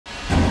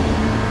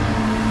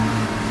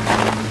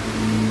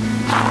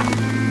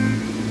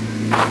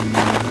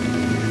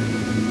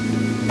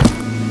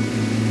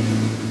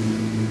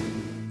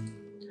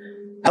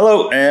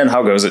Hello, and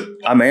how goes it?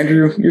 I'm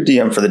Andrew, your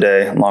DM for the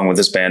day, along with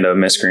this band of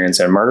miscreants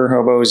and murder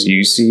hobos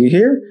you see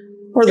here.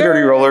 We're the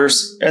Dirty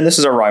Rollers, and this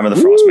is our Rime of the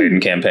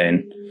Frostmaiden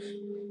campaign.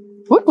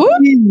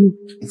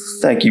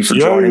 Thank you for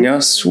joining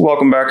us.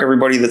 Welcome back,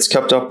 everybody that's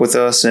kept up with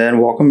us,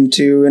 and welcome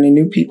to any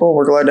new people.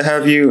 We're glad to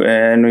have you,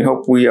 and we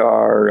hope we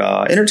are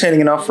entertaining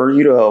enough for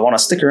you to want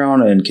to stick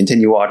around and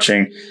continue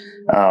watching.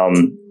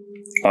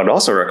 I'd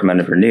also recommend,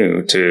 if you're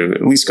new, to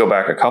at least go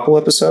back a couple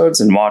episodes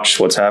and watch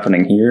what's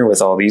happening here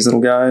with all these little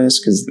guys,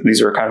 because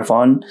these are kind of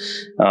fun.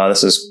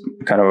 This is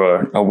kind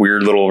of a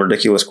weird little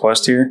ridiculous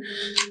quest here.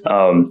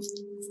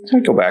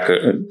 I'd go back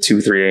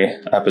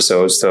 2-3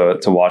 episodes to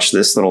watch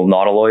this little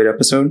Nautiloid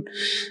episode.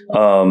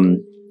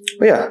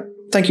 But yeah,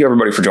 thank you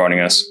everybody for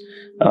joining us.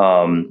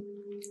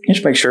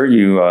 Just make sure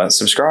you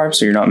subscribe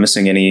so you're not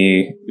missing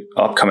any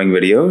upcoming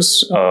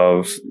videos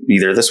of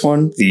either this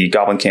one, the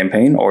Goblin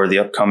campaign, or the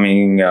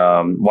upcoming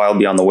Wild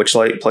Beyond the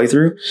Witchlight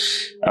playthrough.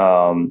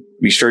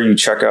 Be sure you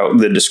check out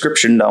the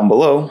description down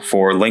below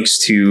for links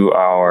to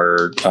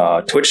our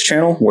Twitch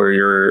channel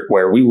where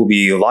we will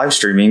be live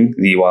streaming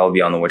the Wild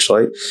Beyond the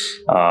Witchlight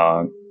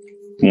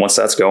once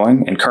that's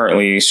going, and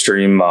currently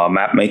stream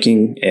map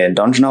making and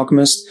Dungeon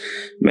Alchemist.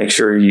 Make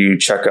sure you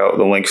check out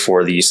the link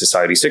for the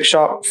Society 6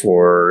 shop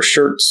for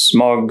shirts,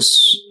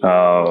 mugs,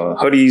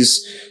 hoodies,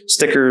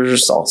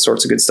 stickers, all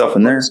sorts of good stuff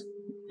in there.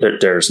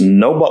 There's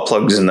no butt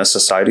plugs in the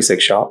Society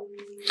 6 shop.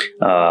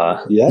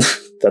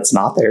 That's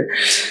not there.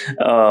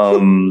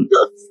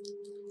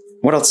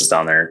 What else is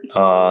down there?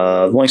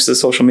 Links to the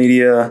social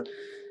media.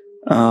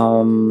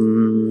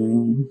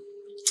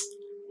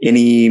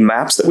 Any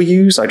maps that we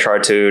use, I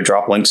tried to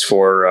drop links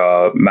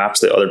for maps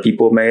that other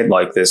people have made,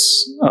 like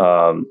this,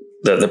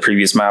 the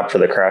previous map for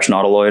the Crash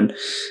Nautiloid.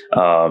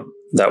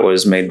 That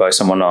was made by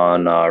someone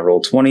on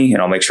Roll20,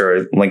 and I'll make sure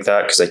I link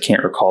that because I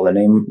can't recall the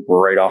name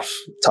right off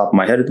the top of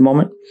my head at the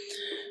moment.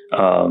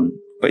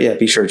 But yeah,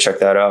 be sure to check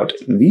that out.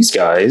 These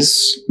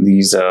guys,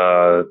 these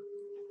ceremorphs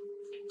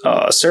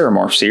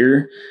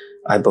here,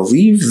 I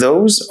believe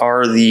those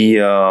are the...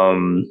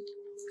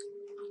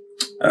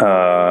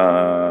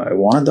 I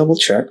want to double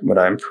check, but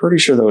I'm pretty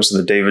sure those are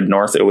the David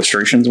North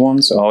illustrations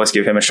ones. So I always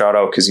give him a shout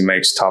out because he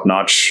makes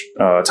top-notch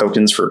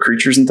tokens for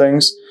creatures and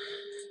things.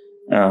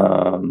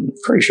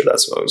 Pretty sure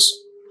that's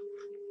those.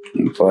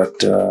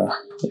 But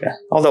yeah,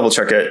 I'll double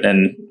check it,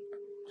 and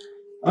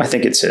I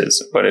think it's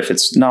his. But if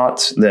it's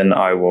not, then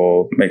I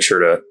will make sure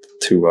to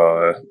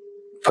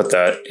put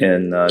that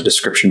in the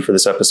description for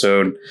this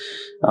episode.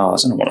 So I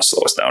don't want to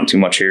slow us down too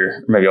much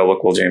here. Maybe I'll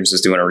look while James is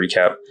doing a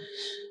recap.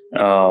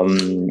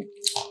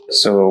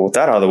 So with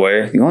that out of the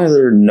way, the only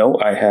other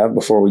note I have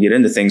before we get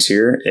into things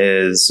here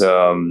is,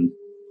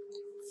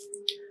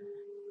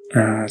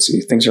 let's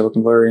see, things are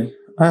looking blurry.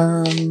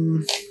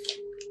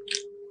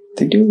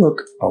 They do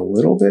look a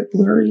little bit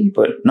blurry,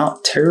 but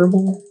not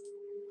terrible.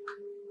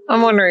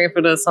 I'm wondering if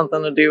it has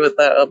something to do with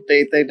that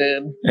update they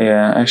did.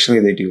 Yeah,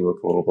 actually they do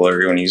look a little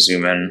blurry when you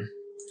zoom in.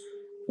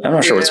 I'm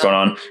not sure what's going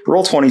on.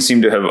 Roll20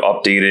 seemed to have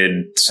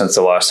updated since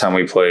the last time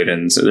we played,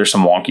 and there's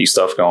some wonky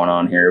stuff going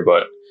on here,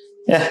 but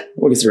yeah,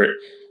 we'll get through it.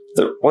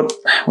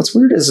 What's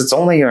weird is it's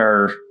only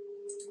our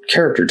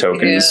character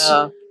tokens.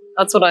 Yeah,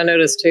 that's what I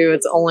noticed too.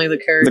 It's only the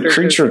character. The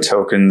creature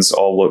tokens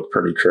all look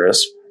pretty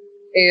crisp.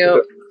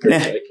 Yep. I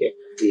can't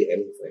see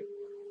anything.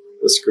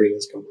 The screen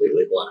is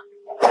completely black.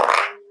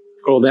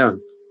 Scroll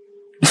down.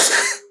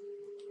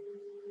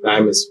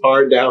 I'm as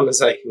far down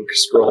as I can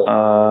scroll.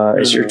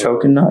 Is your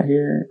token not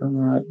here?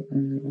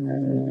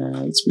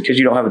 It's because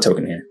you don't have a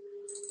token here.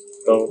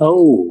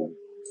 Oh.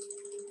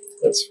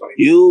 That's fine.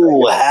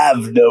 You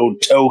have no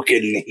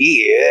token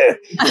here.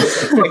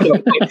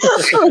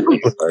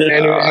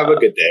 Anyone have a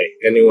good day.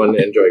 Anyone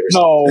enjoy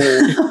yourself.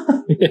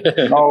 No.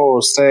 No,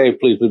 stay,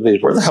 please.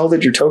 Where the hell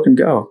did your token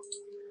go?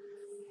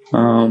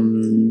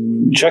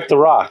 Check the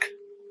rock.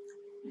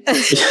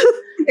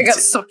 It got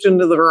sucked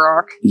into the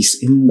rock. He's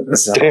in the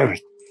Damn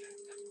it.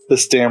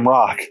 This damn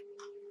rock.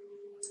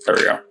 There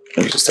we go.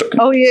 There's his token.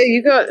 Oh yeah,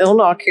 you got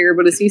Ilnock here,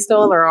 but is he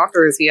still in the rock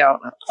or is he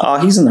out now?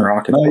 He's in the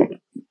rock at the moment.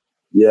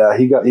 Yeah,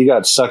 he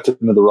got sucked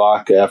into the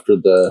rock after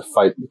the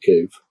fight in the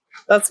cave.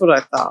 That's what I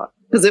thought.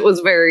 Because it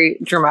was very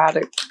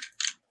dramatic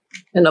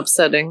and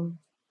upsetting.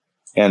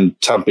 And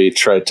Tumpy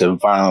tried to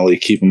violently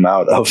keep him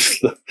out of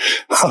the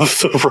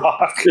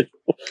rock.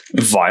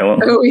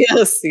 Violent. Oh,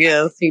 yes, he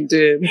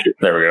did.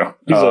 There we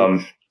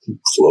go.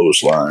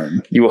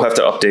 Clothesline. You will have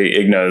to update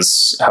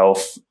Igna's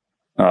health.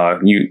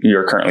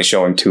 You're currently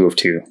showing 2 of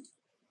 2.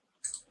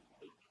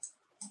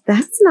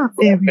 That's not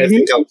fair. I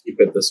think I'll keep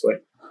it this way.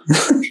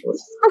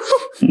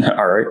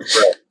 All right.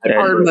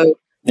 Hard mode.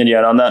 And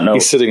yet, on that note,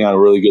 he's sitting on a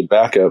really good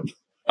backup.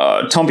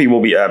 Tumpy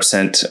will be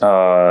absent.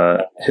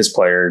 His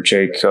player,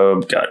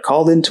 Jacob, got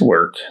called into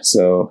work,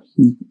 so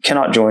he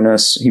cannot join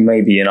us. He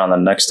may be in on the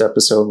next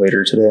episode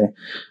later today.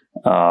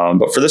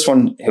 But for this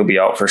one, he'll be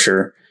out for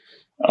sure.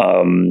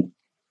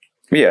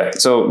 Yeah,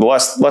 so the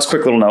last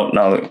quick little note,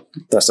 now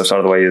that stuff's out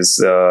of the way,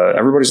 is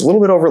everybody's a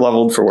little bit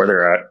over-leveled for where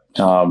they're at.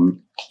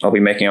 I'll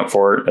be making up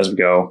for it as we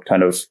go,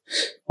 kind of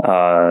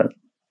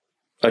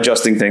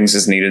adjusting things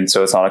as needed,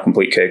 so it's not a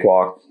complete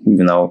cakewalk,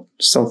 even though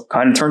it still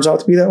kind of turns out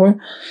to be that way.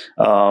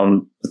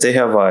 But they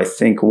have, I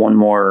think, one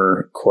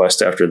more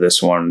quest after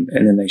this one,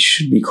 and then they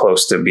should be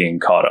close to being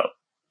caught up.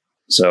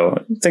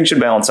 So things should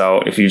balance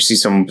out. If you see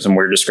some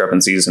weird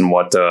discrepancies in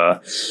what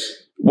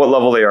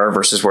level they are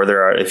versus where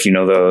they're at, if you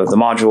know the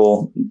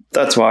module,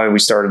 that's why we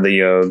started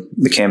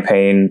the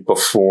campaign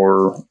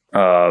before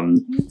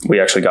we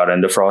actually got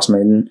into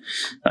Frostmaiden.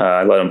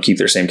 I let them keep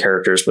their same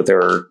characters, but they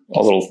were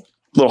a little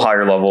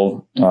higher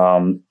level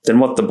than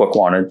what the book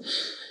wanted.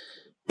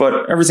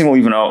 But everything will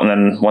even out, and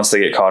then once they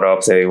get caught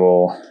up, they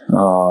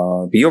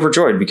will be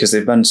overjoyed because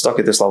they've been stuck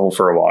at this level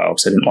for a while,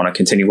 because I didn't want to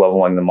continue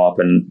leveling them up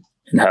and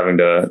having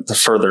to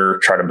further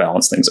try to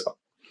balance things out.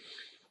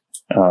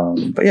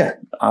 But yeah,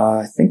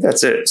 I think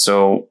that's it.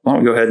 So why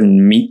don't we go ahead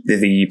and meet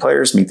the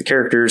players, meet the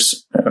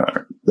characters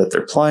that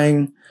they're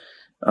playing.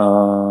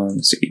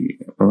 Let's see.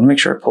 I want to make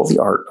sure I pull the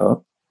art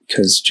up,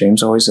 because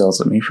James always yells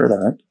at me for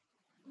that.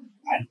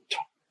 I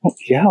don't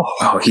yell.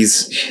 Oh,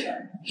 he's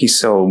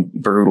so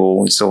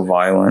brutal. He's so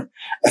violent.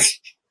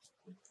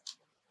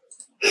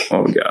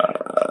 Oh god.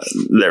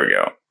 There we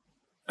go.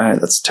 All right,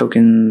 that's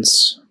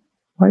tokens.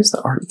 Why is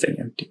the art thing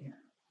empty?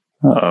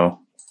 Uh-oh.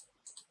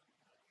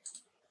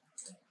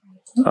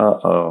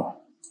 Uh-oh.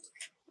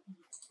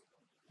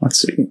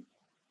 Let's see.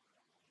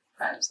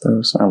 Is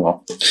those? Oh,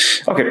 well.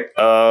 Okay.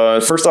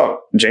 First off,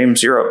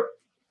 James, you're up.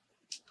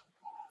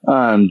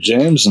 I'm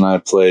James, and I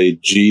play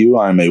GU.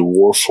 I'm a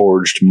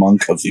Warforged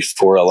monk of the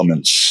Four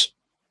Elements.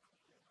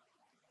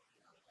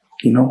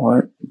 You know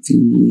what?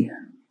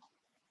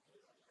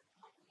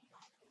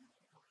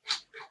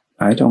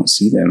 I don't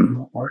see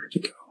them. Where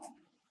did it go?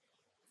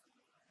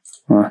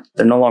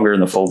 They're no longer in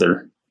the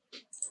folder.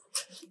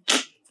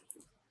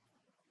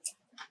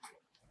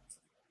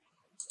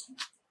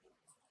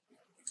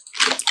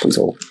 Please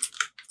hold.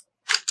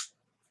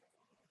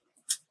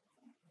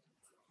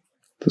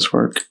 This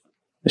work?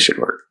 This should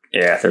work.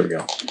 Yeah, there we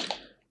go.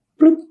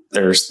 Bloop.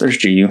 There's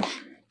GU.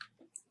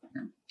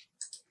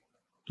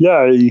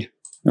 Yay.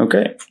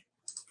 Okay.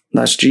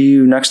 That's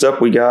GU. Next up,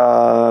 we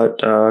got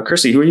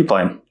Crissy. Who are you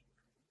playing?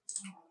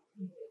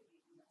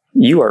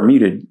 You are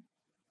muted.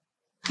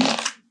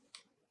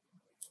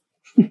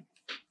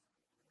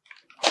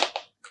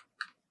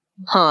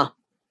 Huh.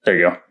 There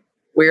you go.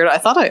 Weird. I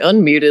thought I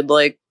unmuted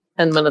like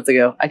 10 minutes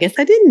ago. I guess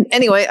I didn't.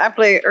 Anyway, I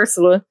play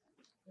Ursula,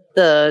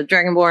 the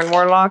Dragonborn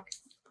Warlock.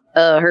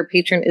 Her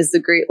patron is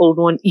the great old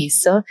one,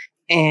 Yssa,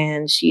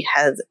 and she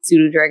has a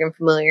pseudo-dragon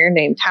familiar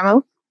named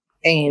Tamo,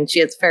 and she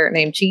has a ferret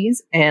named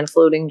Cheese, and a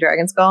floating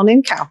dragon skull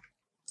named Cow.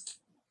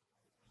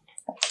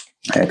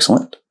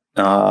 Excellent.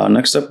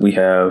 Next up, we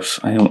have...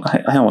 I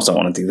almost don't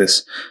want to do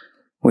this.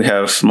 We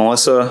have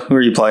Melissa. Who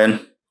are you playing?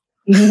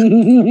 My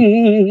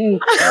name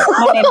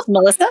is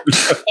Melissa,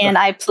 and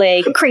I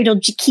play Cradle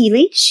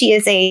Jakili. She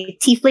is a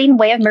Tiefling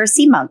Way of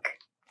Mercy monk.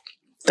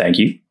 Thank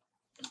you.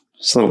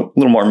 It's a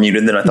little more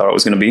muted than I thought it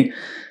was going to be.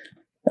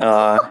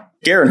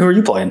 Garen, who are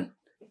you playing?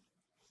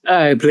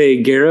 I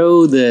play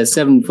Garo, the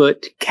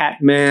 7-foot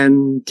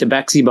Catman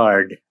Tabaxi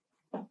Bard.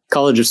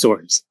 College of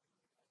Swords.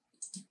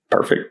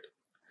 Perfect.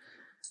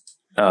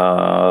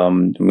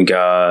 We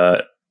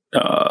got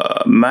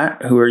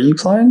Matt. Who are you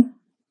playing?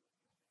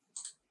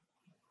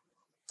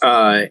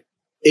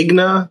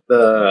 Igna,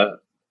 the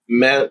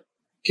man.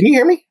 Can you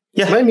hear me?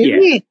 Yeah. Am I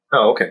muted? Yeah.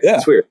 Oh, okay. Yeah.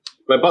 That's weird.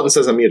 My button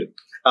says I'm muted.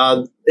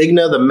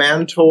 Igna, the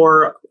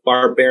Mantor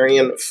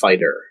Barbarian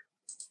Fighter.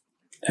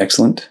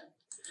 Excellent.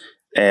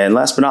 And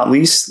last but not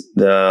least,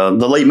 the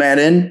late man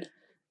in.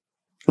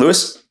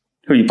 Lewis,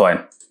 who are you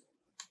playing?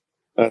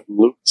 I'm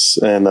Lewis,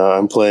 and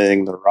I'm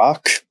playing the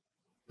Rock.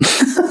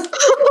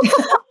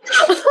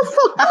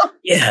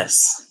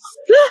 Yes.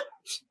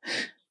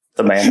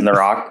 The man in the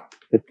rock.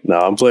 No,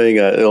 I'm playing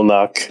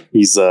Ilnok.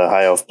 He's a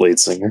high elf blade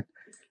singer.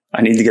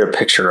 I need to get a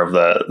picture of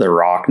the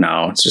rock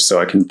now. It's just so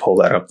I can pull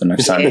that up the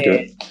next time I do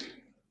it.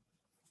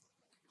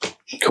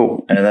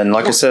 Cool. And then,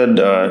 like I said,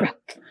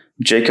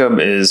 Jacob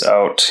is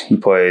out. He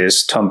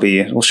plays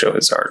Tumpy. We'll show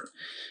his art.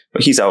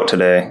 But he's out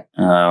today.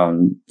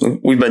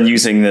 We've been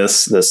using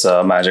this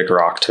magic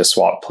rock to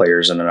swap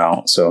players in and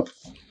out. So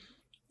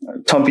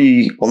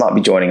Tumpy will not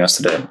be joining us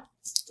today.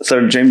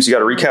 So, James, you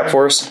got a recap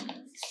for us?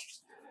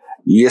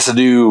 Yes, I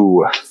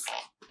do.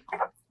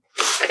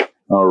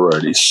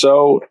 Alrighty.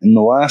 So, in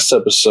the last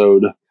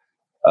episode,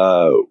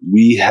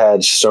 we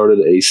had started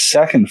a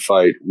second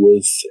fight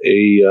with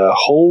a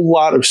whole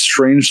lot of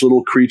strange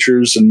little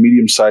creatures and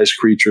medium-sized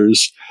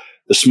creatures.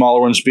 The smaller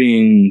ones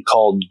being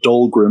called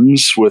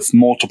dolgrims with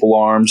multiple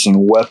arms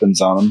and weapons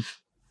on them.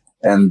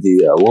 And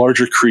the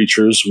larger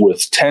creatures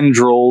with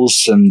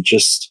tendrils and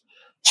just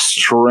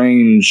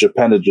strange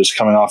appendages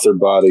coming off their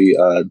body,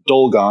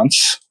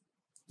 dolgaunts.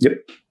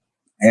 Yep.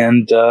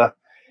 And the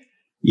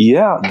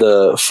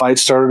fight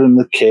started in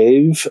the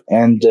cave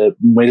and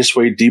made its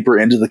way deeper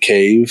into the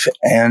cave.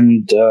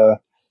 And in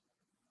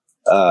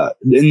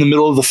the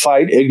middle of the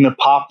fight, Igna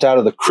popped out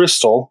of the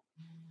crystal.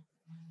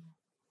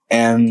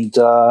 And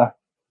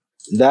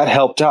that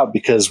helped out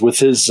because with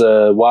his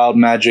wild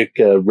magic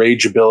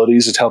rage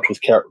abilities, it helped with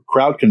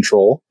crowd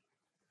control.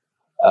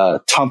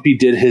 Tumpy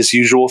did his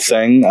usual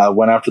thing,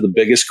 went after the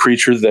biggest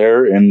creature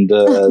there and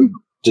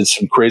did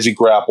some crazy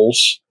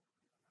grapples.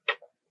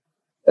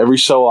 Every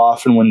so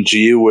often when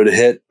Giu would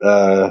hit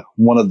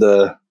one of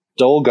the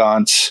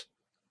dolgaunts,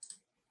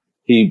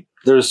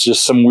 there's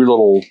just some weird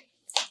little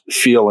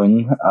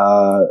feeling.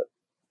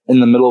 In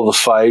the middle of the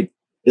fight,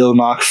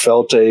 Ilnok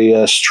felt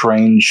a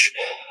strange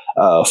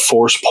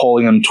force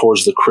pulling him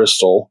towards the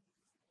crystal.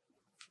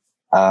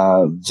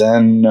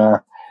 Then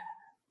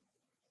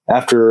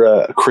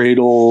after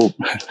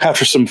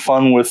some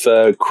fun with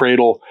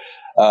Cradle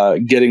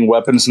getting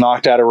weapons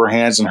knocked out of her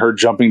hands and her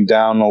jumping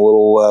down a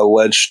little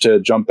ledge to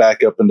jump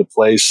back up into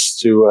place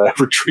to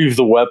retrieve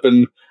the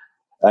weapon,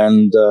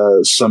 and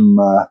some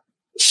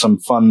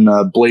fun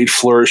blade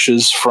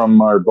flourishes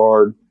from our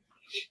bard,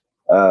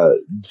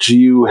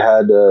 Giu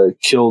had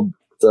killed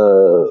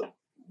the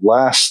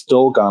last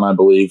Dolgaunt, I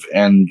believe,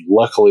 and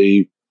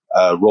luckily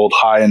rolled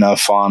high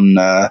enough on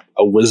a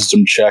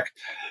wisdom check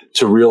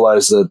to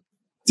realize that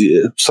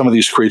some of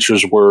these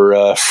creatures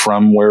were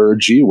from where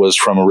Giu was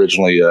from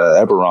originally,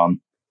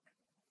 Eberron.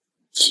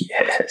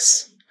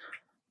 Yes.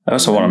 I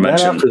also want to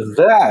mention after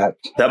that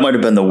might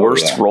have been the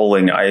worst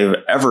rolling I've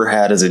ever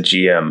had as a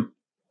GM.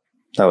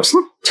 That was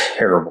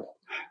terrible.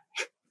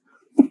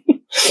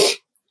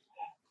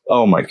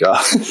 Oh my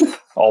god.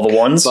 All the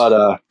ones?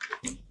 But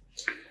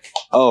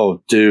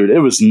oh dude, it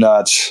was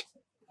nuts.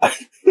 But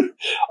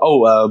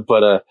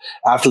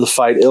after the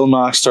fight,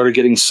 Ilnok started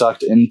getting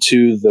sucked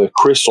into the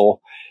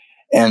crystal,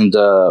 and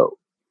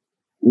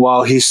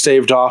while he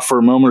staved off for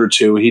a moment or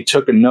two, he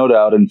took a note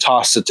out and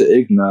tossed it to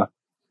Igna.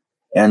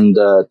 And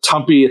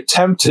Tumpy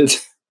attempted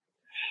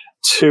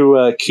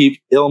to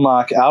keep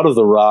Ilnok out of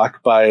the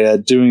rock by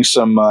doing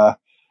some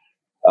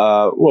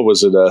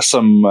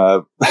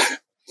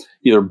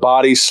either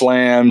body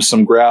slams,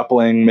 some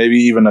grappling, maybe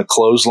even a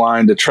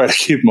clothesline to try to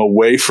keep him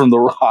away from the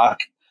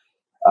rock.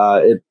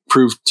 It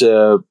proved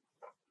to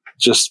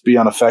just be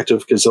ineffective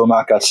because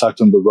Ilnok got sucked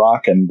into the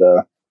rock, and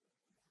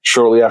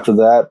shortly after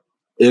that,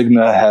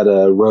 Igna had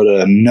wrote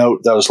a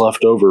note that was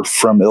left over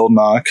from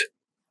Ilnok,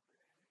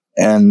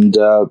 and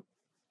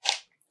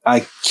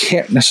I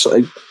can't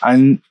necessarily.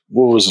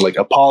 What was it, like,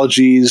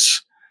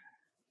 apologies?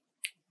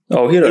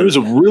 Oh, it was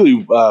a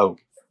really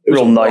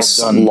real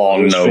nice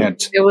long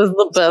note. It was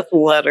the best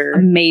letter.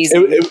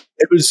 Amazing.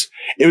 It was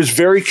a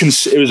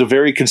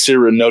very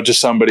considerate note to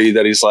somebody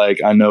that he's like,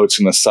 I know it's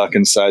going to suck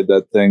inside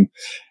that thing,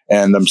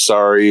 and I'm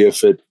sorry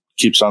if it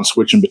keeps on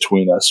switching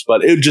between us.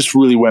 But it just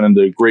really went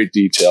into great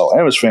detail,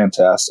 and it was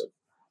fantastic.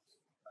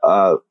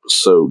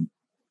 So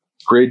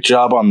great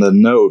job on the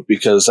note,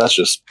 because that's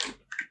just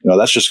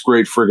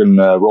great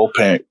friggin' role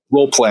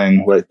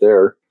playing right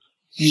there.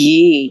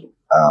 Yeah.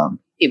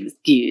 It was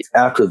good.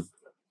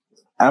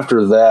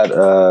 After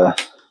that,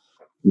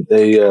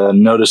 they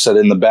noticed that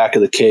in the back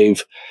of the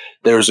cave,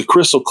 there was a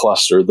crystal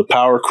cluster, the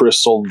power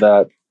crystal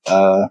that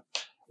hold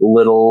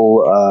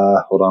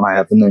on, I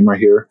have the name right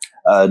here,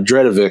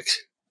 Dredovic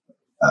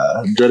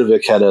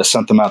had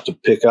sent them out to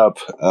pick up,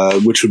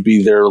 which would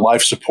be their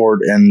life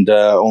support and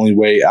only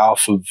way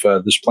off of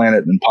this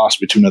planet and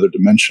possibly to another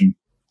dimension.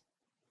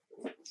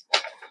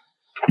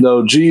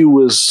 Though Giu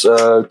was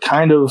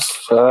kind of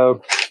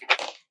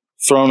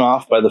thrown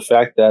off by the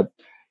fact that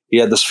he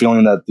had this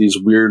feeling that these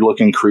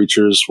weird-looking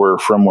creatures were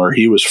from where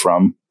he was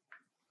from.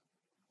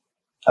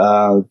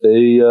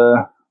 They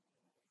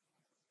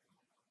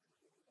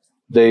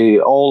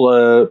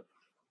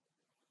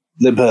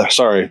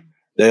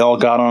all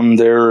got on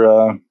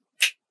their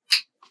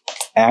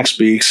axe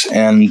beaks,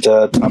 and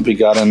Tumpy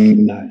got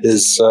in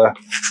his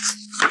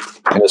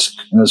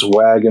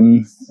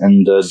wagon,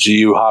 and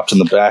Giu hopped in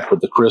the back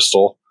with the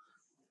crystal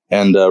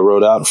and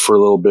rode out for a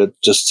little bit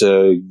just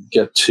to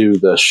get to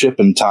the ship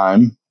in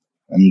time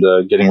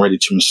and getting ready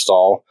to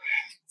install.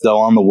 Though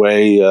on the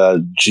way,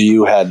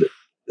 Giu had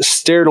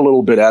stared a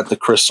little bit at the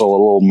crystal a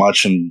little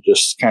much and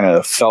just kind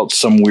of felt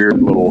some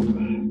weird little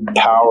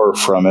power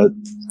from it.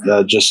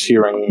 Just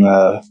hearing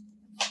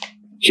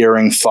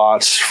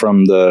thoughts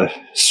from the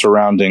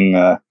surrounding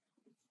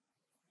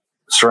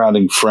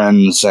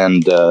friends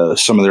and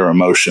some of their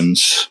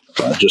emotions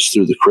just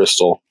through the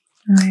crystal.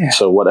 Oh, yeah.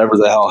 So whatever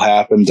the hell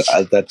happened,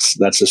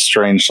 that's a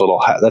strange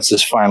little. That's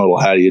this fine little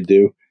how do you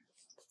do.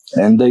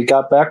 And they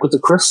got back with the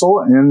crystal,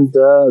 and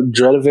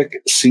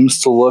Dredovic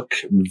seems to look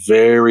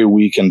very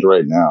weakened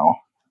right now,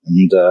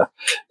 and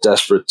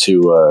desperate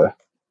to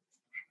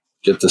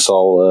get this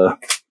all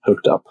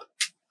hooked up.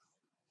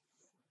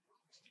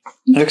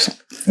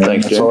 Excellent. And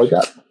Thanks, that's Jay. all I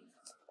got.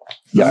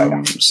 Yeah.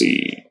 Let's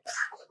see.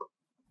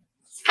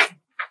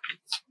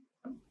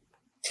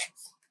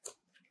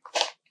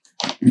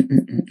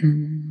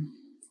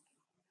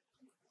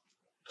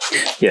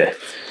 Yeah.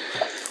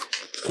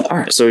 All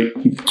right. So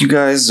you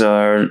guys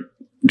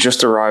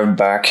just arrived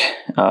back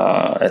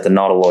at the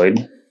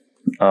Nautiloid.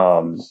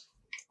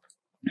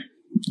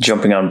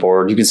 Jumping on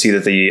board, you can see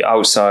that the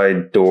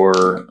outside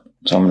door.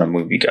 So I'm going to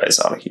move you guys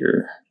out of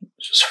here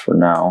just for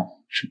now.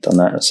 Should have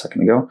done that a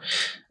second ago.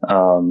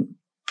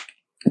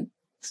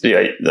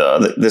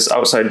 This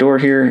outside door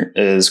here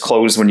is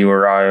closed when you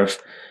arrive.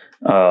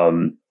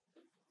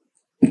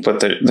 But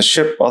the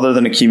ship, other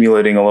than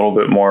accumulating a little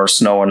bit more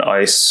snow and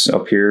ice,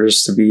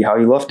 appears to be how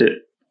you left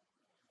it.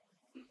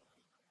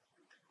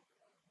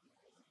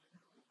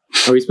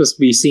 Are we supposed to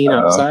be seen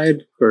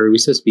outside, or are we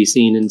supposed to be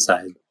seen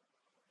inside?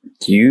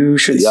 You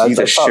should see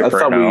the ship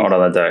right now out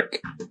on the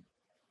deck.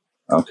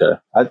 Okay.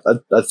 I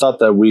thought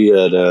that we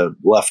had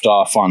left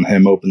off on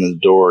him opening the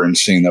door and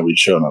seeing that we'd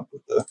shown up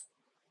with the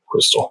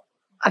crystal.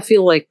 I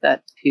feel like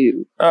that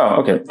too.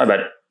 Oh, okay. I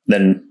bet.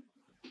 Then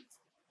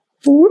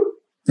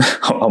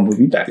I'll move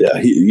you back.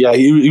 Yeah,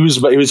 he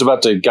was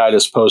about to guide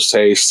us post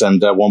haste,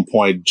 and at one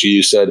point,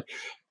 G said,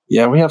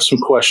 "Yeah, we have some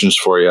questions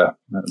for you."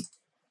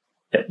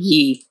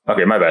 Yee.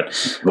 Okay, my bad.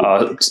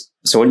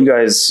 So when you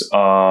guys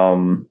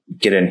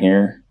get in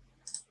here,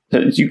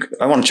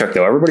 I want to check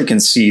though. Everybody can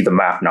see the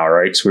map now,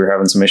 right? So we were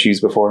having some issues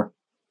before.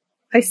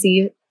 I see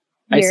it.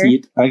 I see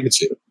it. I can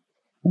see it.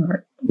 All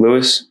right,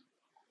 Lewis.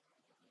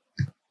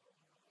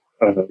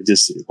 I don't know. I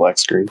just see a black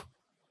screen.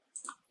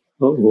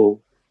 Oh,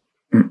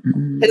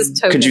 His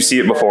token Could you see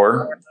it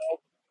before?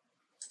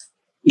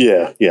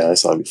 Yeah, I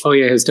saw it before. oh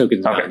yeah, his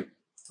token's Okay. gone.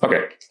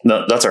 Okay,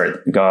 no, that's all right.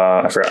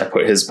 I forgot I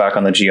put his back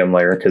on the GM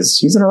layer because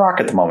he's in a rock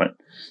at the moment.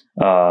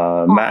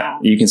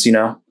 Matt, you can see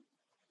now?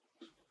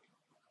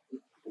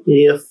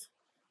 Yes.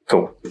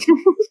 Cool.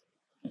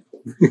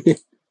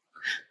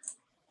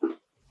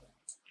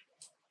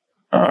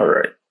 All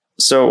right.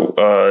 So,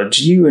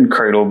 G and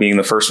Cradle being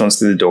the first ones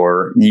through the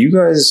door, you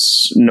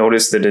guys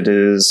notice that it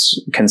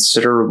is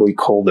considerably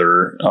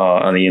colder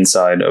on the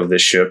inside of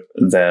this ship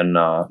than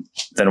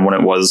when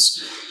it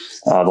was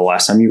the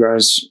last time you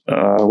guys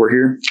were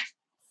here.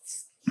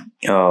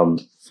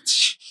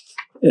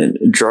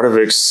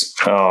 Drodovix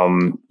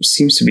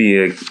seems to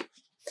be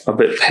a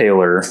bit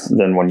paler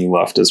than when you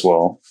left as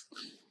well.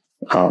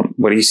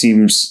 But he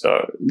seems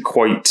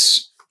quite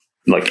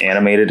like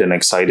animated and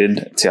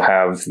excited to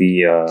have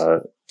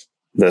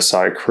the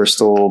side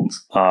crystal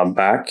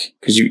back,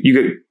 because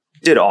you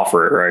did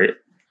offer it, right?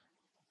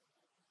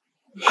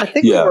 I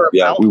think we were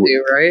about to,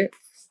 right?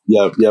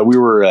 Yeah, we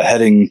were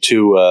heading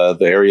to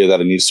the area that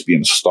it needs to be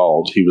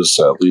installed. He was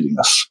leading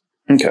us.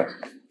 Okay.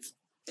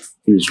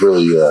 He was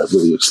really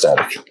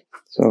ecstatic.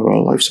 So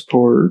life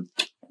support.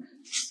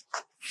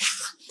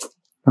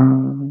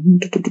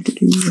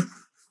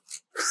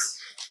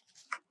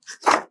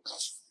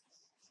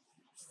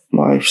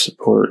 Life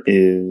support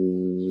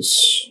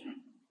is...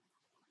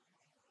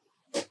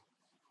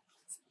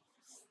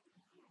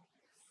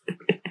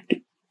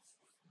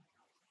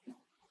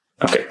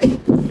 Okay,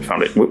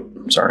 found it.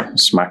 Whoop, sorry,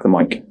 smack the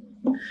mic.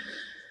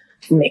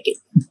 Make it.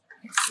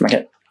 Smack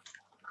it.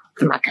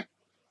 Smack it.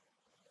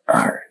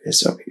 All right,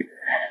 it's up here.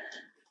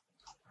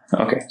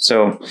 Okay,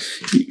 so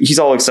he's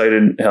all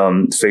excited.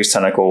 Face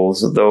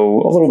tentacles,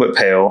 though a little bit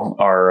pale,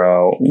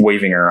 are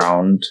waving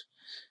around.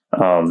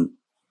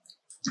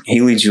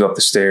 He leads you up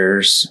the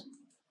stairs,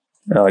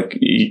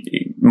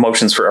 he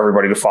motions for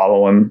everybody to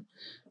follow him.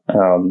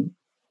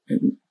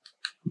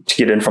 To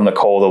get in from the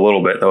cold a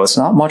little bit, though it's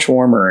not much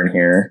warmer in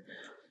here.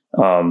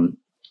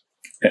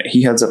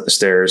 He heads up the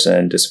stairs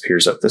and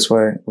disappears up this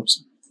way.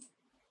 Oops.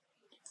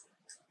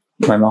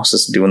 My mouse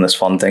is doing this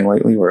fun thing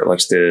lately where it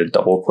likes to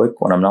double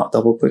click when I'm not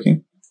double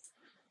clicking.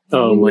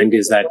 Oh, mine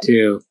does that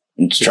too.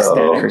 It's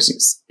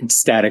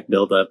Static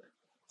buildup.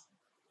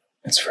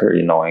 It's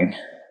very annoying.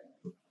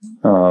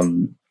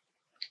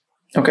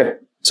 Okay,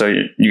 so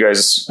you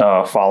guys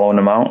following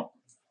him out?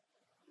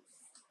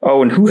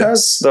 Oh, and who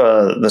has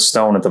the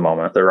stone at the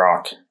moment? The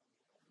rock?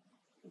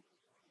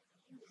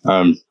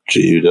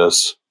 GU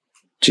does.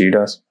 GU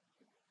does?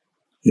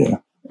 Yeah.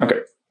 Okay.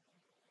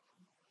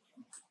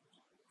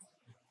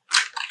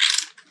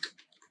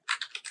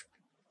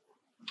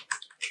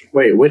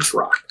 Wait, which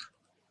rock?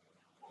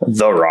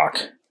 The rock.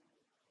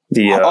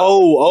 The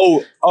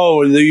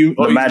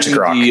the magic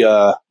rock.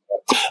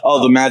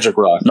 The magic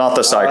rock. Not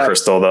the side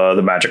crystal,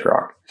 the magic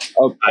rock.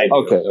 Okay.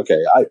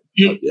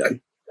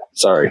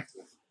 Sorry.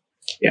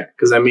 Yeah,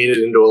 because I made it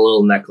into a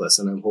little necklace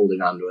and I'm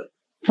holding on to it.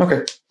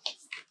 Okay.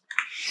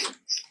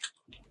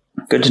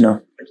 Good to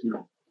know.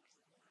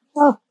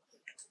 Oh.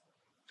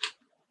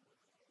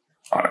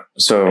 All right,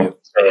 so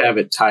I have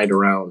it tied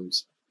around,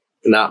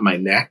 not my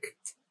neck,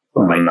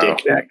 but my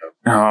dick neck.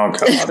 Oh,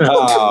 God.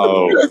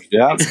 Oh,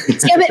 yeah.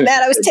 Damn it,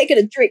 Matt! I was taking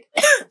a drink.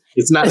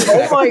 It's not a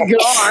Oh my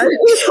god.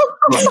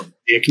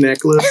 dick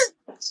necklace.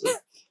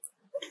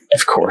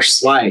 Of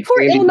course. Why?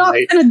 Poor Andy,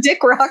 Ilnock and a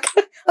dick rock,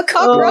 a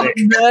cock rock.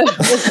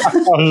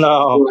 Oh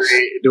no.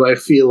 Do I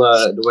feel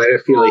a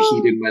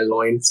heat in my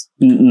loins?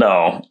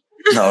 No,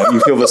 you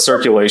feel the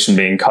circulation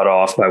being cut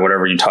off by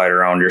whatever you tied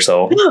around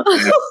yourself.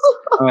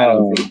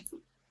 Oh.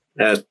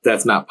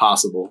 That's not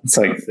possible. It's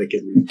like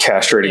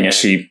castrating a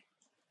sheep.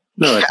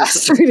 No,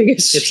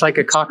 it's like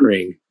a cock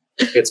ring.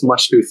 It's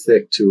much too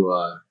thick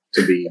to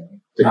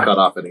cut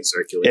off any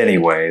circulation.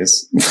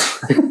 Anyways.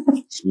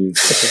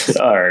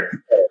 All right.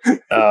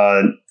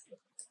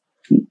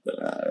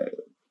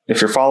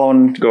 If you're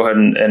following, go ahead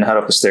and head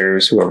up the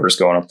stairs, whoever's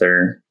going up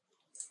there.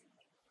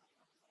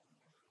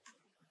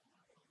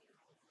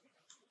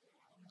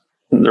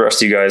 The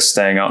rest of you guys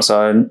staying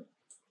outside.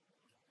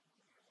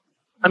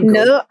 I'm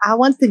going. No, I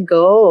want to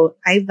go.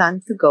 I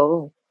want to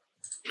go.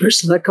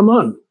 Ursula, come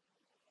on.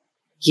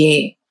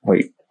 Yeah.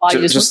 Wait. I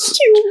Ju- just,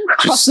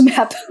 Across the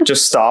map.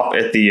 Just stop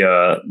at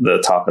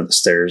the top of the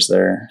stairs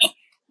there.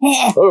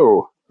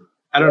 Oh,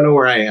 I don't know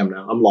where I am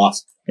now. I'm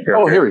lost.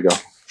 here we go.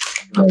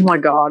 oh my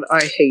god,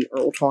 I hate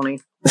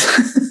Roll20.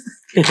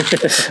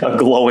 A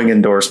glowing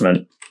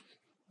endorsement.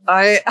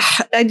 I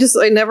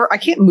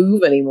can't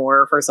move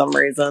anymore for some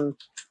reason.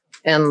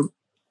 And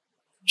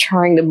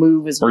trying to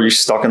move is. Were you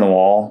stuck in the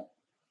wall?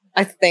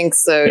 I think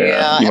so, Yeah,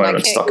 yeah. you And might I have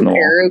been can't stuck in the use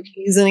wall. arrow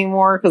keys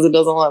anymore because it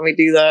doesn't let me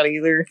do that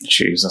either.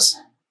 Jesus.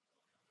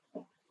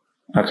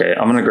 Okay,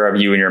 I'm gonna grab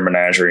you in your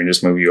menagerie and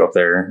just move you up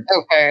there.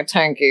 Okay,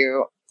 thank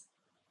you.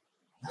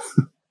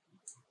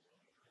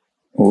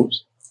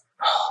 Oops.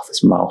 Oh,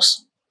 this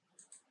mouse.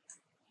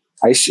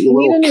 I see a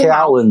We need little a new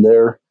cow in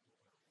there.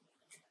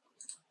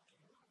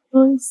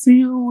 I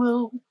see a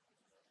will.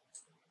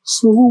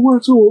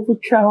 Silhouette of a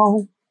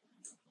cow.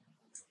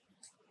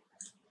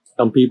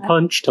 Tumpy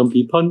punch,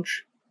 tumpy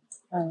punch.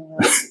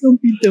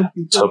 Dumpy,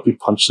 dumpy, Tuppy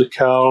punch the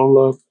cow.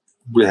 Look.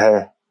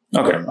 Yeah.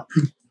 Okay.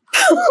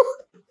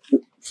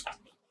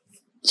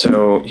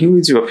 So he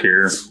leads you up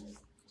here.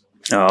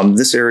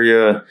 This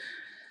area,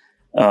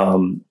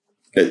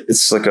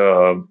 it's like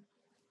a.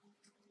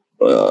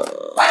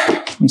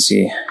 Let me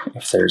see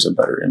if there's a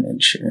better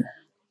image here.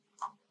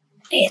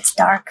 It's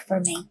dark for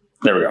me.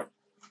 There we go.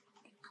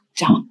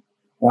 John.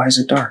 Why is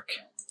it dark?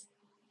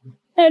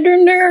 I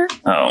don't know.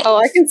 Oh,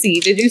 I can see.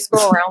 Did you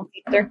scroll around,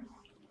 Peter?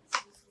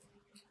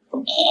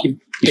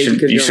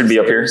 You should be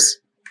up here.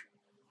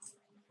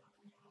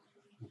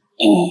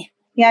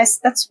 Yes,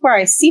 that's where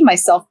I see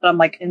myself, but I'm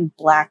like in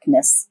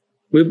blackness.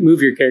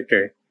 Move your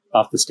character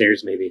off the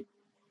stairs, maybe.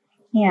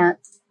 Yeah.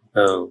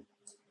 Oh.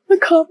 I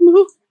can't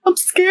move. I'm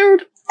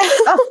scared.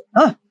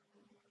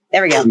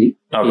 There we go. You see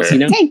Okay.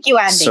 now? Thank you,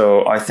 Andy.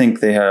 So I think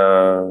they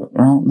have.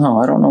 Well, no,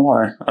 I don't know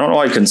why. I don't know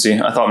why you couldn't see.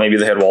 I thought maybe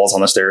they had walls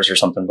on the stairs or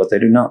something, but they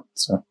do not.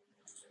 So,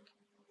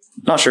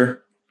 not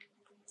sure.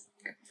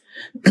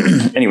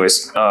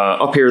 Anyways,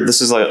 up here,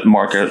 this is like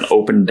marked an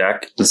open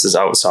deck. This is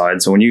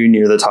outside. So when you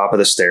near the top of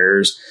the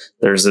stairs,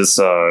 there's this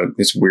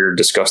weird,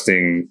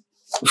 disgusting,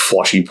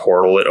 flushy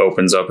portal that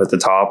opens up at the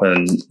top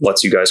and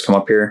lets you guys come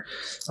up here.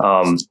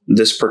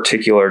 This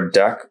particular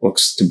deck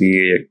looks to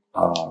be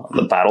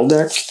the battle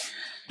deck.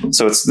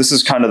 So this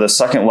is kind of the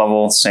second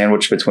level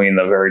sandwich between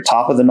the very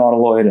top of the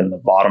Nautiloid and the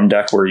bottom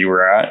deck where you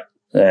were at.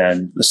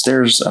 And the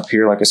stairs up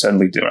here, like I said,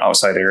 lead to an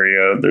outside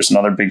area. There's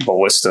another big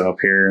ballista up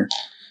here.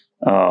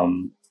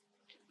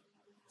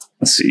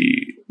 Let's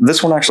see.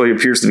 This one actually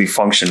appears to be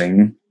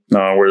functioning,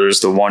 where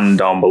there's the one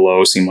down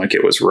below seemed like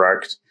it was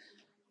wrecked.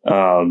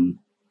 And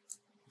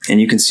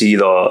you can see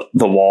the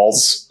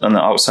walls on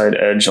the outside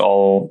edge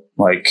all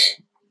like,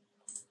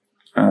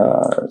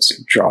 let's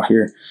see, draw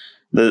here.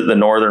 The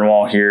northern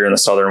wall here and the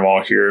southern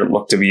wall here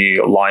look to be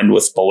lined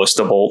with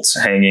ballista bolts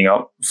hanging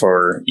up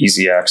for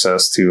easy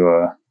access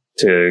to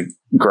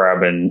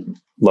grab and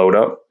load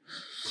up.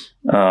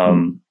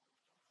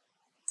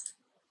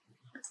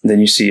 Then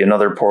you see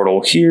another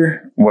portal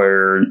here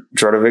where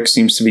Drudovic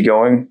seems to be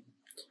going.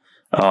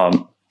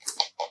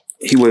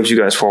 He waves you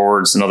guys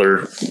forward. It's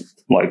another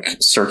like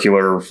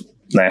circular,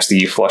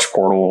 nasty flush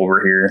portal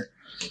over here.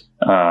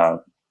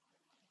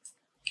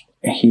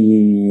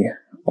 He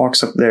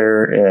walks up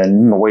there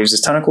and waves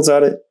his tentacles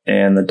at it,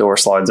 and the door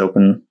slides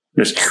open.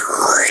 Just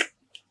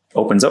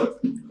opens up.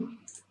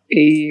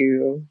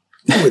 Ew.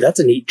 Oh, that's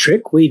a neat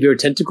trick. Wave your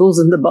tentacles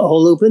and the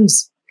butthole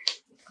opens.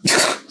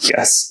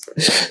 Yes.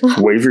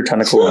 Wave your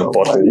tentacle and the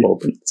butthole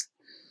opens.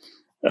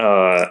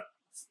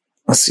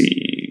 Let's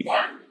see.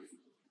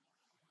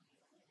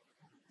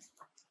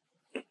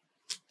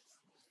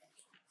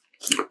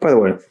 By the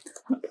way,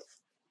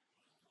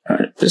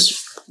 this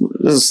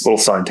is a little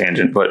side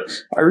tangent, but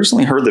I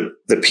recently heard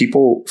that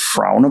people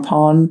frown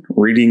upon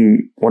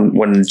reading when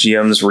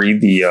GMs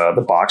read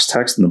the box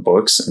text in the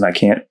books, and I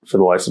can't for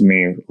the life of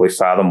me really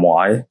fathom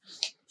why.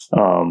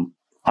 I'm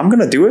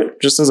gonna do it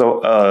just as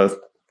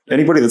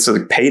anybody that's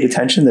like paid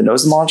attention that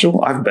knows the module.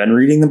 I've been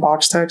reading the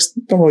box text.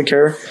 Don't really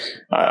care.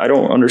 I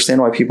don't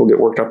understand why people get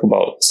worked up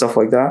about stuff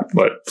like that,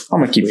 but I'm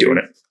gonna keep doing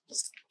it.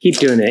 Keep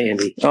doing it,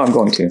 Andy. Oh, I'm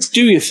going to.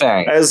 Do your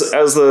thing. As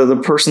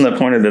the person that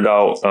pointed it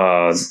out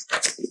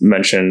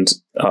mentioned,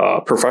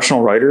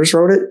 professional writers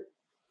wrote it.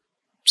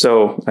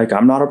 So, like,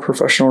 I'm not a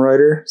professional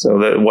writer.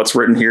 So what's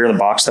written here in the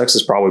box text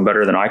is probably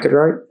better than I could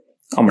write.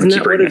 I'm going to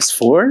keep reading what it's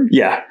for?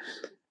 Yeah.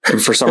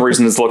 And for some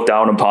reason, it's looked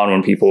down upon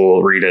when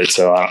people read it.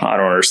 So I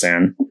don't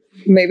understand.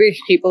 Maybe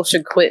people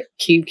should quit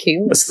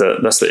QQ. That's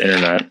the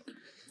internet.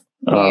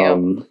 Yeah.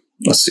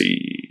 Let's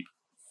see.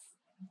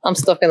 I'm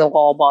stuck in the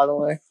wall, by the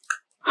way.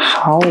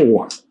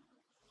 How?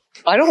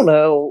 I don't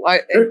know.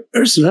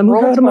 Ursula,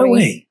 move out of my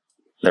way.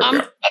 There we I'm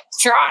go.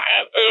 trying.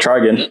 Try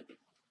again.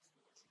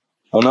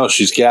 Oh no,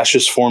 she's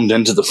gaseous formed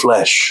into the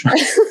flesh.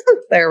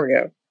 There we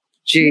go.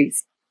 Jeez.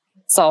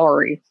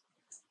 Sorry.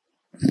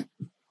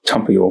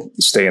 Tumpy will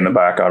stay in the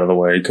back out of the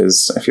way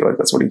because I feel like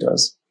that's what he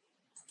does.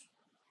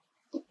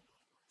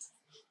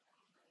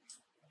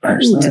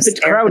 Ooh, it's a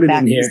bit crowded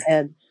in here.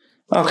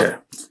 Okay.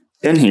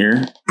 In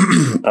here,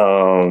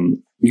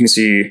 you can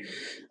see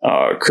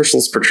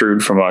crystals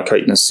protrude from a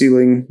chitinous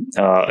ceiling,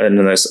 and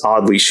in this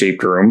oddly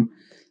shaped room.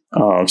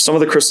 Some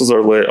of the crystals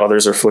are lit,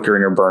 others are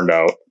flickering or burned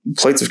out.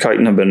 Plates of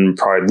chitin have been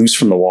pried loose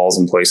from the walls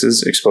in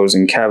places,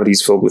 exposing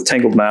cavities filled with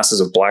tangled masses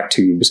of black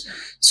tubes.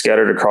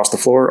 Scattered across the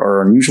floor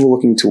are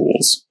unusual-looking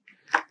tools.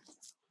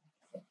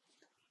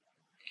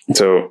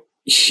 So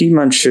he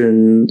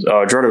mentioned,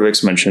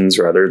 Dredovix mentions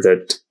rather,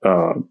 that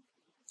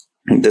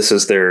this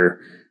is their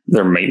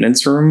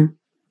maintenance room.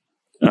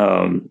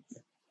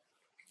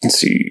 Let's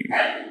see.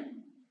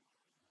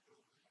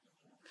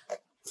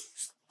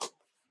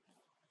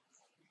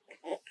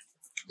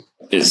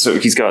 So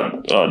he's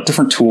got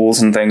different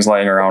tools and things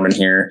laying around in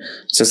here.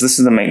 He says this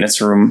is the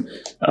maintenance room.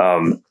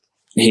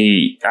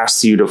 He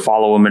asks you to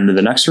follow him into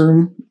the next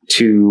room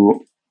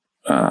to...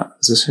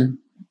 is this him?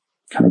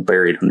 Kind of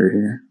buried under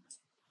here.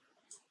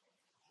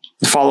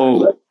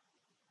 Follow...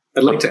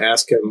 I'd like to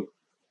ask him,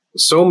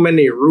 so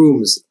many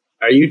rooms,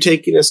 are you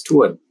taking us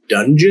to a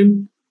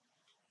dungeon?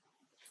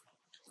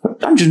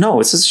 Dungeon? No,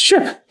 it's a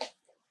ship.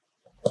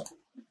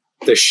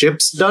 The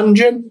ship's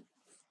dungeon?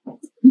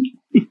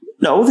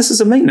 No, this is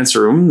a maintenance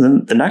room.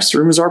 Then the next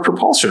room is our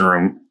propulsion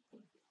room.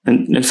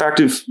 And in fact,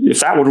 if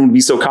that one would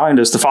be so kind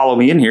as to follow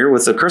me in here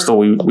with the crystal,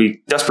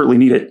 we desperately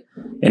need it.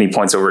 And he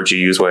points over at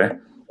GU's way.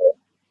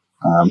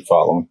 I'm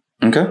following.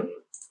 Okay.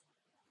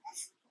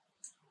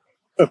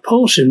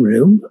 Propulsion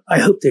room? I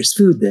hope there's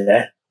food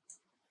there.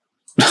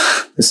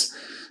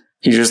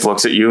 He just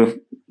looks at you,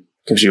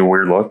 gives you a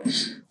weird look.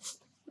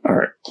 All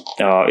right.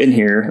 In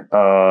here,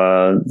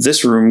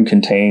 this room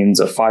contains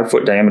a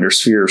 5-foot diameter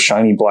sphere of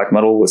shiny black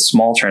metal with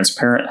small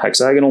transparent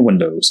hexagonal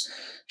windows.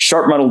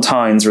 Sharp metal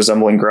tines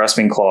resembling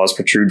grasping claws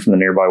protrude from the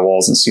nearby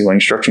walls and ceiling,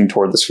 stretching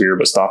toward the sphere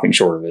but stopping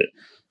short of it.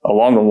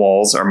 Along the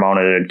walls are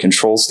mounted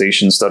control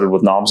stations studded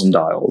with knobs and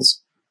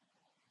dials.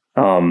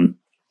 And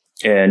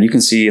you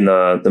can see in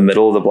the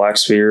middle of the black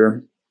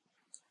sphere,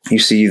 you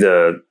see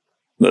the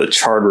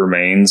charred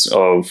remains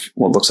of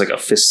what looks like a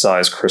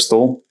fist-sized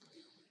crystal.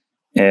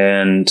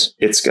 And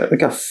it's got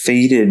like a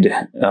faded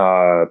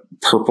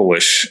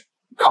purplish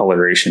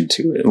coloration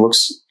to it. It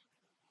looks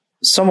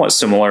somewhat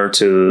similar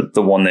to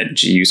the one that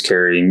GU's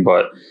carrying,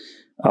 but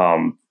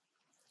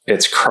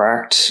it's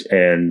cracked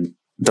and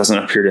doesn't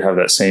appear to have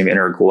that same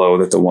inner glow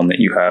that the one that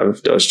you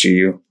have does,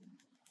 GU.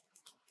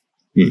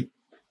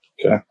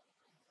 Okay.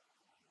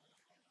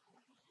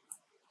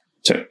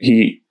 So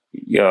he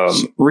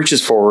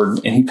reaches forward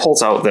and he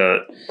pulls out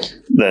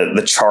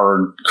the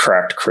charred,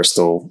 cracked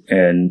crystal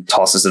and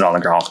tosses it on the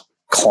ground.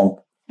 Clunk.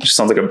 It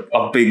sounds like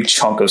a big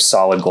chunk of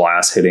solid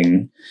glass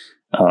hitting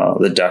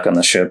the deck on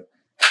the ship.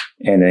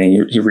 And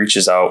then he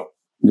reaches out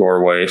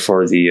your way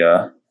for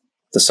the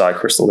side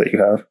crystal that you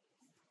have.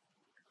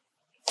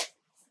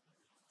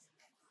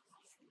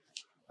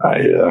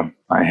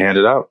 I hand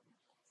it out.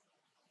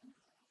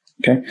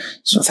 Okay.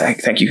 So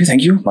thank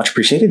you. Much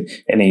appreciated.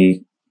 And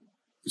he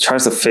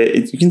tries to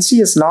fit. You can see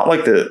it's not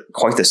like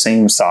quite the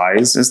same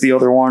size as the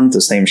other one,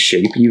 the same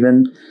shape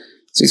even.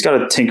 So he's got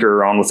to tinker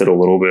around with it a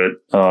little bit.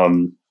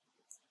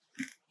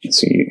 Let's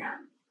see.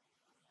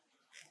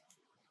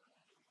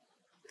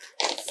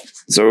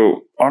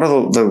 So out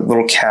of the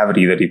little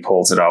cavity that he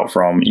pulls it out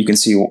from, you can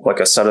see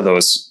like a set of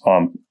those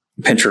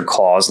pincher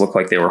claws look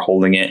like they were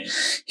holding it.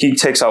 He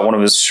takes out one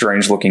of his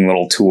strange looking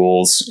little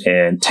tools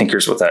and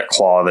tinkers with that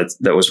claw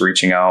that was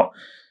reaching out.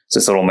 It's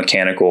this little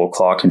mechanical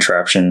claw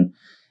contraption.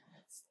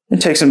 It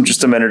takes him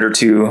just a minute or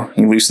two.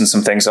 He loosens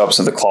some things up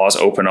so the claws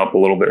open up a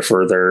little bit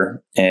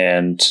further,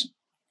 and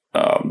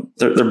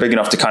they're big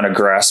enough to kind of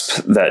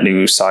grasp that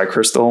new psi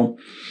crystal.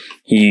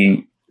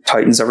 He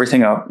tightens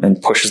everything up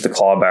and pushes the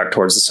claw back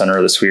towards the center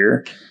of the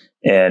sphere,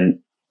 and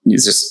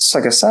it's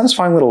like a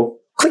satisfying little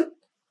click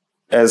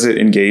as it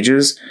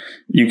engages.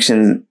 You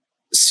can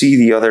see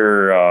the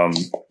other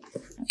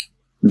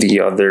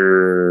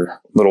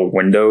little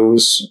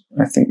windows.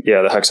 I think,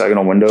 yeah, the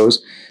hexagonal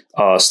windows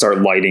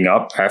start lighting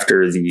up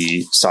after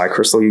the psi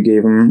crystal you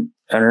gave him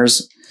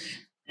enters.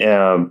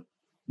 And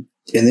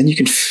then you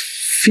can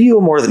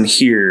feel more than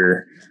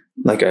hear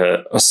like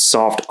a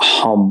soft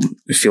hum,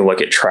 feel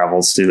like it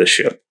travels through the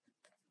ship.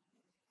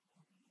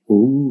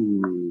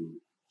 Ooh.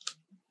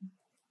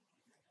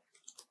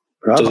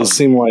 Does it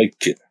seem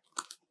like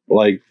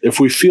if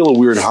we feel a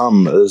weird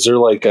hum, is there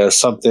like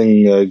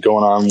something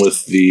going on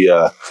with the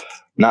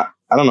I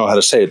don't know how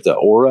to say it, the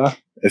aura,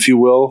 if you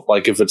will,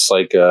 like if it's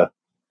like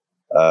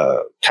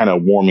kind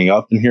of warming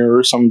up in here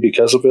or something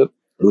because of it,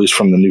 at least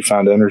from the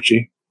newfound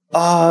energy?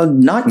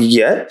 Not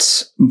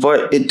yet,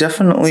 but it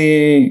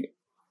definitely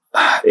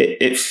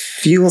it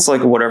feels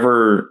like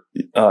whatever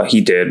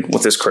he did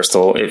with this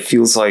crystal, it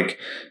feels like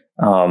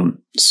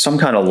some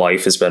kind of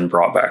life has been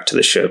brought back to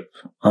the ship.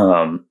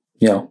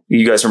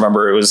 You guys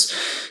remember it's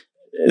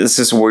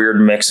this weird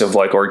mix of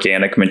like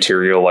organic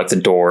material, like the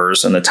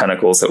doors and the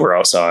tentacles that were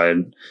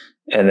outside,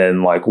 and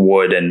then like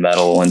wood and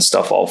metal and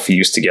stuff all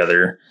fused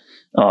together.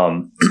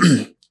 So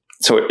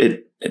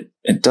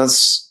it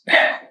does.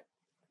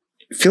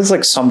 It feels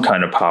like some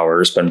kind of power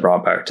has been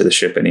brought back to the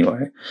ship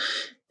anyway.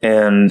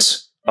 And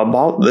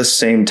about the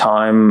same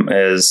time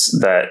as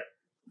that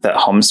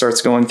hum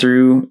starts going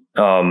through,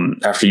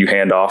 after you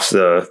hand off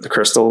the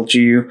crystal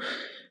to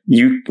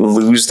you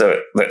lose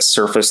that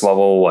surface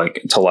level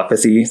like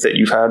telepathy that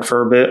you've had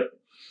for a bit.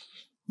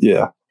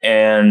 Yeah.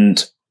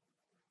 And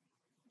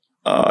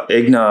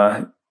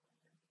Igna,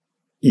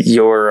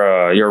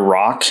 your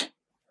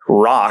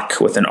rock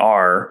with an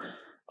R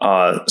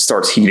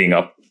starts heating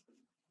up,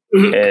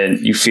 and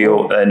you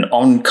feel an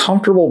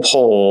uncomfortable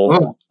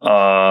pull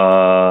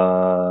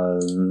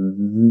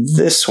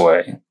this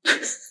way.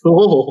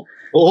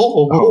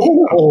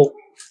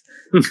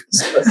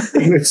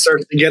 It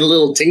starts to get a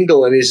little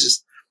tingle, and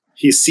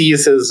he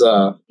sees his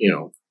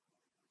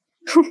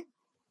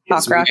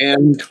his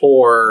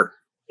mentor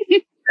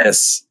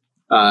as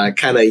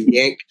kind of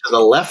yanked to the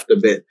left a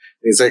bit. And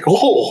he's like,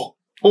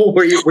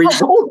 where you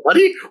going,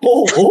 buddy?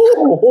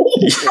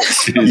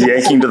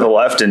 Yanking to the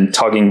left and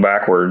tugging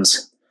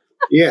backwards.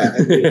 Yeah.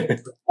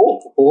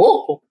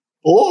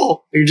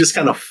 He just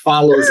kind of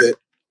follows it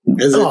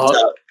as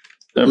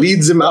it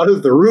leads him out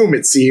of the room,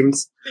 it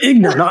seems.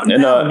 Igna, not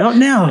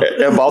now.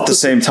 About the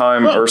same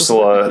time,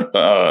 Ursula,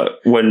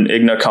 when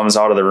Igna comes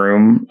out of the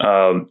room,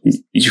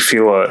 you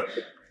feel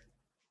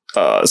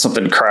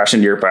something crash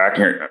into your back,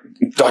 and you're,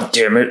 God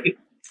damn it.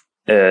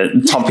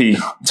 Tumpy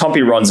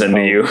runs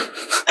into you.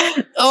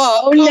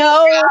 Oh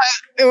no!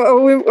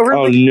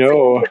 We're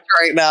no!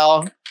 Right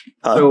now.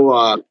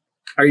 So,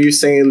 are you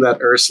saying that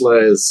Ursula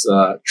is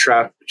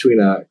trapped between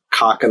a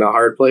cock and a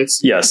hard place?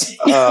 Yes.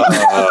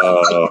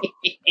 Oh,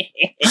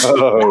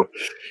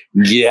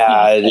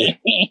 God.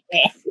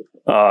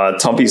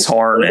 Tumpy's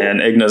horn and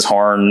Igna's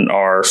horn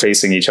are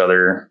facing each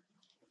other.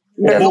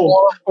 And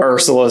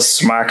Ursula's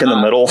smack in the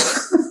middle.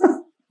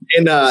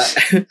 And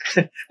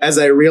as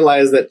I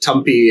realize that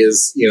Tumpy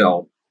is,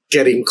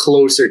 getting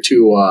closer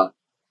to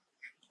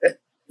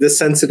the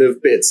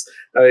sensitive bits,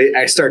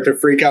 I start to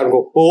freak out and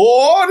go,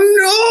 "Oh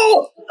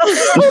no!"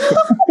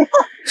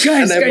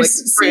 guys, and I'm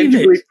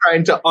frantically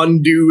trying to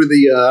undo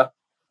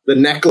the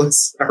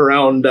necklace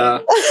around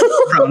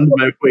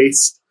my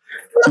waist.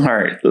 All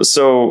right.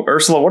 So,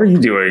 Ursula, what are you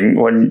doing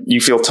when you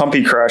feel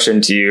Tumpy crash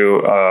into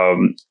you?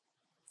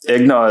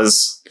 Igna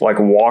is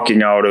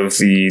walking out of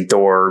the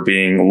door,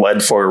 being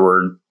led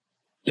forward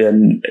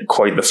in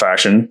quite the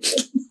fashion.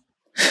 Is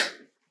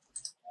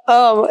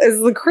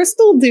the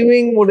crystal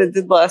doing what it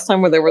did last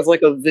time, where there was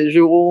a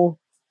visual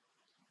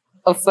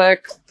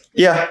effect?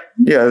 Yeah.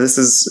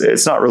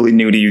 It's not really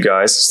new to you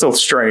guys. Still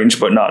strange,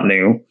 but not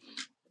new.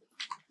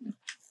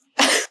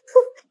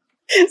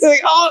 It's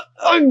oh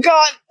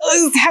God,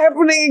 this is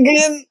happening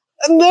again.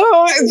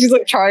 No, and she's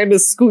trying to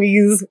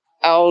squeeze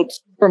out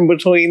from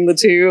between the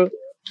two.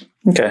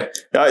 Okay.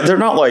 They're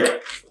not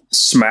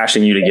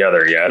smashing you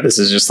together yet. This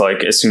is just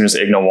as soon as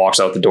Igna walks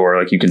out the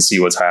door, you can see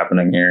what's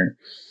happening here.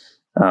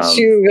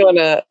 She's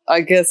gonna,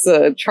 I guess,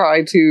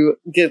 try to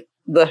get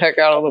the heck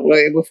out of the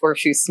way before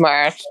she's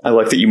smashed. I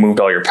like that you moved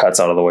all your pets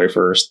out of the way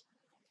first.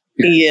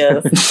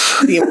 Yes.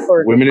 The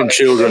important Women and part.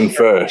 children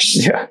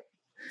first. Yeah.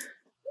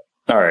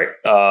 All right.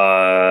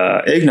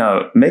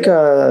 Igna, make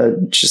a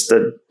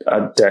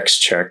dex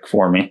check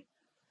for me.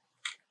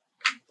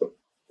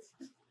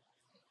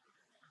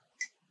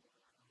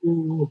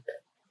 Ooh.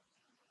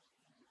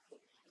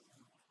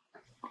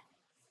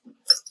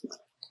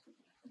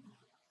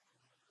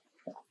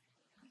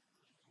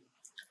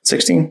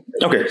 16?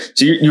 Okay.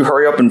 So you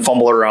hurry up and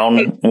fumble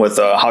around with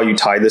how you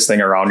tie this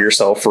thing around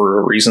yourself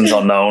for reasons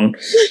unknown.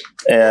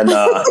 And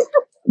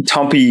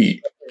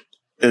Tumpy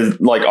is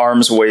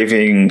arms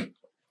waving,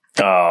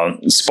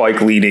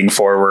 Spike leading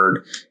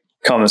forward,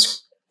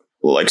 comes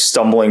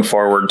stumbling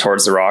forward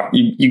towards the rock.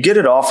 You get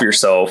it off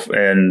yourself,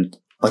 and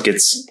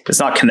it's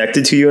not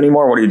connected to you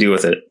anymore. What do you do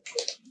with it?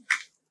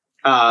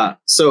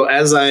 So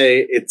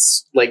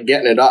it's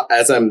getting it up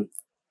as I'm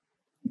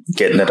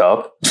getting it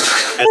up.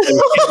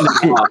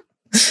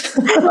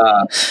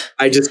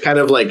 I just kind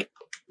of I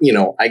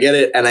get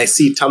it, and I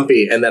see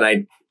Tumpy, and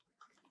then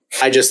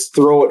I just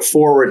throw it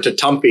forward to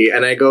Tumpy,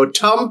 and I go,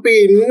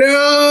 "Tumpy,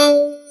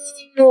 no!"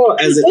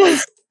 As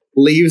it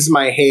leaves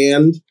my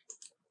hand.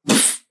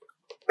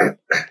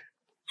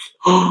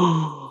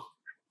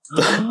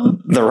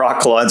 The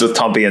rock collides with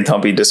Tumpy, and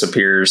Tumpy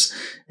disappears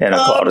in a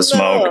cloud of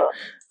smoke.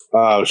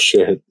 Oh,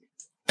 shit.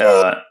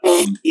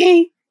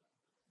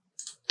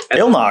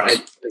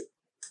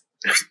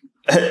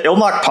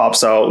 Ilnock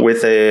pops out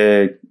with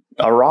a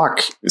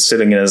rock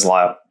sitting in his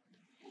lap.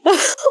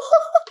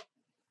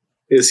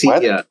 Is he?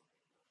 What? Is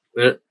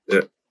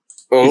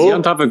he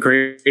on top of a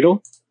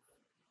cradle?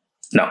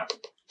 No.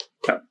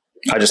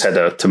 I just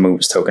had to move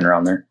his token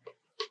around there.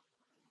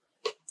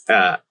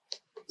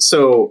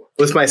 So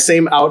with my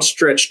same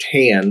outstretched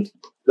hand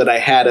that I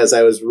had as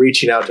I was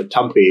reaching out to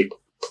Tumpy,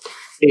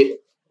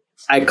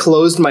 I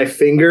closed my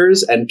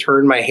fingers and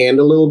turned my hand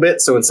a little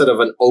bit. So instead of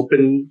an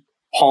open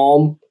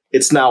palm,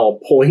 it's now a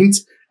point.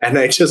 And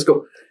I just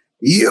go,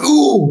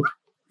 "You!"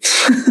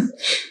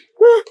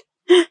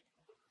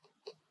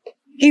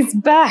 He's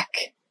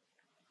back.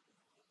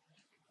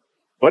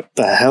 What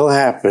the hell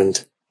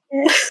happened?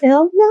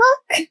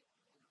 Ilnock?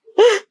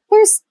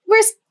 Where's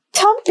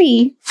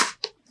Tumpy?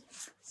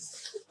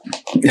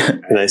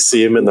 And I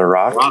see him in the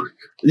rock.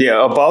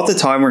 Yeah, about the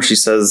time where she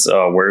says,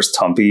 "Where's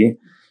Tumpy?"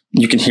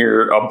 you can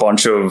hear a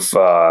bunch of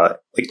like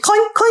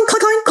clink, clink,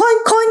 clink, clink,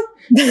 clink, clink.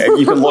 And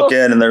you can look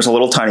in, and there's a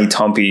little tiny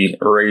Tumpy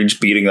rage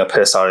beating the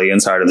piss out of the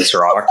inside of this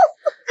rock.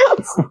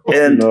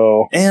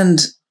 And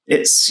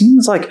it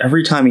seems like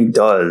every time he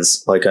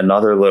does, like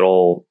another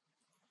little,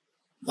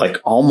 like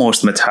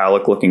almost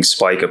metallic looking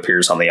spike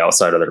appears on the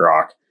outside of the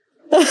rock.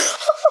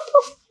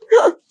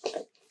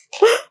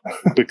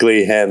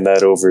 Quickly hand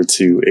that over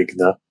to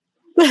Igna.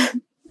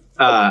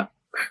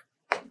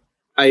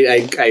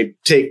 I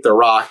take the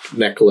rock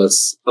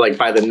necklace, like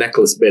by the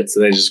necklace bits,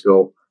 and I just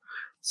go,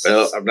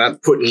 well, I'm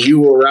not putting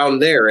you around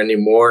there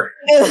anymore.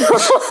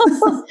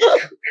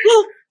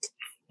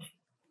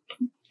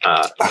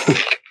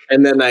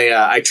 And then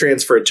I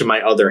transfer it to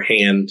my other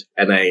hand,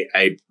 and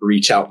I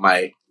reach out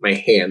my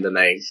hand, and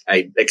I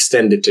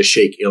extend it to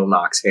shake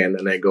Ilnok's hand,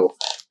 and I go,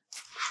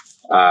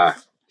 I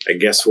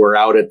guess we're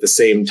out at the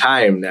same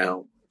time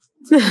now.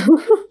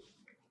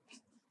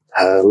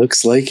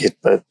 Looks like it,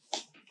 but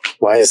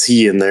why is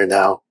he in there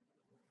now?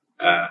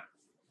 I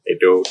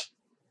don't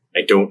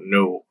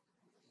know.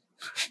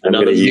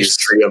 Another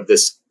mystery of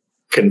this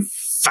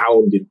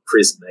confounded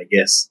prison, I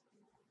guess.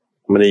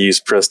 I'm going to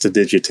use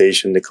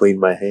prestidigitation to clean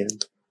my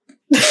hand.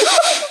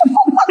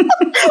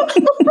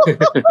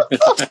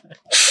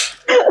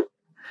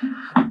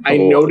 I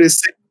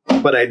notice it,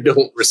 but I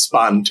don't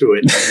respond to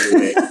it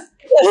anyway.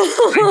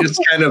 I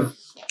just kind of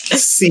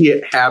see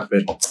it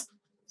happen.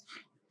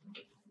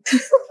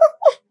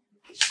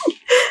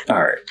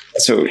 All right.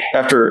 So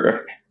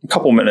after a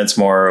couple minutes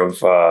more of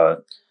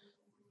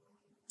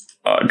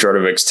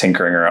Drudovic's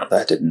tinkering around,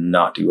 that did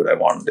not do what I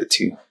wanted it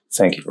to.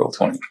 Thank you,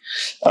 Roll20.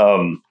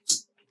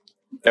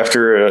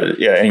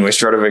 Anyways,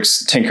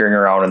 Drudovic's tinkering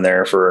around in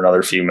there for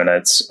another few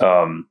minutes.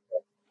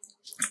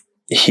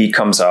 He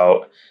comes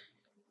out,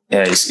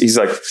 and he's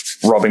like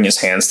rubbing his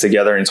hands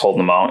together, and he's holding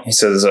them out. He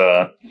says,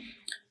 do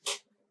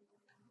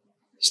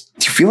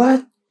you feel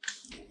that?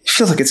 It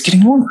feels like it's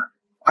getting warmer.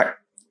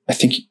 I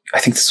think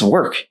this will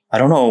work. I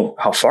don't know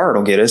how far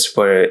it'll get us,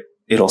 but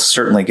it'll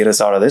certainly get us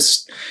out of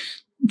this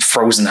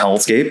frozen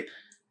hellscape.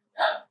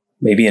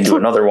 Maybe into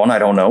another one. I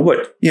don't know,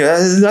 but yeah,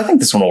 I think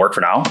this one will work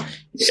for now.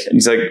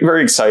 He's like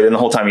very excited. And the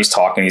whole time he's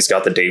talking, he's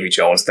got the Davy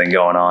Jones thing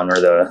going on,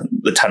 where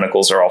the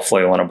tentacles are all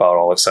flailing about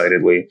all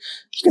excitedly.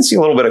 You can see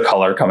a little bit of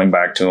color coming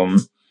back to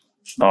him.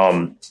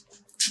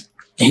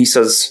 He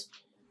says,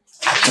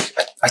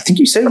 I think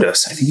you saved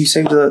us. I think you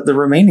saved the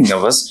remaining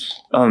of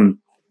us.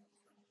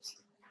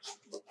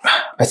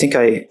 I think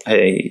I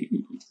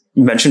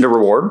mentioned a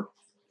reward.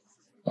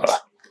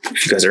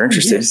 If you guys are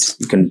interested,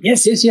 you can.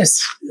 Yes.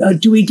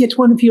 Do we get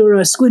one of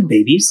your squid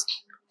babies?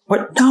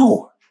 What?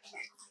 No.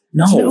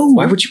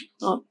 Why would you?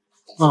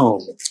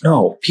 Oh,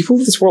 no. People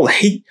of this world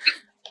hate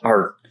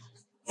our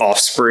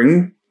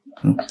offspring.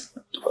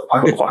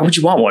 Why would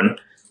you want one?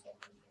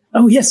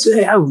 Oh, yes.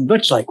 I would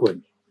much like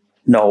one.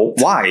 No.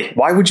 Why?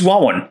 Why would you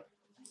want one?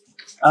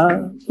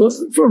 Well,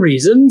 for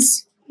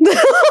reasons.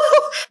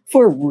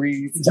 For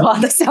reasons.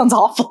 Oh, that sounds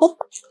awful.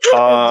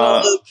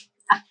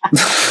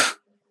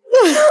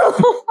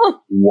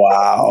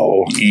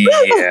 Wow.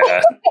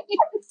 Yeah.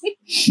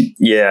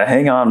 Yeah.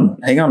 Hang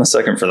on a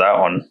second for that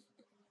one.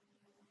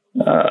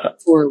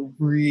 For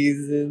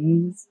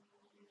reasons.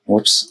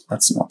 Whoops.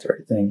 That's not the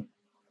right thing.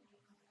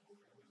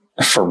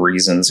 For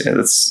reasons. Yeah,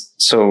 that's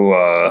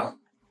so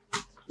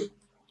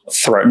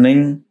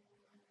threatening.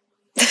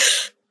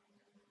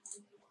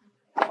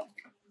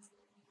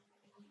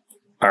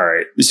 All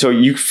right. So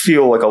you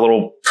feel like a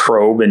little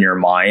probe in your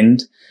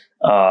mind.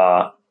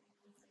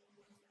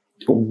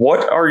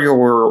 What are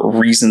your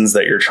reasons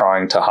that you're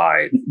trying to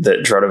hide that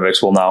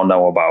Drudovix will now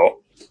know about?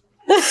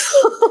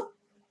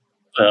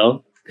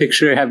 Well,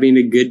 picture having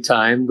a good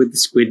time with the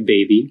squid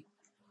baby,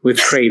 with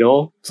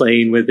Cradle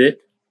playing with it.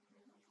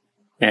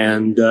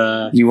 And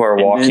you are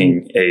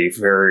walking a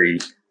very,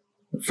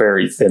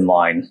 very thin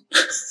line.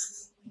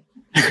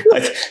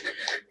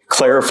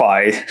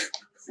 Clarify.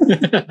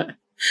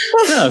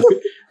 No,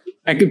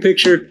 I can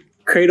picture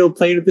Cradle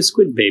playing with the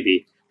squid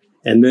baby,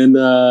 and then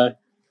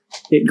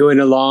it going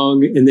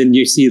along, and then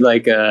you see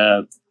like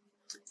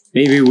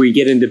maybe we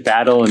get into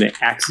battle and it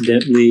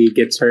accidentally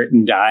gets hurt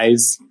and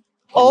dies.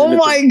 Oh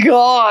my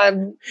god!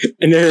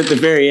 And then at the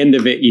very end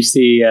of it, you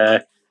see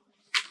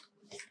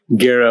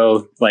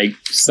Garo like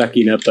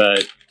sucking up a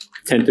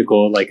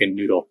tentacle like a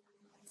noodle.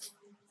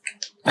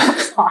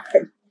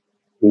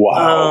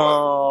 Wow.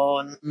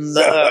 Oh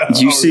no!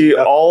 You see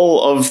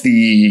all of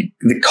the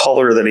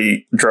color that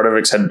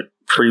Drudovix had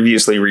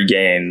previously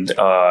regained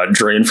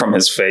drain from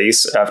his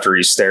face after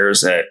he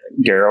stares at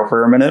Garo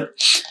for a minute.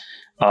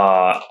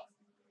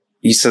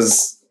 He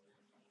says,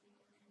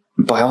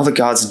 by all the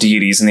gods,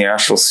 deities in the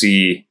astral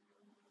sea,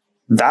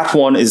 that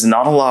one is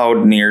not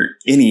allowed near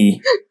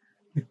any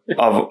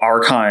of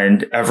our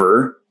kind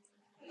ever.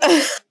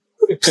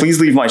 Please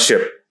leave my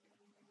ship.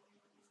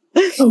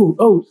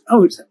 Oh,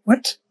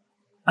 what?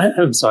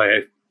 I'm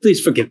sorry. Please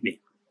forgive me.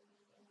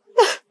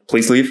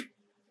 Please leave.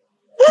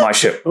 my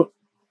ship. Oh,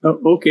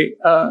 okay.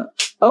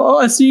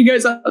 I'll see you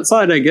guys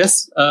outside, I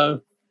guess.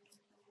 What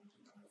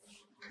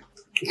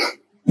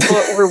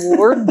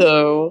reward,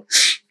 though?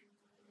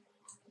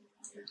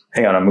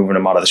 Hang on, I'm moving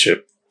him out of the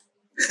ship.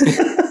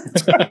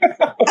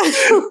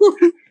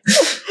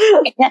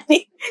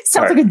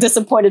 Sounds like a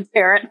disappointed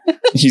parent.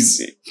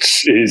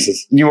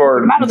 Jesus. You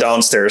are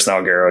downstairs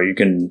now, Garo. You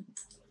can.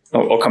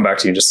 I'll come back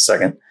to you in just a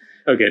second.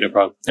 Okay, no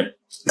problem.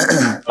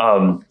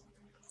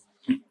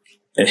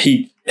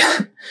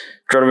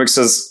 Drodovic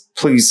says,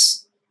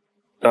 please,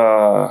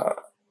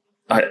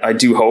 I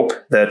do hope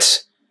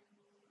that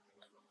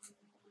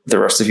the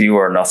rest of you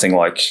are nothing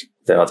like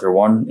the other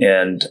one,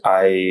 and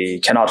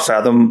I cannot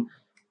fathom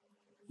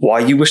why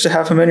you wish to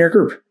have him in your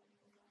group.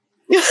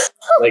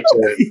 Like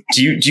to,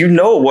 Do you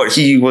know what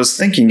he was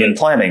thinking and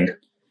planning?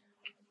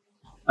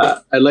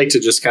 I'd like to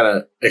just kind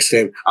of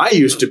exclaim, I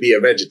used to be a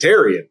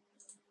vegetarian.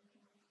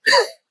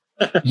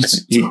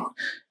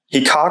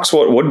 He cocks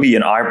what would be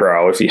an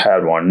eyebrow if he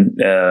had one.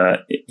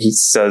 He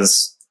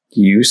says,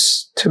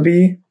 used to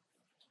be?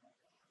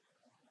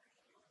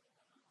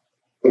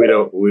 We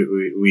don't.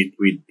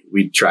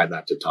 We try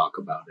not to talk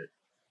about it.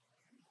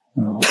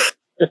 Oh.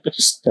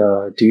 Just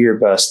do your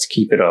best to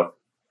keep it up,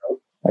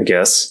 I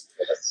guess.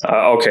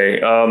 Okay.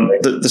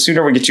 The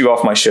sooner we get you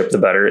off my ship, the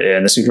better,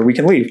 and the sooner we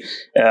can leave.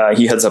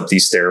 He heads up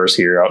these stairs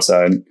here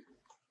outside.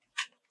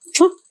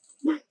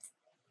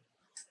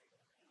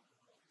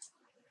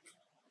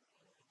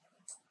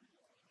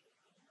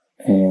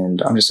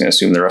 And I'm just going to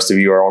assume the rest of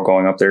you are all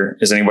going up there.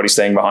 Is anybody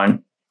staying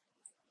behind?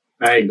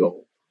 I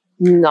go.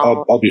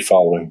 No. I'll be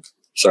following.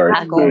 Sorry.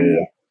 I'll go.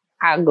 Yeah.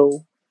 I'll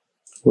go.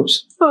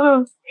 Whoops.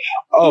 Oh,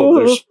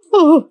 there's.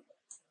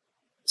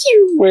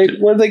 Wait,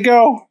 where'd they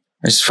go?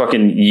 I just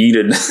fucking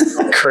yeeted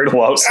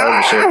Cradle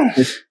outside the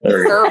ship. There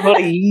we go.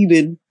 Everybody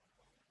yeeted.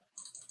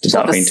 Did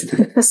not mean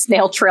to. A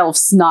snail trail of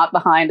snot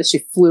behind as she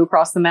flew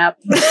across the map.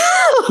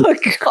 Oh,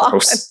 God.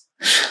 Gross.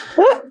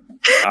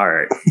 All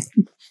right.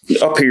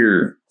 Up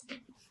here,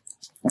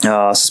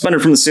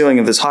 suspended from the ceiling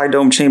of this high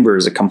dome chamber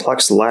is a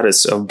complex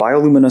lattice of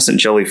bioluminescent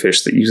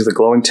jellyfish that use the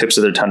glowing tips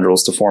of their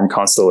tendrils to form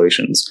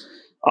constellations.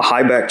 A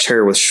high-backed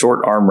chair with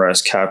short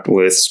armrests capped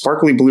with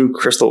sparkly blue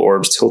crystal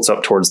orbs tilts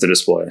up towards the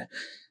display.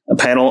 A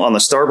panel on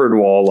the starboard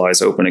wall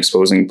lies open,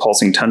 exposing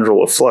pulsing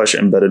tendril of flesh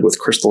embedded with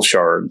crystal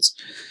shards.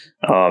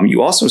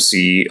 You also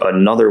see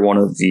another one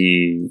of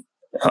the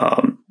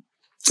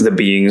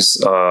beings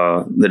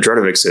that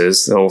Dredovix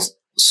is, little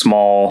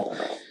small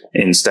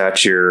in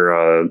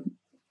stature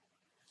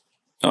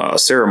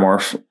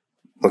ceremorph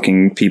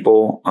looking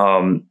people.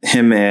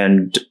 Him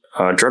and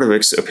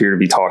Dredovix appear to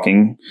be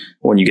talking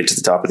when you get to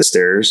the top of the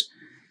stairs.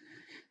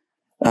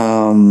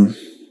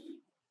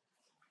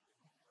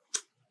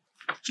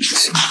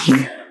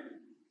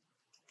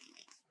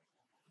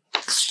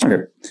 Let's see. Okay.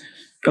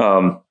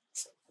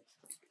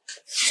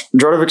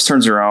 Dredovix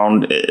turns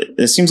around.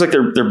 It seems like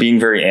they're being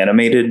very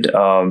animated.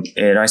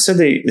 And I said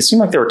it seemed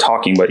like they were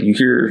talking, but you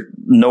hear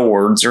no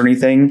words or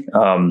anything.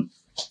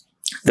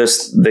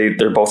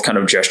 They're both kind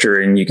of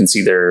gesturing. You can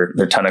see their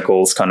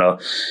tentacles kind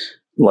of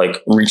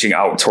like reaching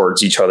out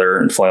towards each other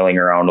and flailing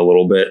around a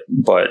little bit,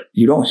 but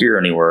you don't hear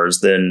any words.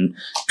 Then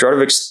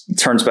Dredovix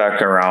turns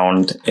back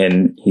around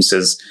and he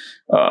says,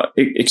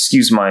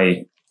 excuse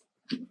my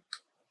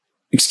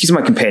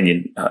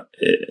companion.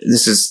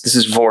 This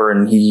is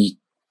Vorin. He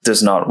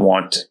does not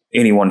want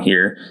anyone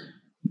here.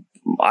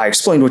 I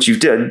explained what you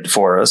did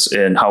for us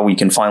and how we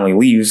can finally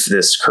leave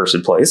this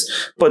cursed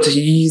place, but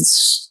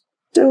he's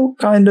still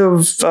kind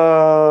of,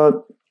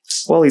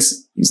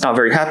 he's not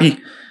very happy.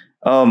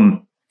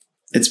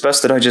 It's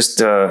best that I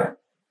just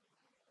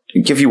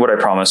give you what I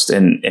promised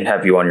and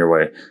have you on your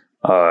way.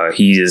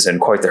 He is in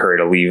quite the hurry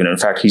to leave, and in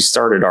fact, he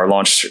started our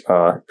launch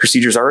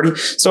procedures already.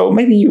 So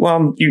maybe you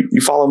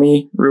follow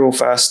me real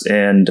fast,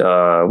 and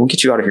we'll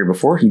get you out of here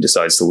before he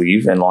decides to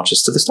leave and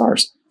launches to the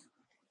stars.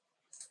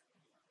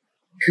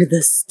 To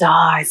the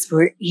stars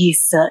where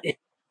Yssa is.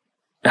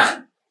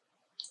 Are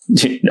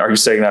you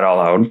saying that out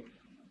loud?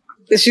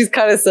 She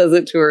kind of says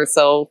it to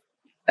herself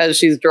as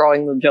she's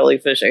drawing the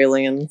jellyfish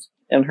aliens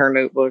in her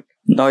notebook.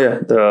 Oh yeah,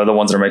 the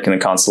ones that are making the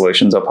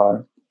constellations up high.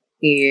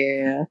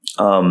 Yeah.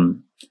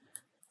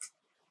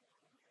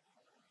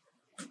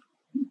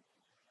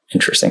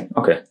 Interesting.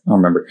 Okay, I'll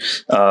remember.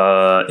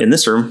 In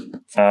this room,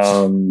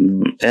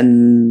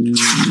 N9,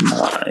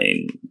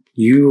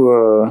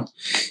 you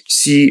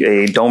see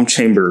a dome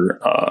chamber.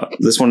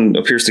 This one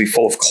appears to be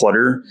full of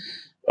clutter.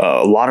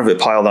 A lot of it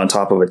piled on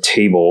top of a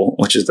table,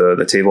 which is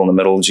the table in the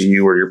middle of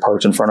GU where you're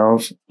parked in front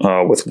of,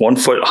 with 1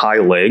 foot high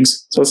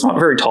legs. So it's not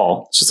very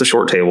tall. It's just a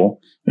short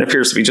table. It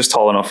appears to be just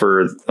tall enough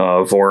for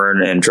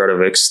Vorin and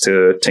Dredovix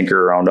to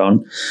tinker around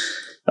on.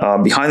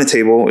 Behind the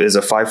table is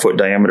a 5 foot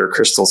diameter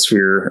crystal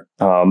sphere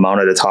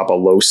mounted atop a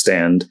low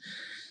stand.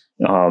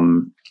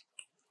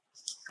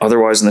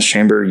 Otherwise, in this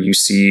chamber, you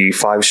see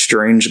 5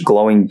 strange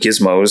glowing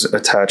gizmos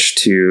attached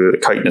to the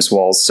chitinous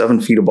walls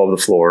 7 feet above the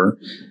floor.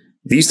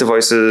 These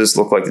devices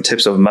look like the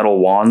tips of metal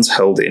wands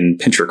held in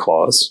pincher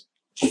claws.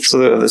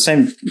 So the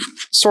same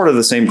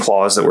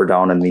claws that were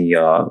down in the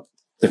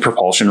the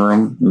propulsion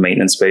room, the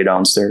maintenance bay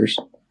downstairs.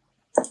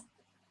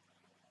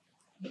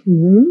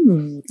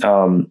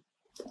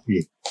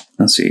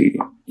 Let's see.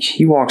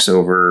 He walks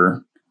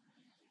over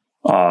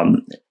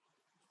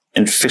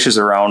and fishes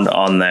around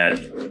on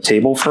that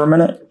table for a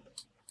minute.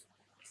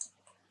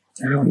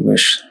 I really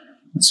wish.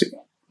 Let's see.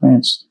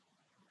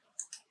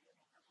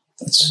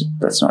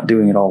 That's not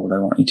doing at all what I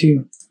want you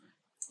to.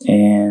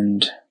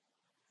 And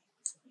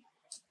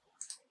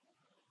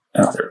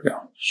oh, there we go.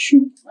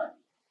 Shoot.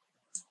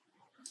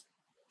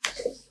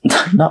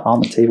 Not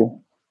on the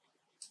table.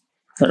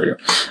 There we go.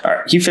 All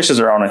right. He fishes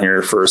around in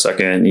here for a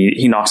second.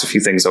 He knocks a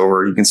few things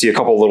over. You can see a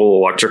couple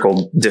little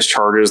electrical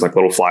discharges, like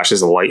little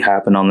flashes of light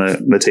happen on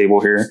the table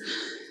here.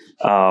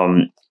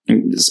 I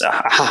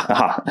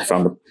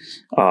found him.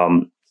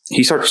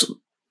 He starts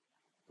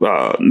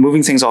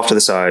moving things off to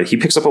the side. He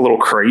picks up a little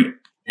crate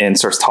and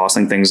starts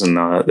tossing things in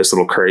this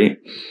little crate.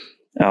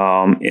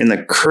 In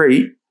the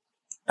crate,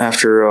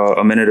 after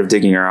a minute of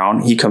digging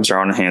around, he comes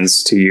around and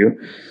hands to you.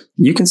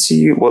 You can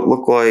see what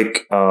look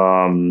like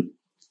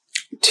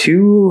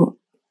two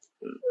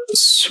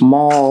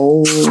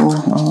small...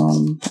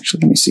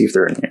 actually, let me see if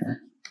they're in here.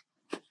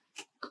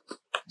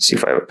 See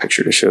if I have a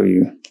picture to show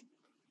you.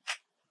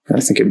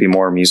 I think it'd be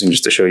more amusing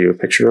just to show you a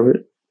picture of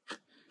it.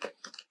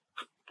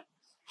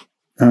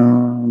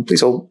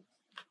 Please hold.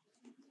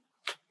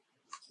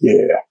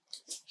 Yeah.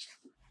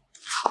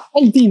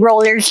 Hey,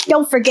 rollers,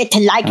 don't forget to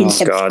like and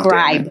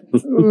subscribe.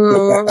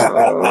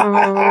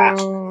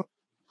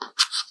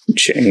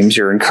 James,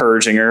 you're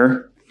encouraging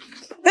her.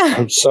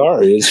 I'm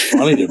sorry, it's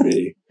funny to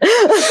me.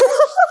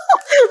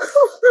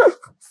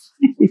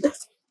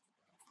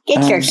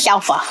 Get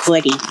yourself a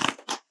hoodie.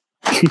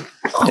 I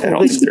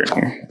don't think they're in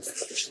here.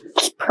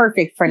 It's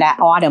perfect for that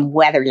autumn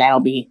weather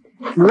that'll be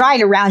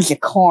right around the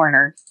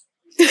corner.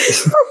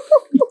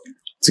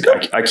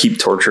 I keep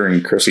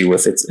torturing Crissy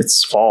with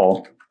it's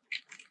fall.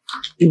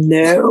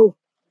 No,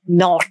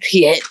 not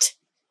yet.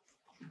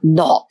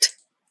 Not.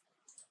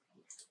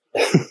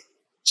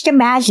 Just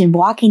imagine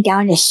walking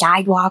down the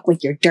sidewalk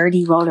with your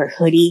dirty roller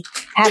hoodie,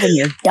 having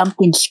your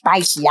pumpkin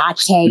spice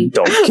latte.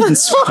 Pumpkin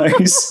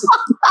spice.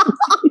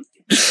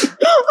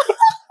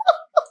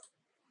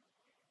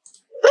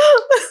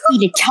 Be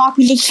the talk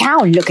of the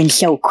town looking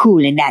so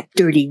cool in that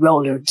dirty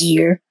roller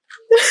gear.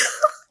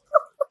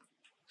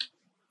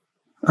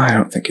 I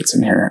don't think it's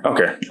in here.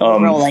 Okay.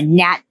 Roll a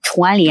nat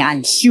 20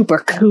 on super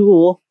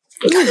cool.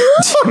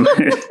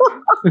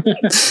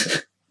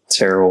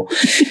 Terrible.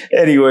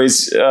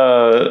 Anyways,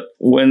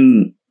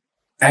 when...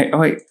 Hey, oh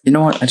wait, you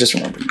know what? I just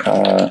remembered.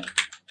 I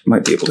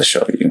might be able to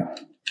show you.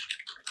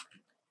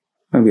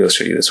 Maybe I'll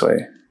show you this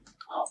way.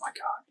 Oh my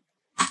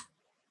god.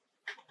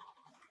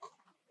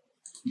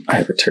 I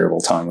have a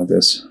terrible time with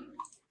this.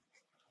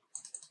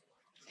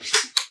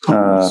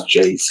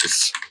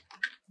 Jesus.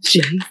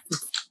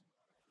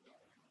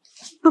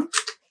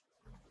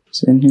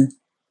 Is it in here?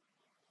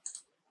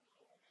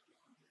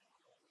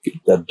 Get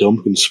that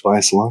pumpkin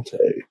spice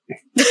latte.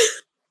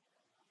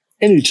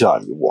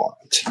 Anytime you want.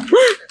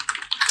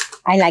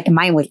 I like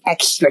mine with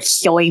extra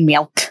soy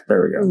milk.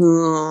 There we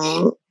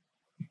go.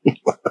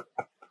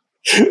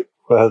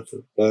 What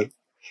the fuck?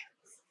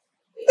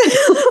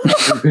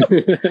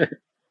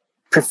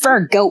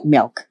 Prefer goat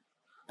milk,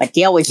 but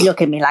they always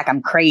look at me like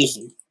I'm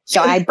crazy.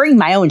 So I bring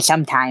my own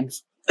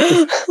sometimes.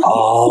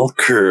 All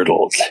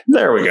curdled.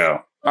 There we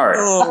go. All right.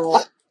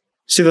 Oh.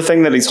 See the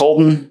thing that he's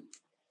holding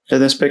in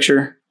this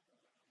picture?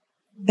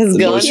 His The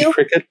gun? noisy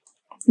cricket.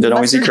 The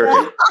noisy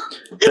cricket.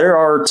 There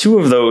are two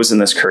of those in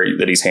this crate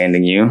that he's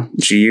handing you,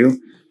 GU.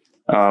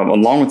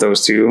 Along with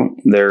those two,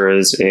 there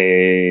is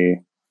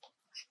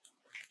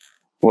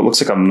what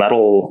looks like a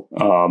metal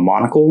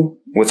monocle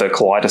with a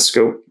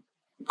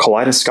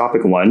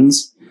kaleidoscopic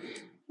lens.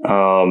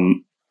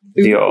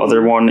 The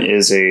other one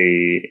is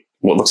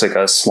what looks like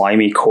a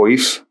slimy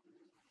coif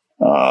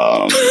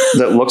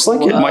that looks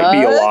like it might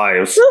be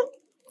alive.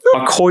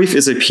 A coif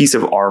is a piece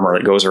of armor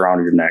that goes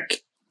around your neck.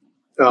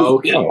 Oh,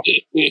 okay.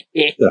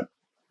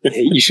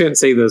 You shouldn't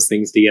say those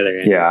things together.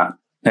 Andy. Yeah.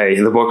 Hey,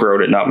 the book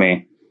wrote it, not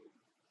me.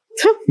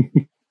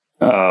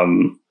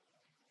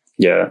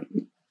 Yeah.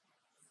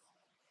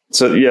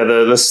 So yeah,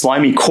 the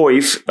slimy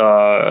coif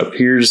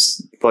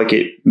appears like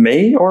it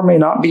may or may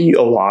not be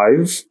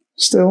alive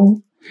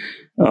still.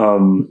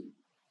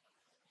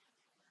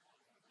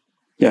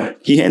 Yeah,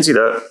 he hands you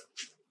that.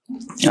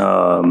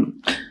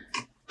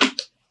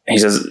 He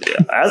says,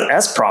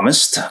 as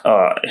promised,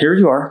 here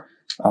you are.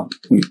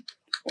 We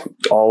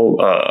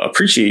all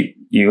appreciate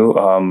you.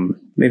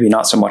 Maybe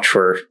not so much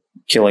for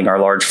killing our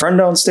large friend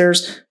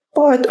downstairs,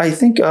 but I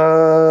think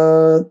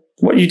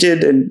what you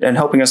did and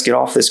helping us get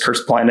off this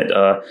cursed planet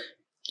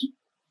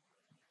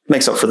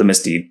makes up for the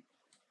misdeed.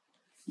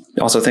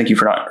 Also, thank you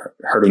for not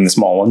hurting the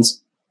small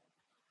ones.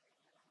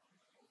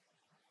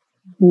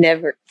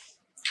 Never.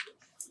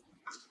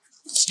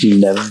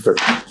 Never.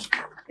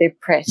 They're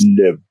precious.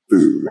 Never.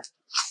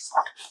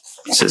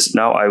 He says,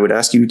 now I would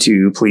ask you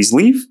to please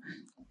leave.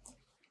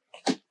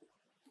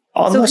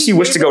 Unless you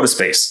wish to go to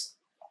space.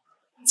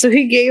 So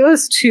he gave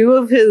us two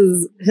of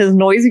his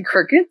noisy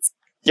crickets?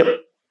 Yep.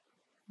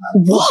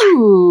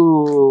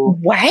 Ooh.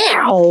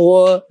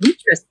 Wow.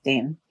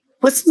 Interesting.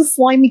 What's the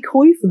slimy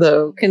coif,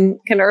 though? Can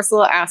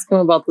Ursula ask him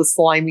about the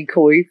slimy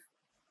coif?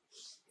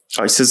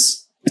 He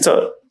says it's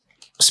a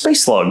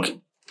space slug.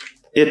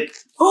 It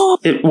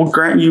will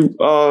grant you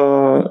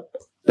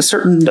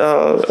certain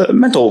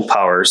mental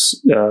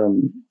powers.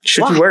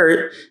 Should you wear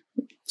it,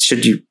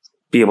 should you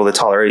be able to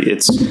tolerate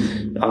its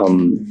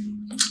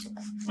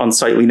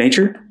unsightly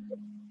nature?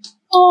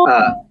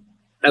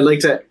 I'd like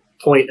to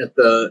point at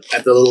the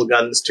little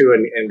guns too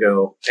and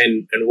go,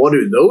 and what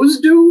do those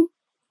do?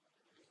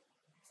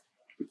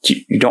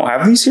 You don't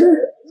have these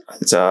here?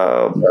 It's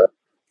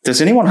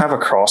does anyone have a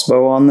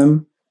crossbow on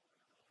them?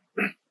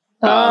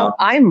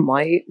 I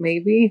might,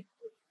 maybe.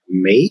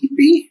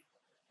 Maybe?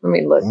 Let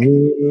me look.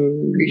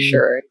 Pretty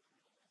sure I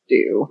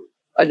do.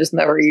 I just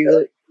never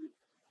use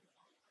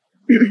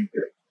it.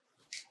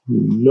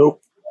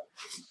 Nope.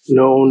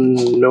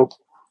 No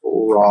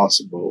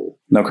crossbow.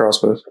 No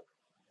crossbows.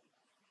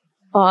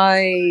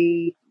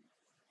 I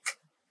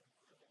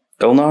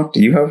Elnock,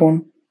 do you have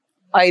one?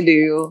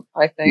 do,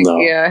 I think. No.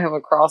 Yeah, I have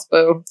a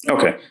crossbow.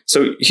 Okay,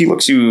 so he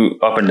looks you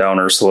up and down,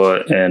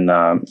 Ursula, and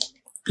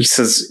he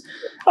says,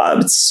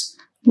 it's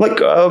like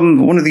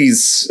one of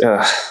these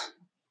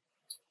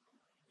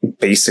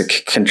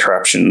basic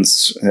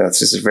contraptions. It's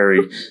just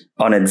very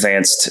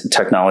unadvanced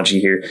technology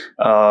here.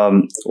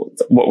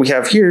 What we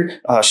have here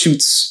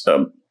shoots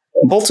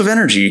bolts of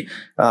energy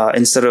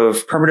instead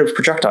of primitive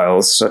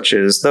projectiles such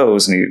as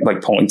those, and he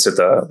like points at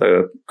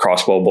the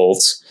crossbow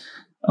bolts.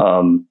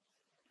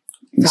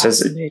 He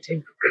says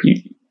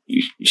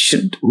you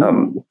should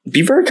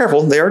be very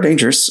careful. They are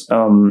dangerous,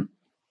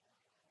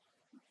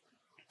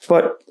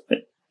 but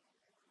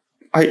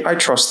I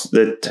trust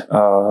that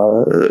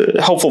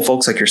helpful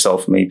folks like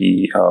yourself may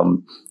be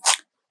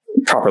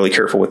properly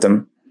careful with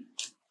them.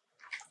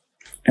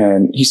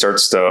 And he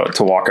starts to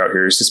walk out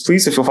here. He says,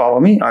 please, if you'll follow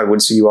me, I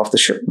would see you off the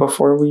ship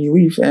before we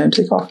leave and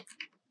take off.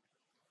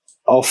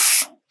 I'll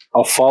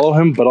follow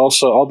him, but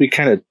also I'll be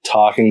kind of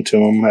talking to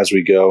him as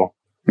we go.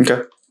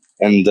 Okay.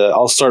 And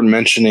I'll start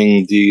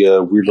mentioning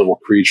the weird little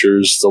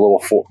creatures, the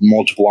little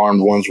multiple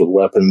armed ones with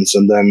weapons,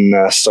 and then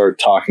start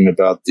talking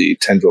about the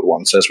tendril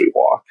ones as we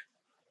walk.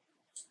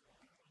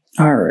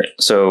 All right.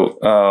 So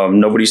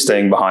nobody's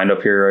staying behind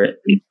up here, right?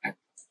 And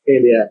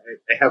yeah,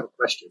 I have a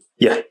question.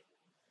 Yeah.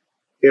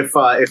 If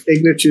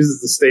Igna chooses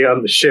to stay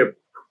on the ship,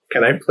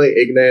 can I play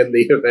Igna in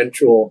the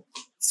eventual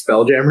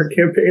Spelljammer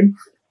campaign?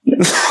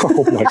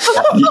 Oh my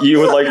god. You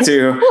would like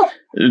to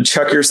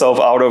check yourself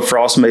out of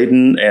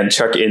Frostmaiden and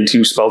check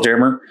into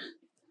Spelljammer?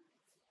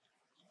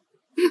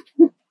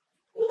 Is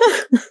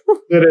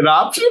it an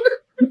option?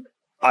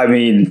 I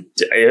mean,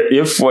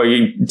 if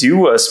we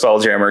do a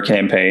Spelljammer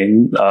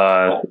campaign,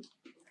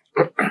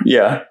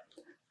 yeah.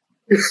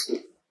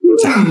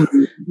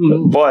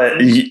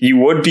 But you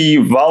would be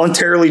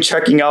voluntarily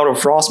checking out of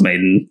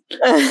Frostmaiden.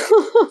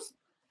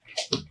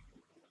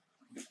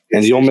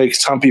 And you'll make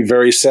Tumpy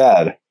very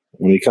sad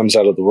when he comes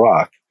out of the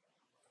rock.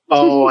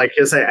 Oh, I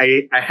guess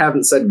I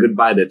haven't said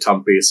goodbye to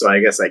Tumpy, so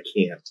I guess I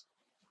can't.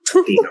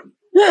 Damn.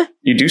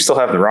 You do still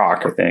have the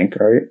rock, I think,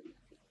 right?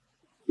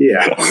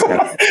 Yeah.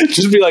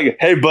 Just be like,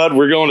 hey, bud,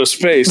 we're going to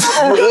space.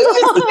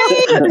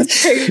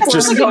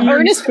 Just like an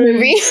Ernest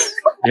movie.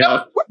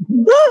 Yeah.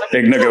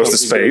 Igna goes to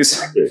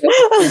space.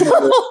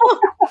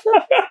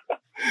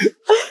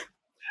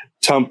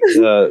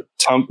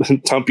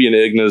 Tumpy and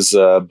Igna's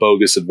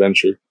bogus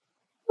adventure.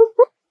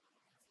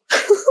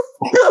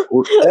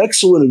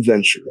 Excellent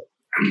adventure.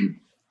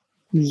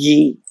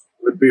 Yee.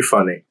 Would be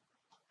funny.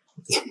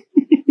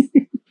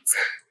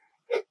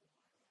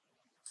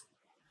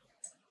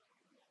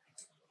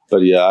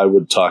 But yeah, I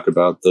would talk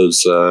about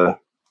those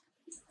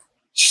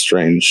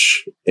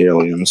strange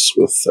aliens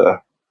with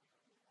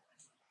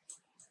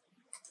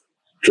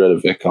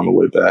Dredovic on the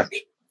way back.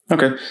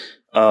 Okay.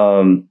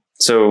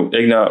 So,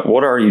 Igna,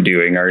 what are you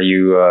doing? Are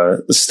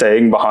you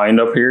staying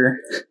behind up here?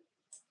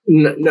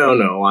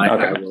 No.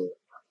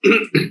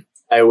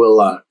 I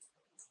will.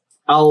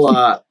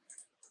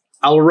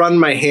 I'll run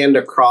my hand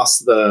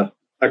across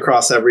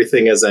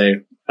everything as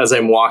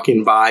I'm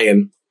walking by,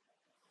 and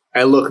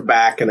I look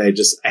back, and I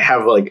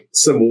have like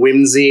some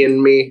whimsy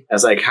in me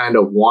as I kind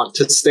of want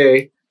to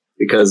stay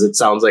because it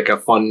sounds like a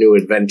fun new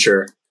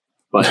adventure.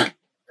 But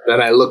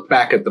then I look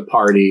back at the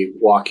party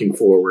walking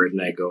forward,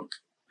 and I go,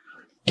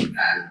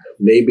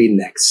 maybe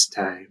next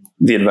time.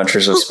 The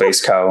Adventures of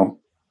Space Cow.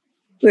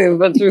 The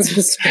Adventures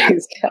of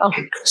Space Cow.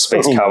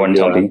 Space Cow and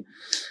Tumpy.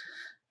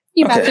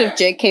 You imagine if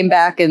Jake came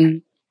back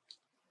and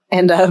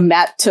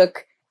Matt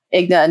took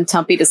Igna and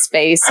Tumpy to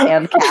space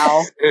and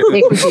Cal.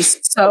 Jake would be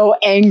so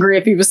angry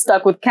if he was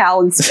stuck with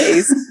Cal in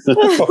space.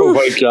 Oh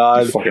my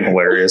god. Fucking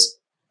hilarious.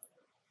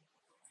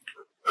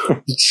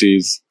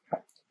 Jeez.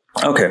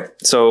 Okay,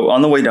 so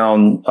on the way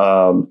down,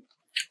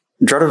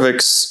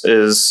 Dredovic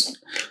is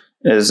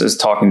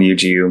talking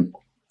to you.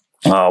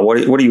 What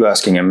are you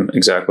asking him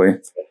exactly?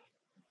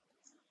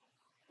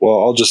 Well,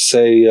 I'll just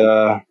say,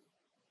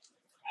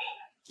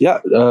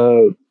 what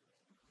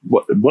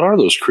are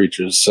those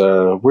creatures?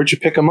 Where'd you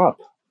pick them up?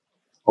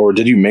 Or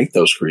did you make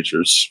those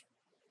creatures?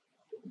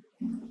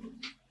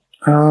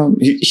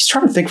 He's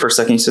trying to think for a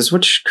second. He says,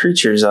 which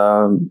creatures?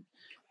 Can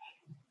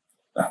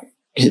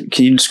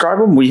you describe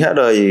them? We had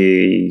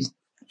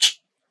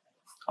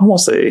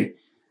almost a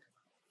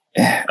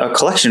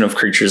collection of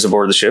creatures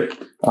aboard the ship.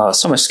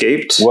 Some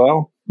escaped.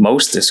 Well,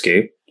 most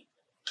escaped.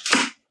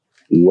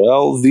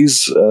 Well,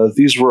 these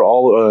were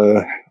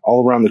all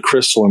around the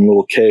crystalline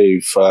little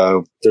cave.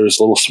 There's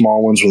little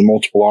small ones with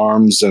multiple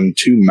arms and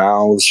 2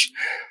 mouths.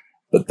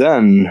 But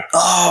then,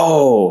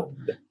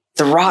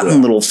 the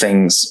rotten little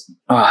things.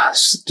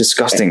 It's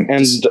disgusting.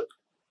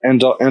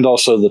 And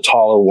also the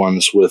taller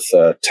ones with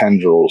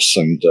tendrils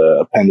and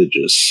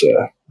appendages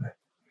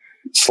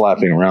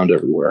slapping around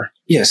everywhere.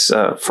 Yes,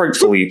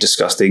 frightfully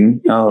disgusting.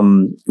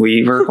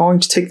 We were going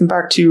to take them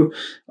back to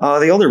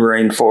the Elder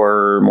Brain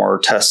for more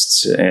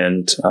tests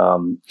and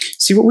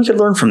see what we could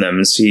learn from them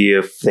and see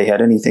if they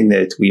had anything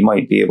that we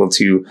might be able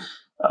to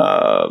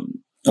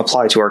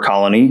apply to our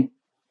colony.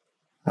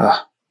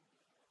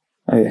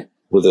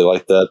 Were they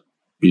like that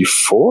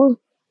before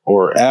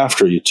or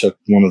after you took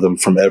one of them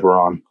from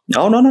Eberron?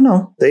 Oh,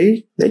 no.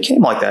 They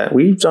came like that.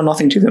 We've done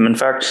nothing to them. In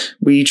fact,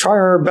 we try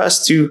our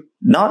best to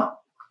not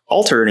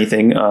alter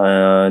anything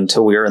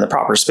until we are in the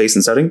proper space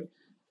and setting.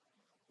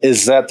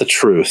 Is that the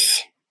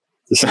truth?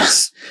 This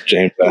is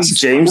James.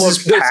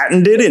 James's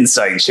patented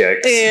insight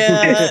checks.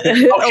 Yeah.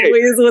 Okay.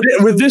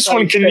 With this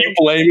one, can you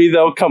blame me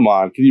though? Come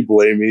on, can you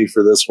blame me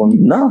for this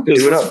one? No, do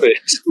it up.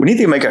 We need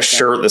to make a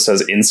shirt that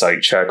says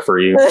insight check for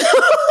you.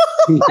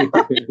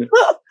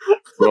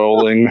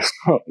 Rolling.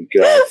 Oh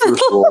God,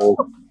 first roll.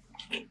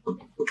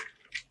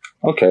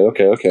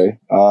 Okay.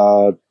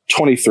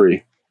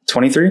 23.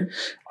 23.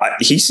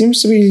 He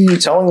seems to be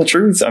telling the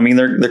truth. I mean,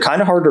 they're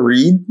kind of hard to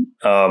read.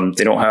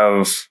 They don't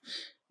have,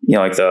 they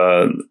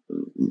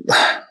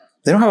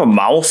don't have a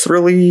mouth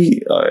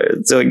really.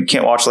 So you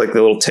can't watch like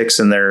the little ticks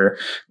in their,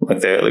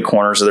 like the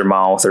corners of their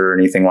mouth or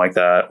anything like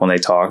that when they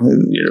talk.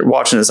 You're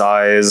watching his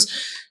eyes.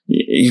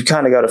 You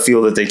kind of got to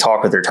feel that they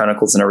talk with their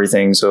tentacles and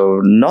everything.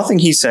 So nothing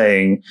he's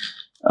saying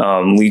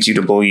leads you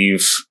to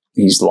believe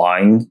he's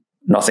lying.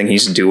 Nothing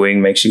he's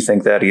doing makes you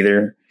think that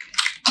either.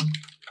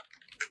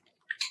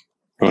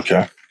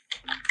 Okay.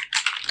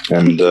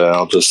 And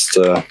I'll just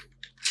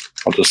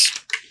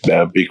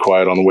be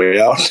quiet on the way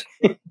out.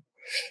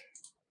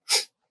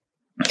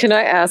 Can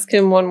I ask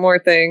him one more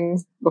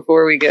thing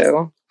before we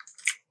go?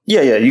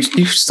 Yeah. You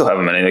still have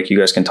a minute. Like you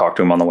guys can talk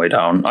to him on the way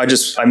down. I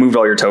moved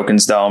all your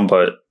tokens down,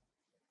 but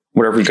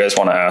whatever you guys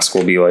want to ask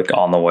will be like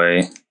on the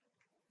way.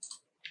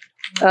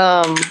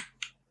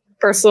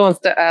 Ursula wants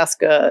to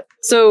ask.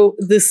 So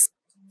this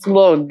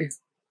slug.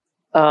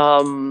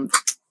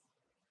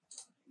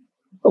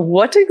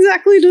 What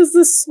exactly does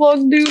this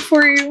slug do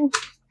for you?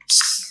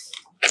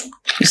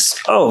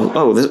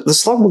 The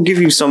slug will give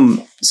you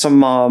some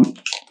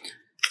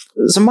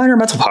minor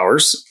mental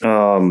powers.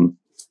 Let's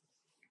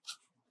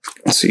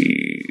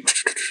see.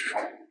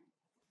 Let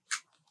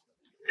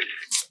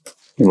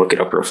me look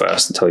it up real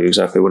fast and tell you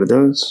exactly what it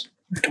does.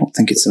 I don't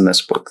think it's in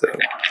this book though.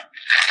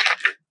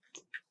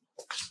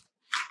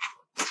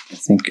 I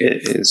think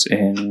it is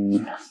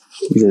in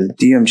either the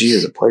DMG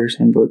or the Player's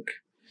Handbook.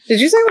 Did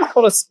you say it was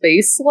called a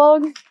space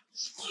slug?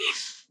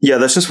 Yeah,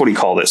 that's just what he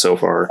called it so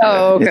far.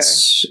 Oh, okay.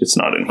 It's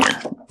not in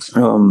here.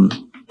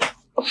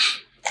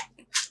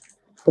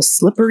 The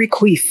slippery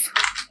coif.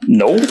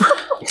 Nope.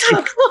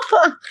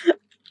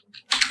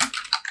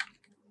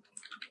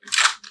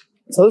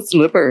 So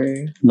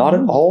slippery. Not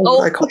at all. Oh,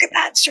 look at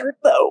that shirt,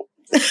 though.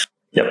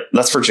 Yep,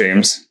 that's for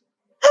James.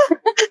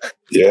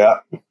 Yeah.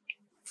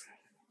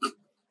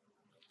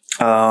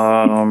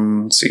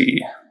 Let's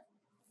see.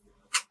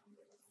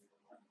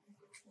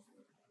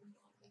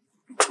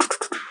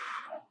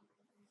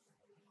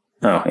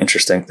 Oh,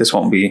 interesting. This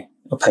won't be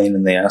a pain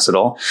in the ass at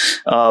all.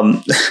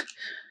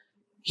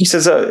 He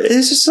says,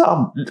 it's just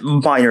a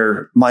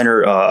minor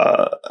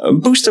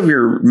boost of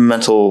your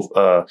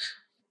mental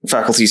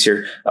faculties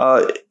here.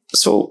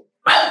 So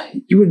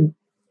you would,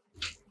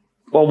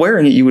 while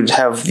wearing it, you would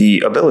have the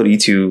ability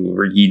to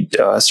read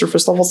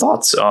surface level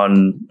thoughts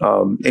on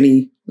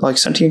any like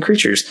sentient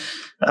creatures,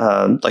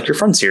 like your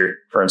friends here,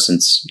 for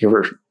instance. You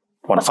ever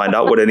want to find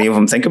out what any of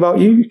them think about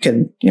you? You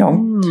can,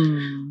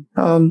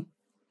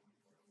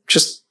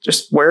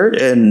 just wear it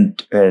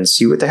and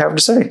see what they have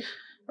to say,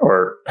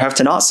 or have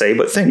to not say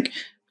but think,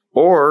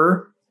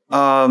 or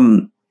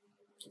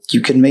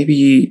you can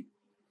maybe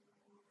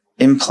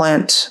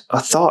implant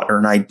a thought or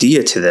an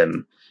idea to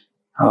them.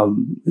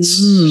 It's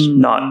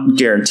not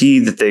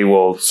guaranteed that they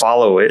will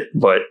follow it,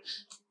 but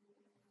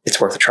it's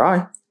worth a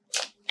try.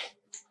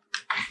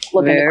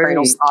 Look into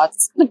Cradle's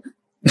thoughts.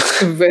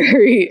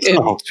 Very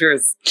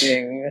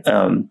interesting.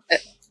 Go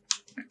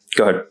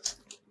ahead.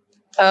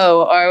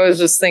 Oh, I was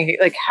just thinking,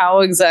 like,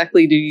 how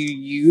exactly do you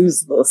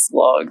use the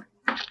slug?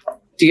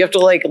 Do you have to,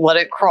 like, let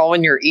it crawl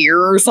in your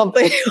ear or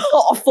something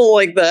awful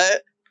like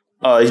that?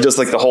 He does,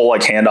 like, the whole,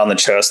 like, hand on the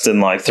chest and,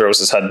 like, throws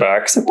his head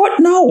back. He's like, what?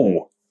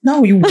 No,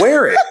 you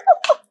wear it.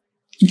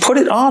 You put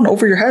it on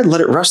over your head.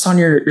 Let it rest on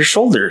your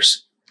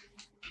shoulders.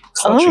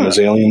 Clutching his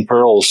alien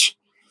pearls.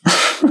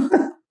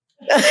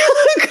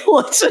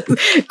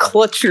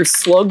 Clutch your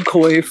slug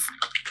coif.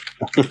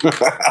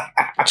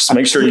 Just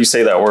make sure you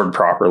say that word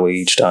properly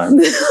each time.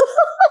 This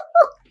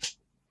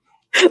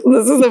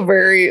is a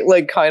very,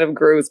 like, kind of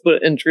gross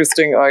but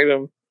interesting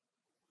item.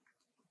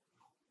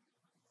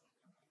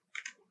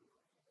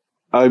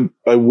 I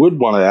would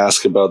want to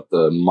ask about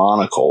the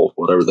monocle,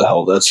 whatever the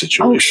hell that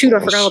situation. Oh shoot!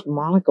 was. I forgot about the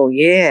monocle.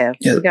 Yeah,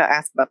 we gotta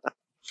ask about that.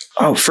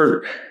 Oh,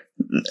 for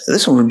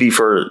this one would be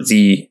for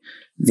the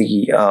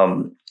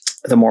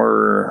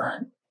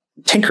more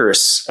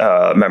tinkerous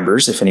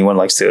members. If anyone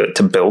likes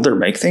to build or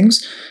make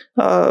things,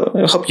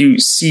 it'll help you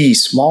see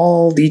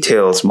small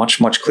details much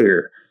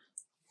clearer.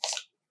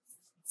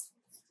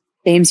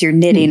 James, you're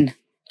knitting.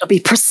 It'll be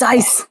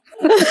precise.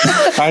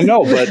 I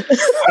know, but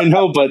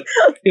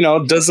you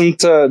know,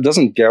 doesn't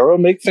Garrow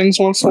make things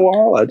once in a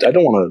while? I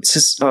don't want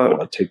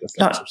to take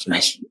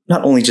that.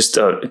 Not only just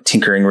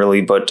tinkering,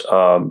 really, but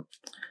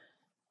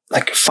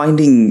like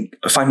finding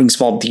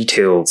small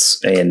details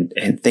and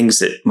things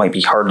that might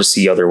be hard to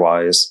see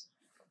otherwise.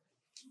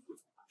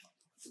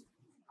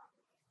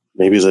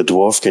 Maybe the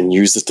dwarf can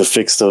use it to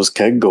fix those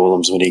keg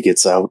golems when he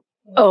gets out.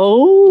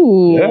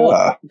 Oh,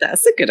 Yeah.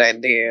 That's a good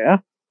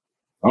idea.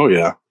 Oh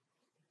yeah.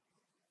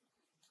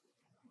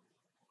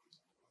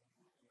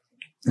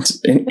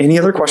 Any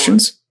other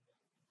questions?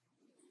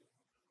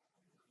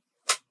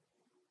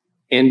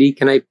 Andy,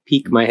 can I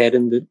peek my head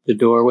in the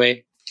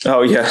doorway?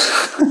 Oh yeah.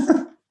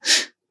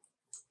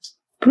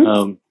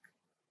 I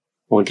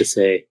want to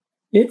say,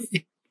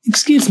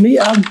 excuse me,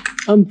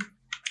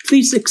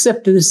 please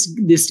accept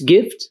this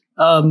gift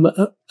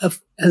as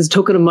a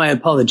token of my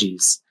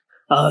apologies.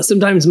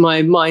 Sometimes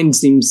my mind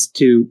seems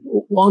to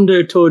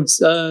wander towards,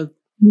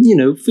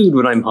 food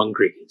when I'm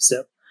hungry.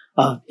 So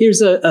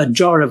here's a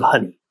jar of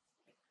honey.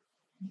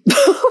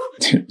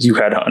 You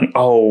had honey.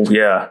 Oh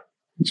yeah,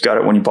 you got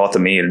it when you bought the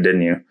meat,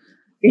 didn't you?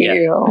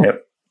 Yeah.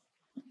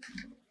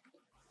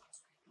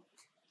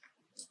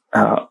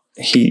 Yep.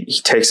 He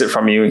takes it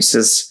from you. He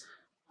says,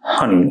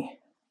 "Honey.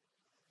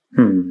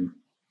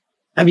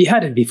 Have you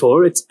had it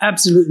before? It's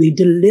absolutely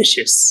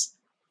delicious."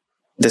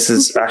 This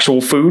is actual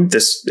food.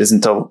 This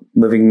isn't a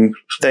living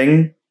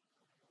thing.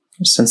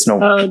 Sense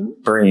no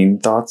brain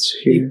thoughts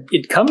here.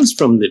 It comes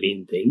from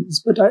living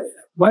things, but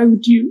why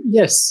would you?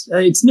 Yes,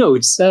 it's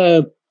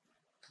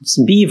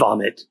bee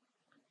vomit.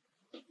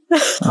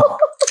 Oh.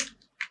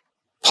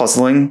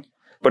 Puzzling.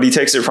 But he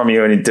takes it from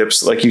you and he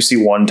dips, like you see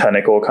one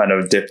tentacle kind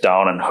of dip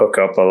down and hook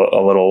up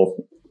a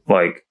little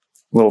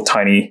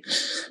tiny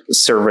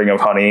serving of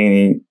honey,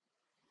 and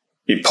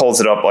he pulls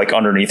it up like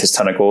underneath his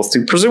tentacles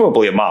to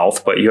presumably a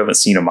mouth, but you haven't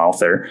seen a mouth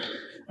there.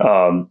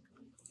 You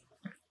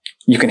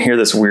can hear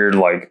this weird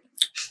like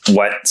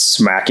wet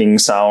smacking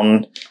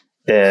sound,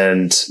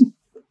 and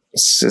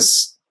it's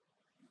just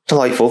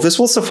delightful. This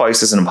will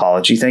suffice as an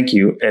apology. Thank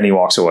you. And he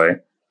walks away.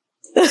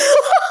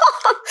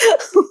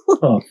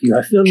 Oh, yeah,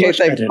 I feel much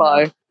thanks, better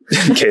bye.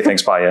 now. Okay,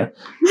 thanks, bye. Yeah.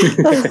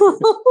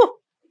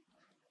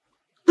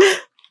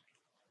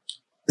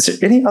 Is there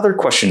any other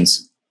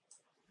questions?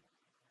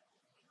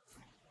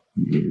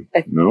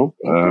 Nope.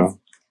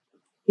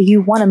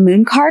 You want a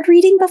moon card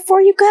reading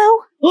before you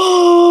go?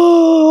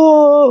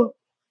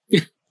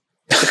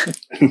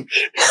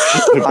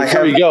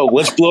 Here we go.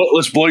 Let's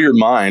blow your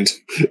mind.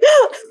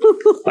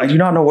 I do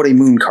not know what a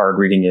moon card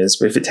reading is,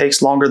 but if it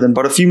takes longer than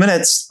but a few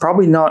minutes,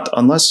 probably not,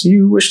 unless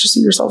you wish to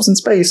see yourselves in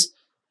space.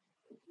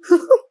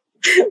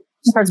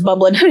 Starts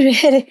bubbling.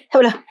 Shuffling.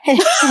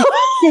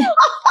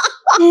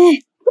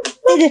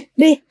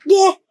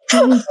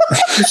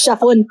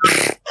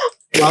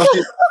 While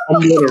she's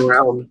fumbling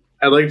around,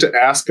 I'd like to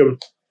ask him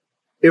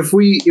if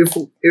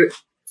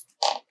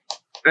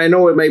I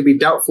know it might be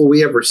doubtful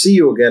we ever see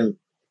you again,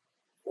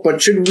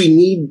 but should we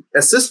need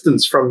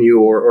assistance from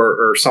you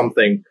or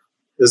something,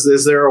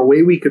 is there a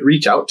way we could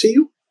reach out to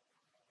you?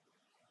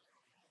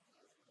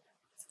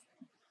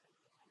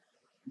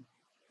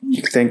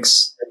 He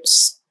thinks,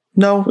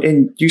 no,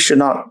 and you should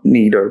not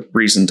need a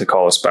reason to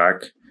call us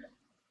back.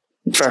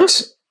 In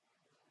fact,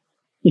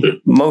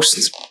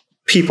 most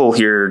people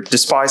here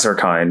despise our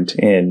kind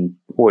and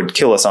would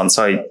kill us on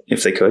sight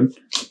if they could.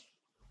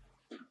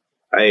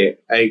 I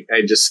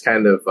just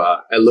kind of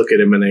I look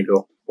at him and I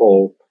go,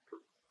 oh,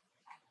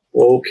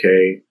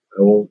 okay,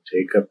 I won't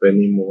take up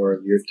any more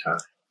of your time.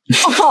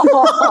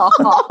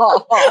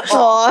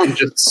 And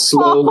just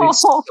slowly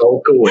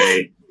sulk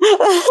away.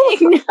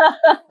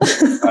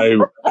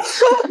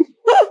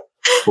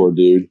 Poor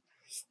dude.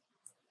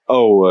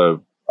 Oh,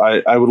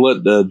 I would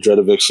let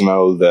Dredovix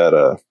know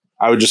that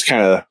I would just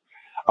kind of,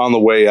 on the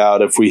way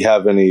out, if we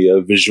have any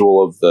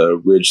visual of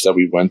the ridge that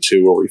we went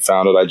to where we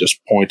found it, I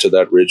just point to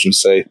that ridge and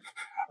say,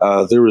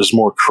 there was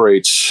more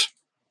crates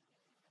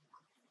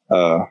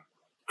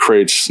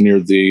near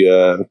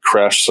the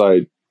crash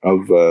site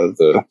of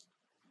the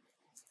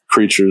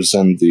creatures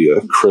and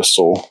the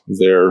crystal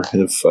there,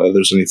 if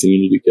there's anything you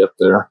need to get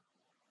there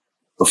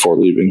before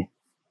leaving.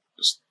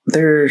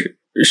 There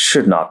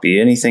should not be.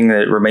 Anything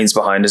that remains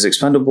behind is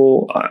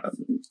expendable.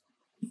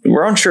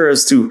 We're unsure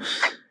as to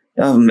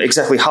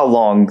exactly how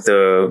long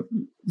the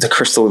the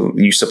crystal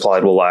you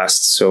supplied will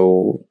last,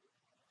 so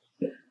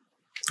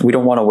we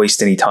don't want to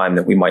waste any time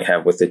that we might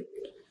have with it.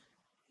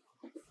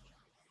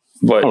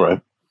 But All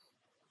right.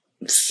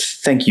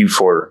 thank you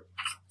for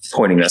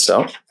pointing this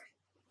out.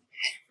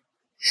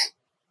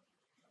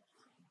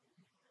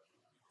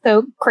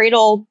 So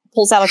Cradle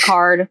pulls out a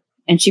card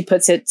and she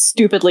puts it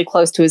stupidly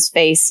close to his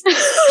face.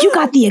 You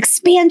got the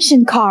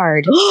expansion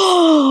card.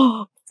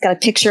 It's got a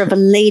picture of a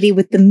lady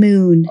with the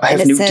moon. I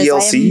have and it new says,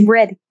 DLC? I am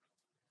ready.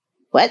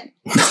 What?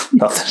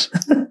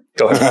 Nothing.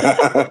 Go ahead.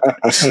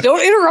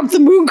 Don't interrupt the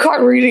moon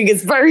card reading.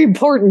 It's very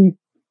important.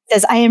 It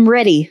says, I am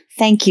ready.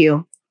 Thank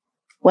you.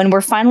 When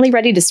we're finally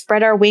ready to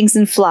spread our wings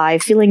and fly,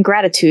 feeling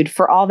gratitude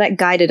for all that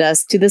guided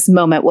us to this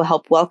moment will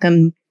help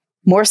welcome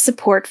more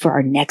support for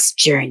our next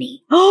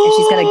journey. And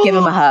she's going to give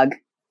him a hug.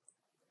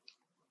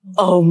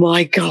 Oh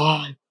my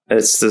god.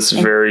 It's this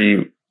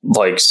very,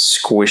 like,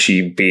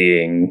 squishy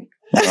being.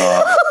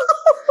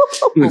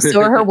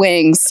 So are her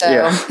wings. So.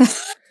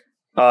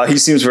 Yeah. He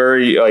seems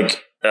very,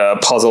 like,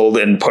 puzzled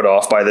and put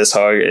off by this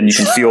hug, and you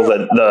can feel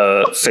that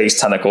the face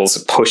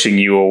tentacles pushing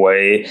you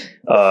away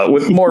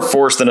with more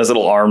force than his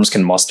little arms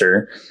can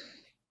muster.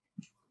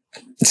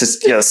 It's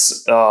just,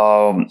 yes,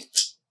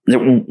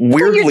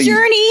 weirdly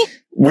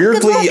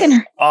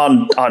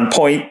on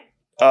point,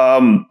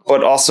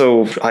 but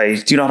also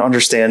I do not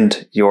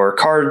understand your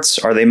cards.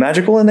 Are they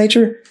magical in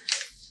nature?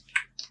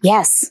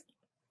 Yes.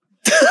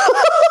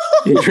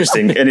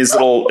 Interesting. And his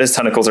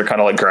tentacles are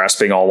kind of like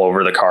grasping all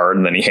over the card,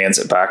 and then he hands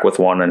it back with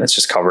one, and it's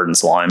just covered in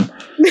slime.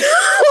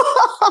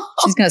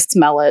 She's going to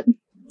smell it.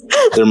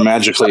 They're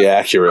magically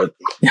accurate.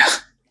 Yeah,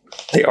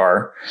 they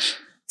are.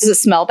 Does it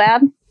smell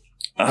bad?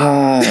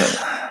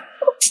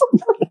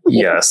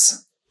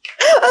 Yes.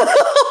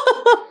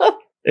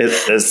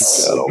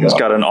 It's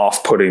got an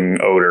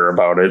off-putting odor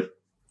about it.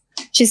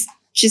 She's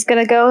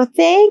going to go,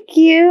 thank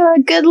you,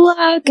 good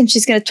luck. And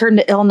she's going to turn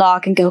to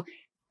Ilnock and go,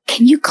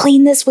 can you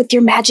clean this with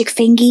your magic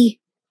fingy?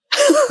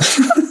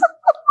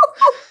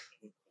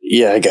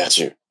 Yeah, I got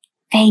you.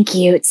 Thank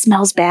you. It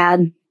smells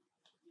bad.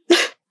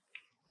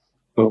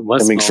 Well, it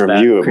must Coming smell from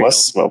bad, you, it Cradle.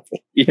 must smell.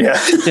 Yeah.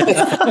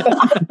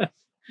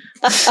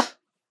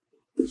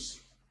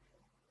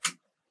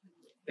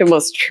 It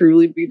must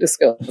truly be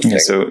disgusting. Yeah,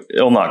 so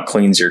Ilnock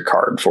cleans your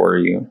card for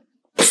you.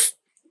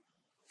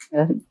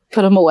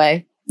 Put them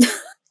away.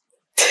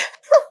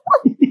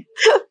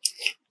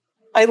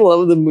 I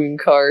love the moon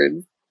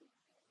card.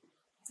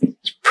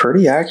 It's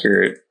pretty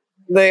accurate.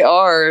 They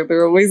are.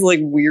 They're always like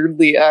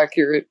weirdly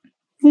accurate.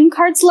 Moon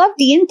cards love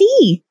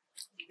D&D.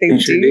 They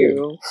Sure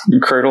do.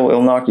 Cradle,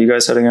 Ilnock, you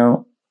guys heading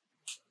out?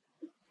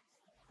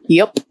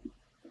 Yep.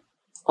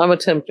 I'm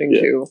attempting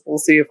to. We'll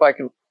see if I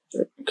can.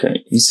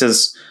 Okay. He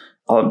says,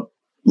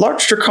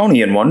 large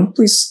draconian one,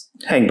 please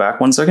hang back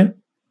 1 second.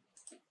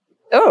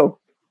 Oh.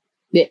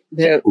 Yeah.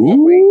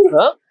 Ooh.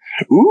 Huh?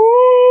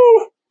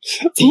 Ooh.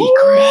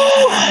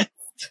 Secret.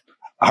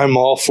 I'm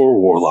all for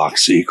warlock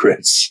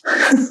secrets.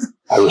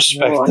 I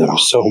respect them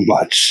so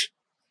much.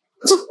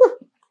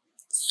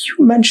 You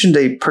mentioned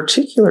a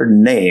particular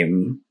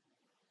name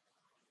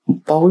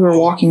while we were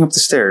walking up the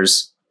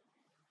stairs.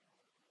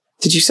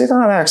 Did you say that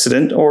on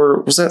accident,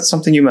 or was that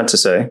something you meant to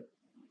say?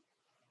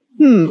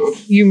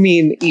 You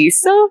mean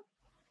Yssa?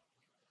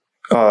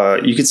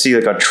 You could see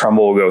like a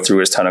tremble go through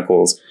his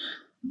tentacles.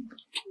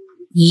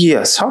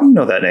 Yes, how do you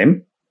know that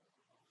name?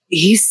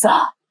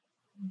 Yssa.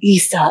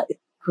 Yssa,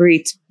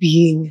 great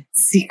being,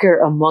 seeker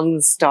among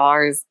the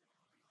stars.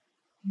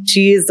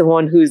 She is the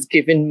one who's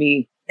given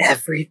me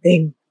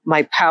everything.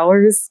 My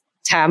powers,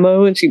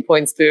 Tamo, and she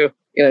points to,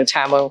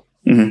 Tamo.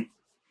 Mm-hmm.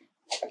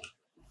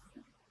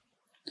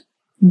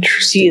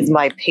 She is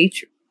my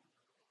patron.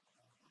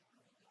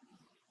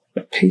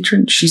 A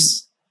patron?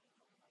 She's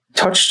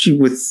touched you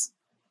with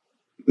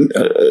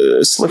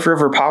a sliver of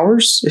her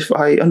powers, if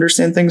I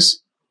understand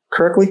things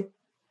correctly?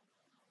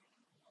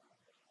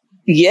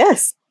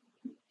 Yes.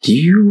 Do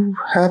you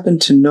happen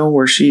to know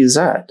where she is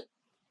at?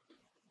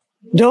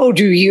 No,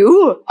 do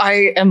you?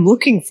 I am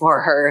looking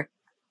for her.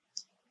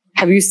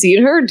 Have you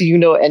seen her? Do you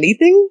know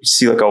anything? You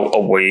see like a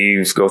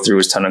wave go through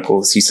his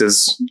tentacles. He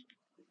says,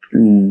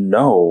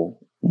 no,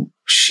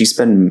 she's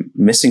been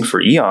missing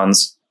for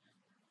eons.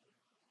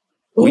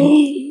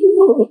 We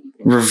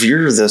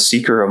revere the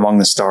seeker among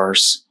the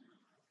stars.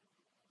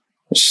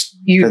 It's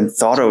been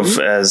thought of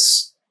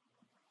as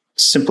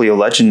simply a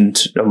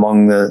legend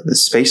among the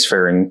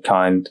spacefaring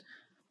kind.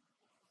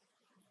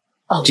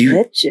 Do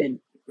you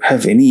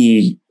have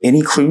any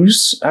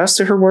clues as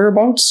to her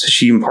whereabouts? Has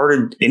she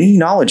imparted any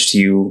knowledge to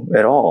you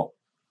at all?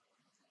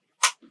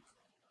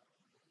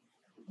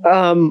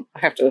 I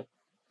have to.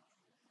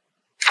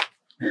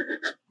 I'm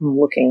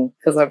looking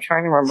because I'm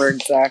trying to remember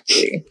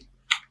exactly.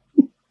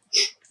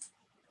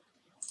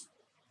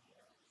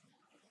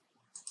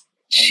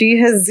 She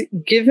has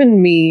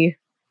given me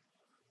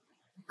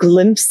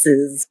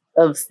glimpses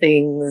of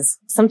things.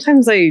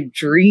 Sometimes I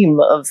dream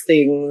of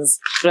things,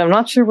 but I'm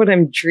not sure what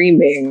I'm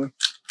dreaming.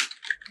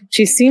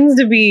 She seems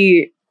to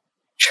be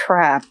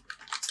trapped.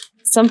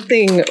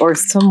 Something or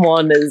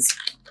someone is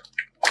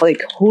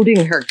like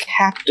holding her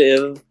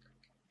captive.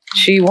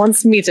 She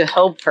wants me to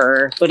help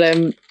her, but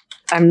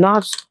I'm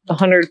not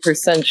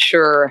 100%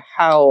 sure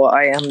how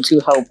I am to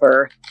help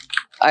her.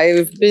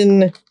 I've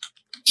been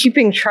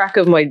keeping track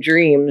of my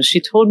dreams. She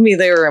told me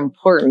they were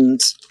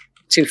important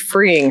to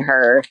freeing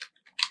her.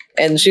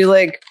 And she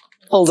like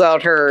pulls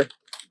out her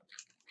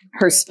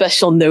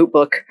special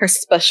notebook, her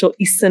special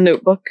Yssa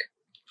notebook.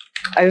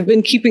 I've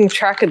been keeping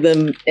track of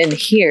them in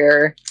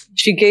here.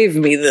 She gave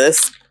me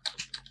this.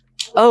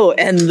 Oh,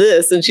 and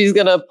this. And she's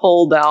gonna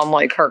pull down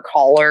like her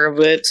collar a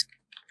bit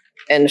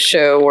and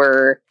show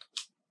where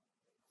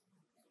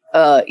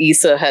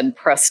Yssa had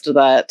pressed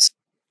that.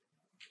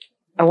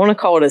 I want to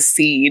call it a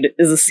seed.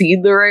 Is a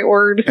seed the right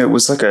word? It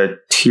was like a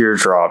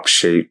teardrop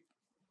shape.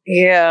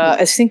 Yeah,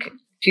 I think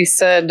she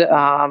said,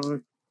 I'm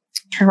trying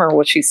to remember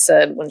what she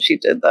said when she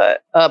did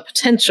that.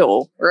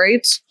 Potential,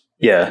 right?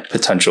 Yeah,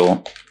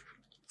 potential.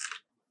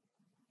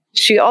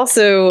 She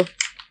also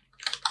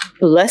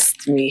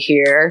blessed me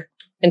here,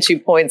 and she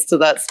points to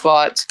that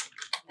spot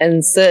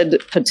and said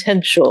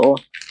potential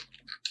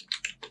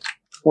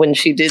when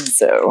she did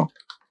so.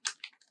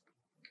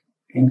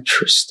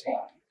 Interesting.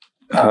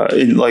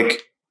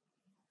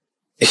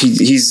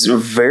 He's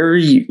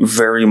very,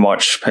 very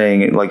much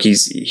paying, like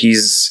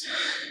he's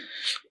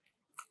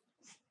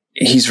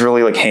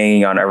really like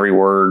hanging on every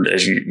word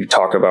as you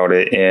talk about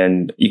it,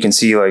 and you can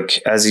see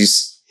like as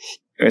he's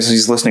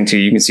listening to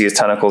you, you can see his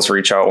tentacles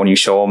reach out when you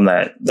show him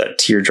that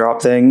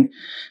teardrop thing.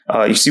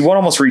 You see one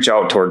almost reach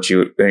out towards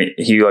you, and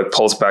he like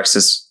pulls back,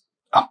 says,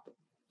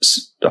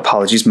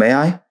 "Apologies, may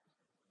I?"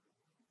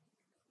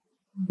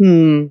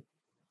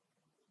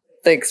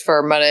 Thanks for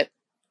a minute.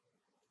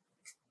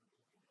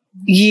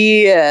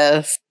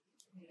 Yes.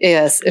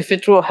 If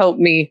it will help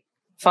me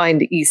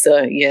find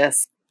Yssa,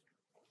 yes.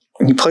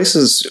 He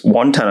places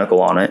one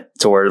tentacle on it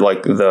to where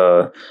like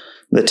the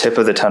tip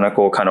of the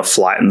tentacle kind of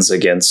flattens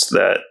against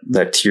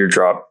that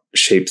teardrop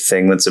shaped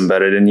thing that's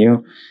embedded in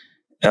you.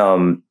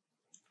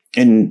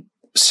 And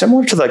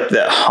similar to like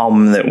that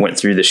hum that went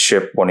through the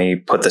ship when he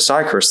put the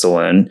psi crystal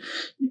in,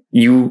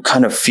 you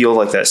kind of feel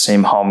like that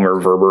same hum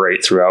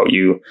reverberate throughout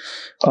you.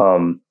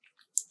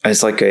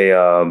 It's like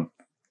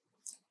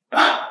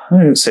I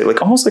don't say,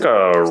 like almost like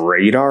a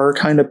radar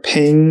kind of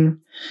ping.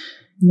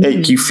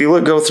 Like you feel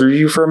it go through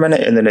you for a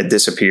minute and then it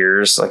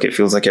disappears. Like it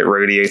feels like it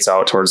radiates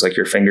out towards like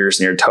your fingers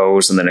and your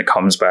toes, and then it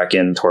comes back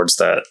in towards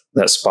that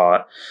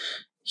spot.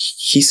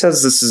 He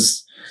says this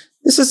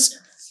is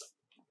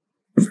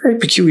very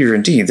peculiar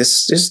indeed.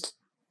 This is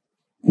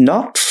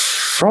not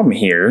from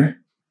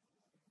here,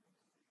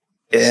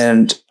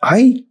 and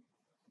I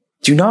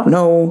do not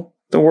know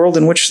the world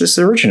in which this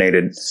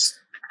originated.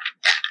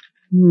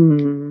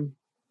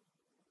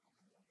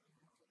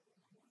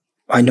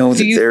 I know that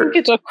Do you think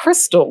it's a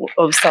crystal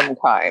of some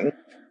kind?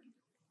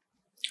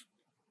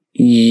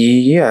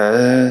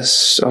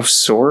 Yes, of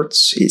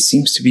sorts. It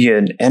seems to be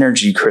an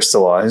energy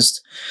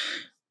crystallized.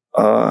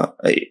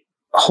 It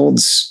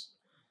holds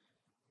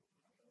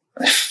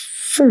a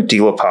fair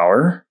deal of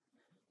power.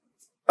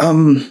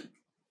 I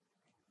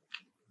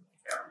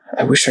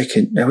wish I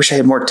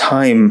had more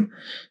time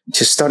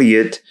to study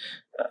it.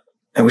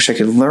 I wish I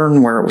could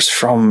learn where it was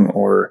from,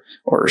 or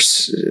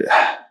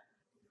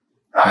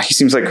he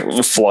seems like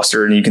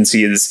flustered, and you can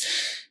see his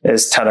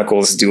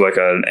tentacles do like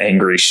an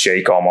angry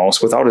shake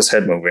almost without his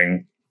head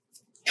moving.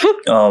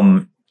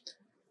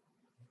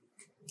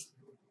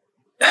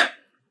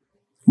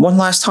 One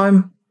last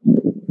time,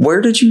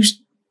 where did it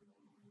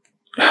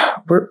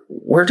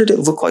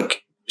look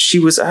like she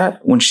was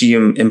at when she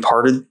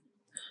imparted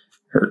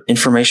her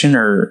information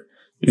or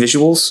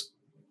visuals?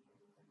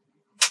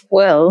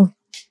 Well,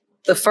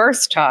 the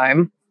first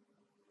time,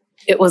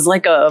 it was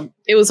a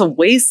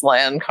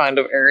wasteland kind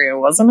of area,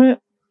 wasn't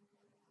it?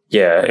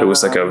 Yeah, it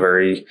was like a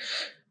very...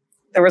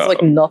 There was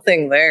like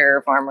nothing there,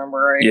 if I remember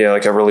right. Yeah,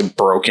 like a really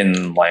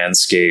broken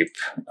landscape.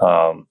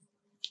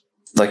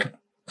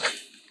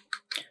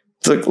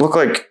 Looked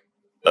like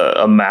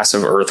a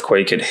massive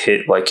earthquake had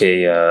hit like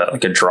a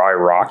dry,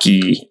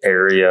 rocky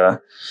area.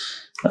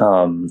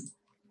 I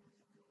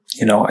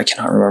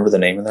cannot remember the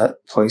name of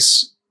that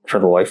place for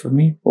the life of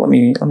me. Let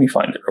me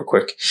find it real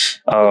quick.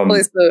 The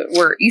place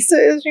where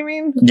Yssa is, you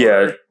mean?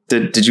 Yeah.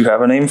 Did you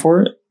have a name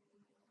for it?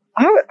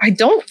 I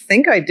don't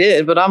think I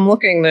did, but I'm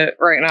looking at it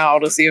right now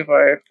to see if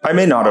I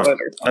may not have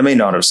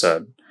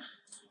said.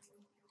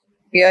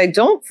 Yeah, I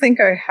don't think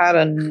I had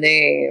a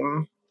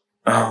name.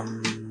 No.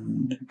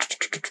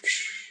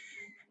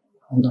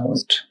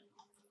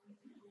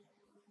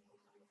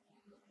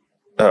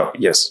 Oh,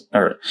 yes.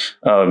 All right.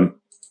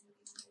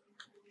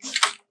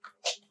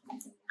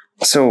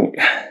 So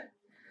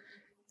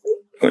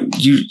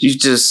you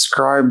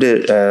described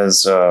it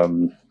as, or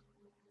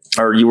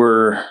you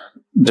were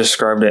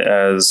described it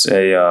as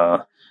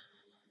a,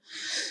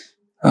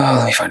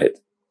 let me find it.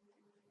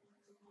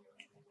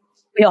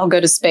 We all go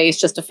to space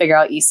just to figure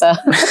out Yssa.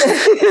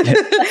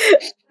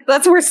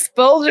 That's where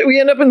we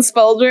end up in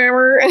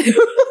Spelljammer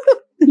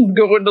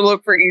going to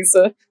look for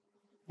Yssa.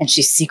 And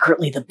she's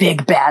secretly the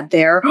big bad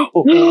there.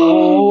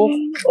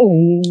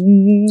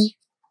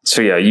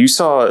 So yeah, you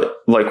saw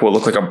like what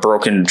looked like a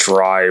broken,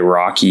 dry,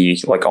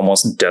 rocky, like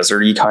almost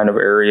deserty kind of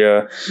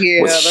area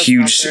with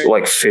huge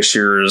like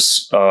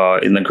fissures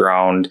in the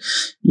ground.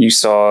 You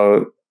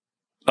saw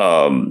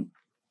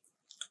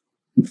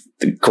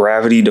the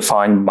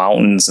gravity-defying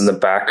mountains in the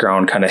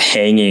background, kind of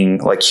hanging,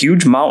 like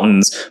huge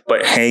mountains,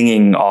 but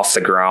hanging off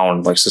the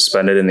ground, like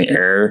suspended in the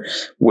air,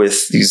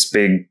 with these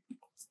big,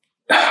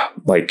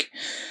 like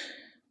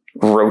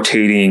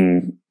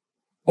rotating,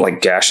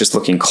 like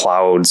gaseous-looking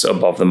clouds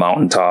above the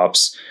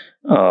mountaintops.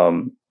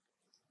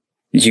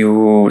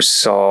 You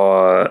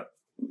saw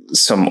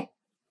some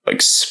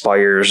like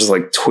spires,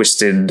 like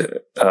twisted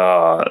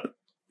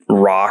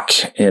rock,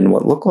 and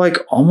what looked like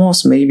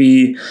almost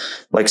maybe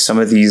like some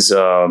of these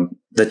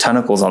the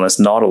tentacles on this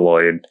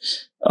nautiloid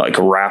like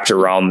wrapped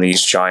around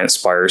these giant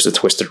spires of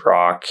twisted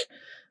rock.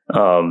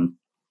 You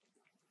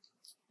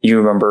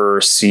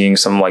remember seeing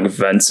some like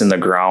vents in the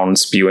ground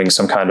spewing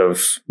some kind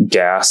of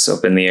gas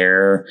up in the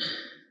air.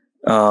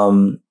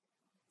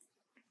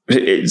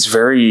 It's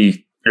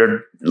very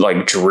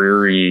like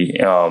dreary,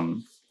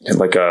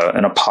 like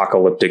an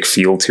apocalyptic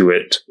feel to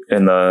it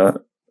in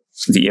the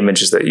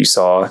images that you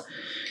saw.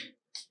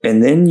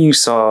 And then you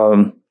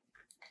saw,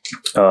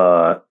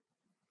 I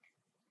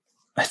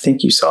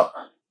think you saw.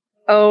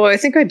 Oh, I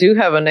think I do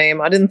have a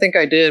name. I didn't think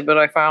I did, but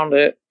I found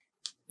it.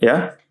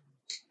 Yeah?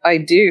 I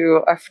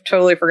do. I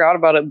totally forgot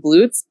about it.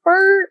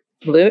 Blutspur?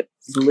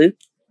 Blutspur?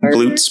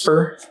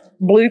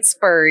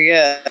 Blutspur,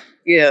 yeah.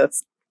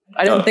 Yes.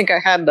 I didn't think I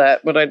had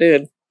that, but I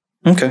did.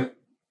 Okay.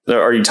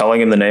 Are you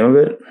telling him the name of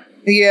it?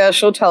 Yeah,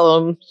 she'll tell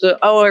him. So,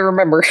 I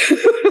remember.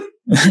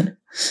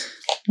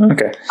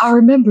 Okay. I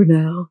remember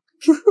now.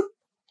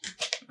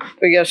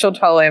 But yeah, she'll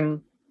tell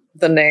him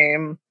the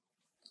name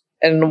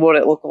and what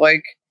it looked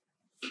like.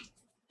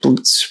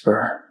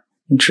 Blutspur.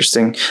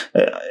 Interesting.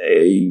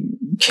 I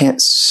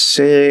can't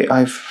say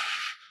I've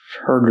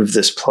heard of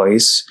this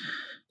place.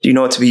 Do you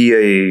know it to be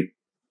a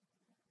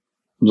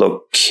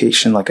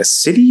location like a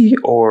city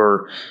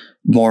or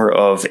more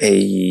of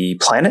a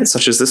planet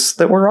such as this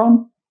that we're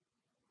on?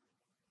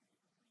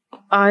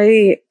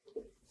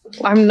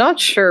 I'm not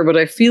sure, but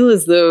I feel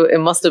as though it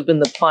must have been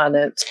the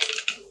planet.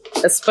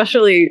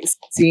 Especially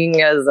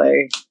seeing as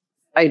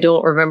I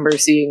don't remember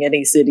seeing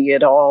any city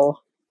at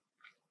all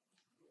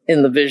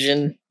in the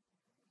vision.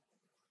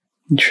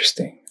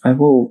 Interesting. I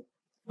will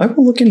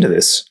look into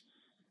this.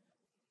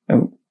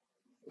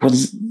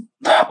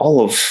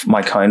 All of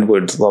my kind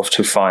would love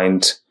to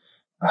find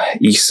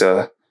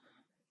Yssa.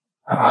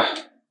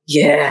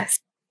 Yes.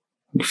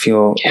 I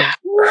feel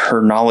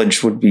her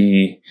knowledge would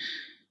be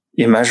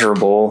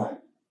immeasurable,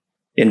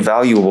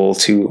 invaluable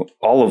to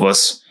all of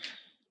us.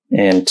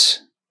 And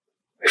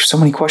there's so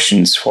many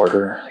questions for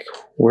her. Like,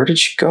 where did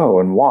she go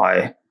and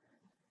why?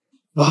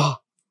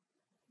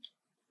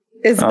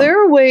 Is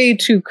there a way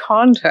to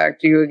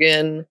contact you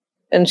again?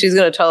 And she's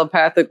going to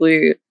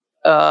telepathically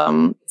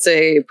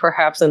say,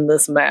 perhaps in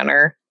this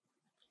manner.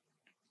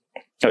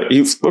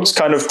 He looks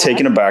kind of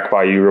taken aback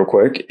by you real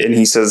quick. And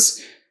he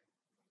says,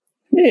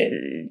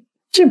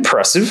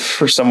 impressive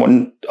for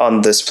someone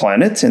on this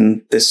planet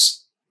in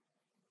this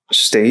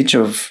stage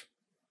of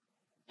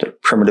the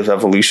primitive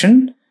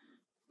evolution.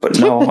 But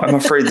no, I'm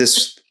afraid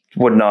this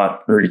would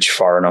not reach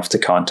far enough to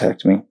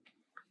contact me.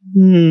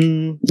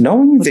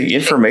 Knowing the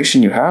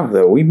information you have,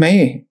 though, we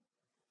may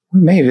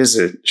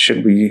visit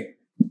should we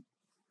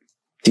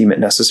deem it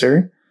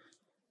necessary.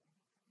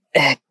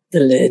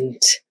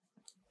 Excellent.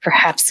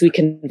 Perhaps we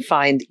can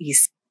find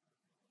Yssa.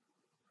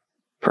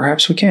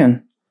 Perhaps we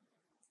can.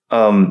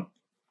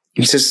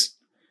 He says,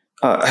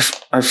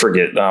 I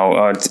forget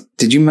now.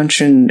 Did you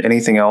mention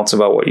anything else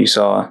about what you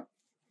saw?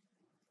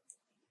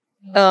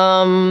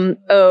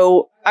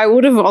 I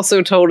would have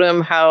also told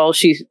him how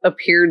she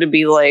appeared to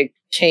be like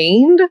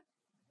chained.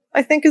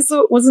 I think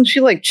wasn't she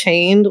like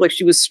chained? Like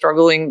she was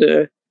struggling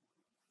to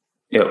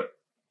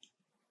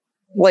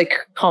like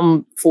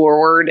come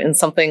forward and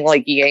something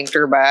like yanked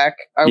her back.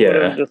 I would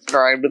have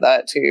described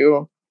that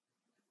too.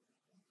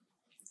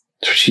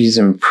 So she's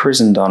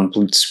imprisoned on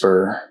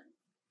Blutspur.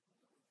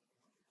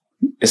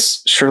 It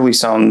surely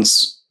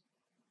sounds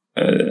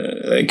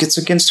like it's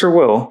against her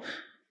will.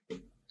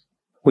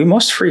 We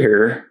must free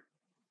her.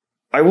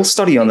 I will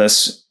study on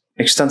this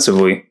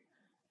extensively.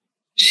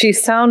 She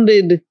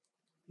sounded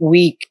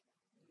weak,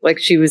 like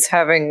she was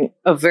having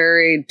a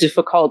very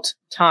difficult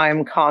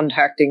time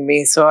contacting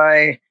me, so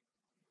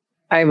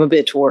I'm a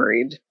bit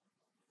worried.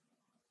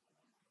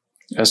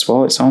 As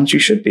well, it sounds you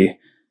should be.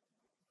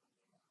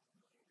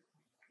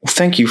 Well,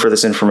 thank you for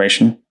this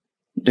information,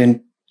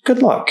 and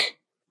good luck.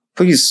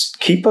 Please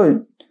keep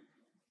a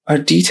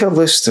detailed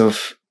list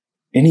of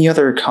any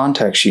other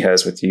contacts she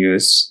has with you.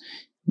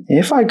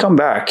 If I come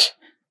back,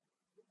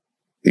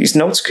 these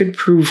notes could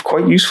prove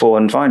quite useful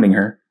in finding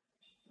her.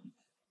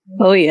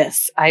 Oh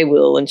yes, I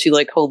will. And she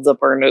like holds up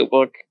her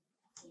notebook.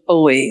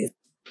 Always.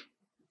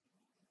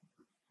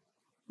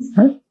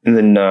 Right. And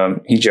then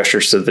he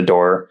gestures to the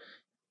door.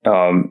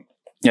 And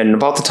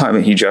about the time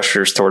that he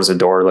gestures towards the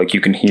door, like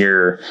you can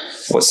hear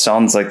what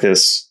sounds like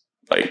this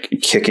like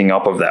kicking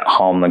up of that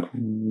hum,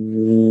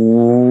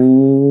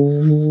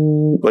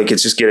 like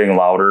it's just getting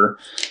louder.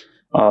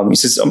 He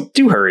says,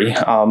 "Do hurry.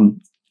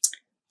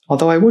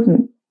 Although I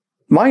wouldn't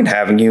mind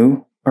having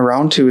you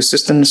around to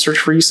assist in the search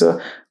for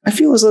Yssa, I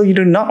feel as though you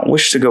do not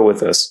wish to go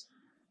with us."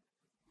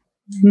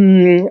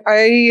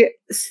 I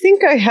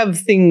think I have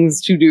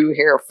things to do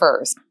here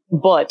first,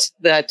 but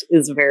that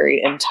is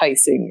very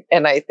enticing,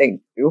 and I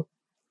thank you.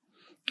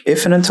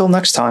 If and until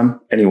next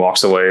time. And he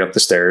walks away up the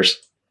stairs.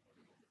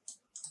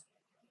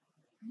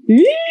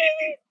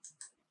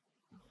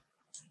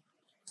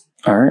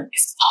 All right.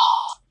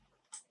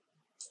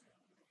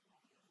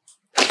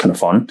 Kind of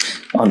fun.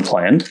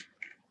 Unplanned.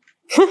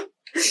 All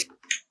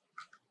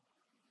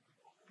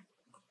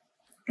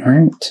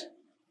right.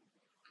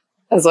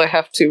 As I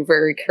have to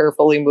very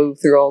carefully move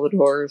through all the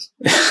doors.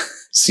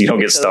 So you don't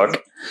get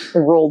stuck.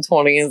 Roll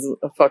 20 is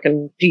a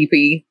fucking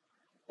GP.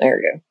 There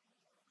we go.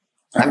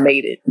 I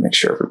made it. Make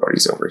sure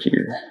everybody's over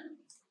here.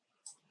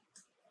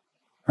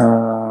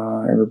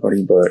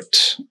 Everybody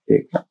but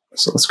Igna.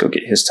 So let's go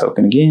get his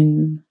token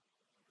again.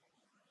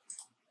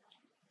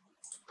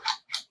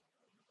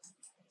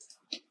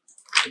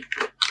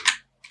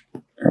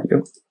 There we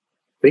go.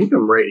 I think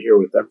I'm right here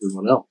with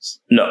everyone else.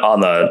 No,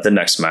 on the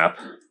next map.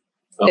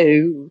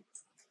 Oh.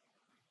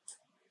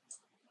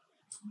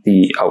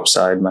 The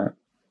outside map.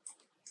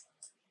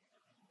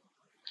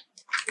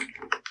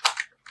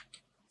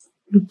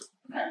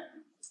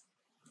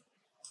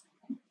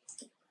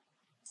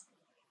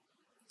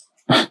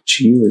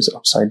 Chiyu is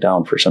upside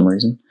down for some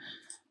reason.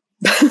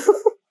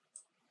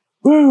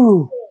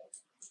 Woo!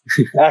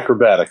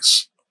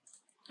 Acrobatics.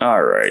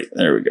 All right,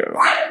 there we go.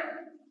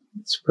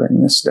 Let's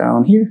bring this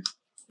down here.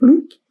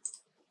 Bloop.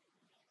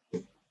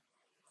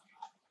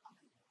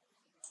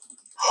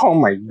 Oh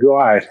my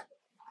god.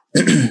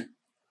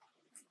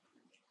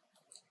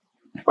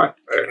 What?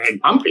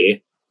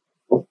 Bumpy.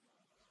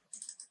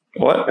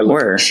 What? I look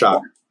Where? in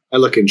shock. I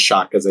look in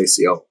shock as I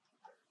see. Oh,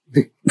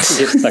 Get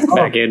stuck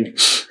back in.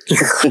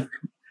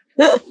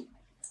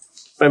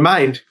 my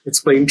mind.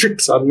 It's playing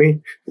tricks on me.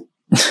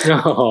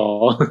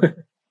 Oh.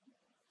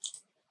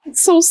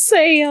 It's so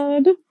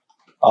sad.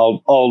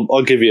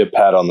 I'll give you a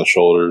pat on the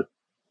shoulder.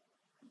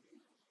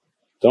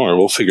 Don't worry,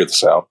 we'll figure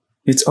this out.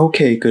 It's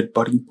okay, good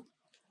buddy.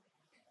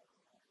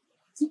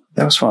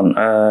 That was fun.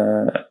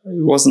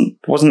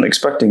 Wasn't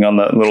expecting on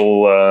that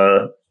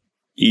little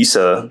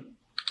Yssa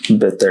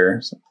bit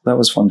there. So that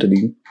was fun to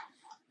do.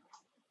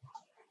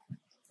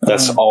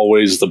 That's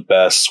always the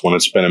best when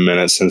it's been a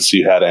minute since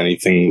you had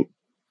anything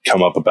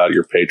come up about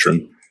your patron,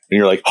 and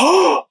you're like,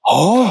 oh.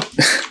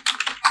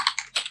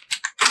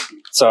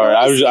 Sorry,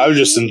 I was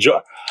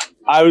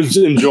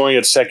enjoying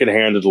it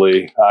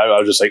secondhandedly. I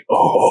was just like,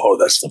 oh,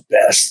 that's the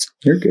best.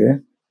 You're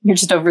good. You're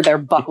just over there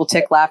buckle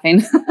tick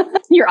laughing.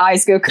 Your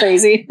eyes go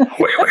crazy.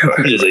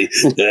 Wait.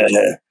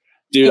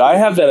 Dude, I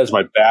have that as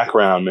my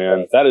background,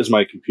 man. That is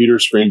my computer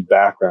screen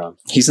background.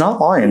 He's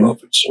not I lying.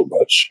 love it so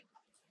much.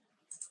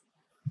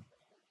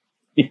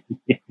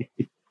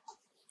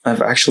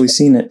 I've actually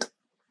seen it.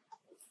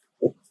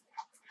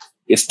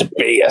 It's the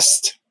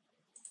best.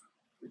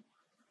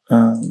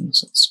 So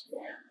let's see.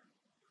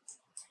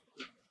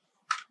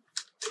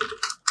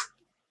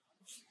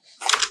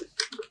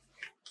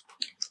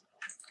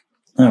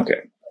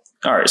 Okay.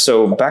 All right.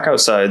 So back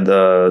outside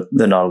the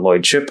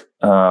Nautiloid ship,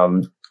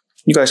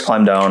 you guys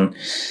climb down,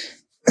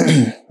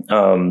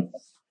 and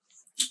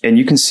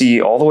you can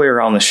see all the way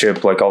around the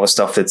ship, like all the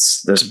stuff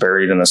that's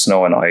buried in the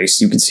snow and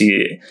ice. You can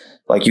see,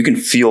 like, you can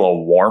feel a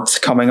warmth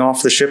coming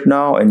off the ship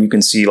now, and you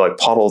can see like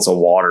puddles of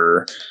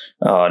water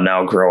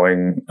now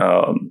growing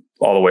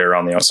all the way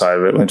around the outside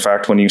of it. In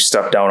fact, when you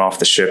step down off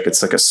the ship,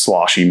 it's like a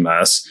sloshy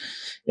mess.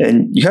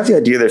 And you have the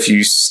idea that if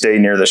you stay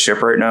near the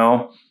ship right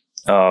now,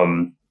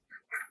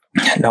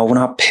 no, we're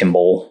not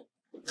Pimble.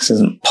 This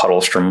isn't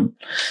Puddlestrom.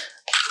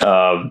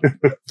 Yeah,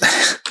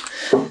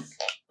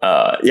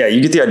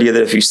 you get the idea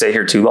that if you stay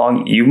here too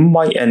long, you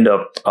might end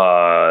up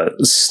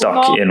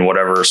stuck in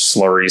whatever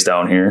slurries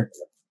down here.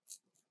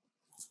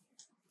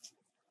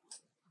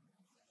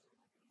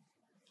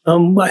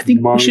 I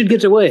think Monk. we should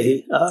get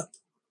away.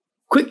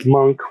 Quick.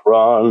 Monk,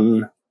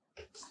 run.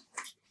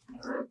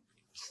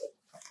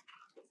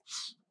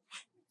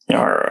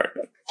 All right.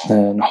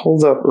 And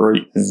hold up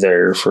right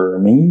there for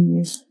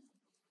me.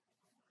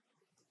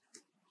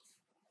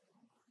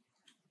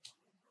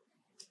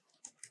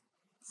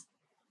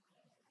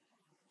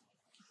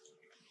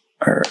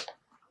 All right.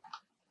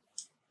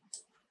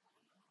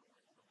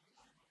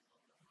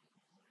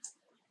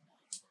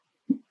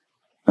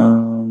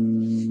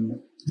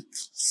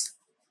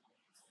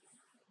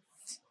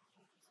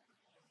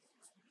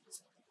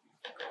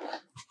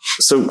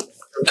 So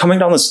coming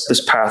down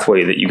this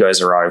pathway that you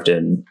guys arrived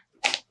in,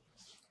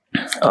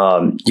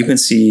 you can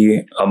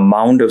see a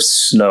mound of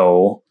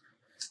snow.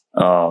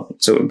 So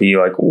it would be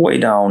like way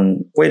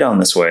down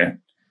this way.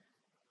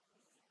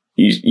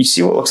 You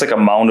see what looks like a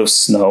mound of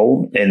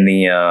snow in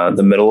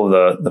the middle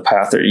of the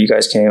path that you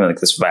guys came, like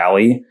this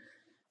valley.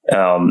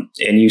 And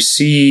you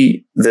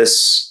see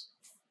this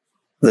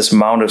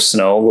mound of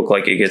snow look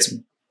like it gets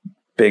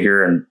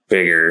bigger and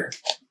bigger,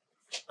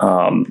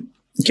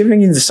 giving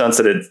you the sense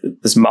that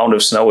this mound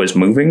of snow is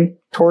moving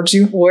towards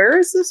you. Where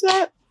is this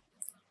at?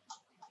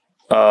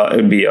 It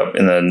would be up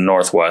in the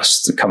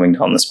northwest, coming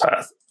down this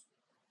path.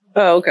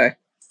 Oh, okay.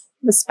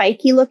 The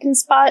spiky looking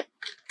spot.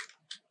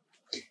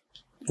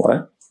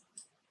 What?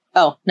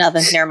 Oh,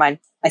 nothing. Never mind.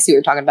 I see what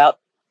you're talking about.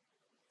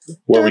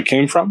 Where we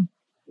came from?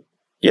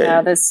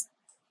 Yeah, this.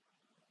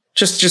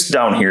 just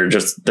down here.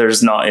 Just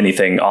there's not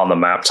anything on the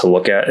map to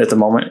look at the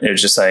moment.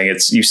 It's just saying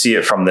you see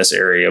it from this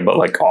area, but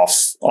like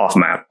off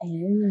map.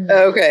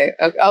 Okay.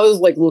 I was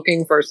like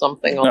looking for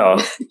something.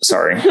 Oh,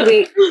 sorry.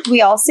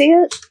 We all see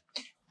it?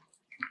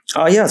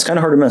 Yeah, it's kind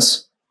of hard to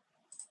miss.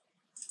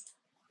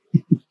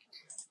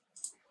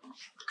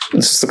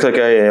 This looks like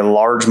a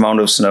large mound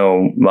of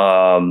snow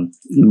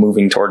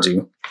moving towards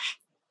you.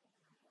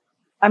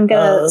 I'm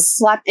gonna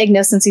slap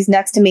Igno since he's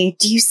next to me.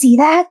 Do you see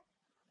that?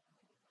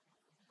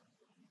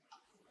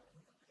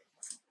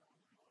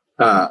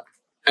 I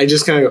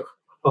just kind of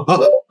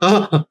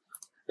go,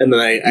 and then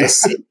I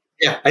see,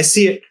 I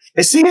see it.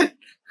 I see it.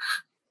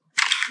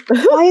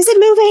 Why is it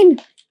moving?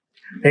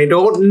 I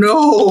don't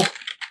know.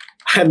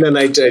 And then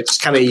I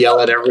just kind of yell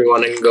at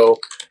everyone and go,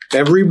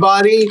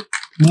 everybody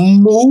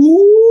move.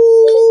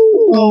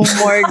 Oh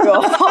my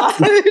god.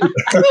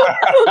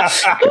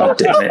 God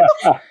damn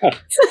it.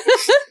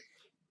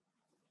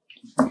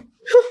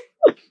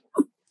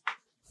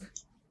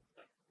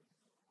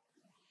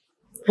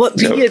 What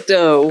be it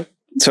though?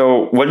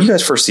 So when you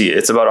guys first see it,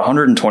 it's about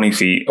 120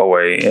 feet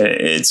away.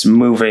 It's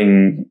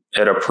moving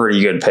at a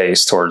pretty good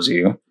pace towards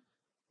you.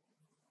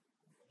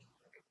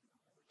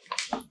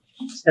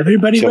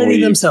 Everybody Can ready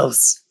we-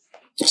 themselves.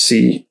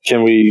 See,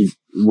 Can we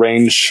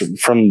range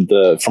from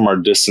our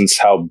distance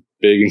how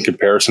big in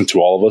comparison to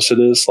all of us it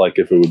is? Like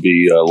if it would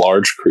be a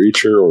large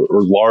creature or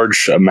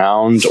large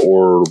mound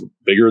or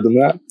bigger than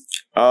that?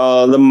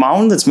 the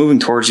mound that's moving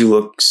towards you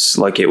looks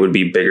like it would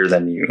be bigger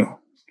than you.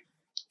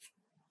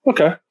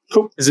 Okay,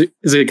 cool. Is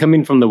it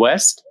coming from the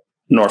west?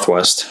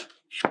 Northwest.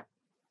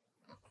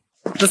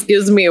 This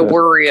gives me a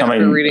worry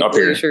Coming after reading up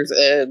here. Glacier's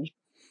Edge.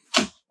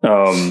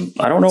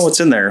 I don't know what's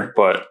in there,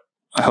 but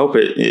I hope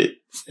it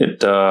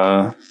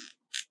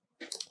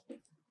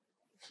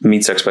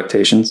meets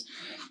expectations.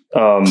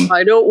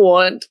 I don't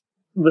want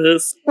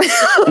this.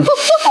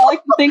 All I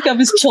can think of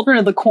is Children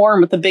of the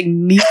Corn with the big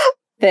meat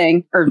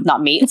thing. Or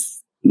not meat.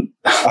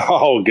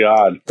 Oh,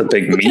 God. The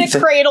big Look meat. at a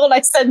cradle and I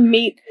said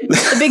meat.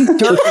 The big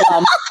dirt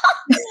lump.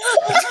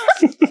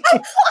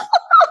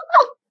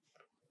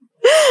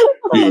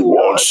 He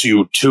wants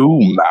you too,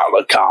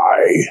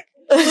 Malachi.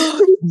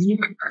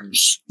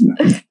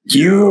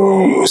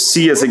 You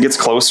see as it gets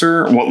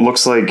closer what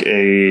looks like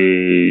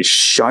a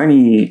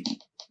shiny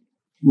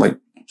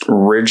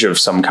ridge of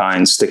some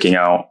kind sticking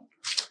out.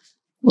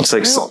 Looks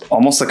like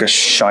almost like a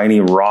shiny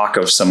rock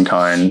of some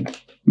kind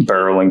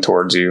barreling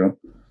towards you.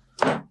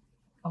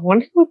 I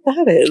wonder what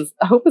that is.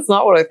 I hope it's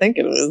not what I think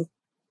it is.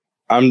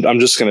 I'm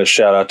just going to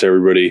shout out to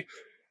everybody,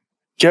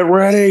 get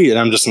ready, and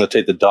I'm just going to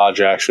take the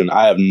dodge action.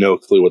 I have no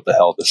clue what the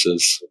hell this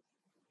is.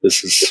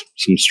 This is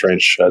some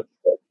strange shit.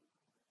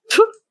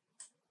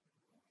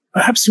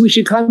 Perhaps we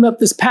should climb up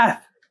this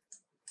path.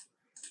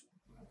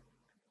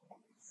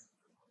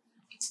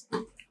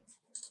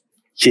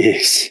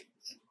 Yes.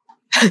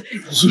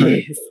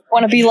 Yes.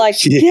 Want to be like,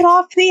 get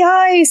off the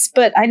ice,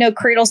 but I know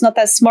Cradle's not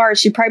that smart.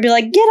 She'd probably be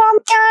like, get on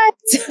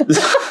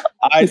the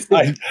ice.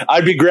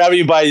 I'd be grabbing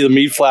you by the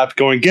meat flap,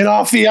 going, "Get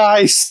off the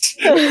ice!"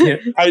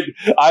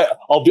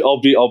 I'll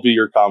be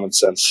your common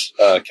sense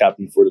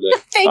captain for today.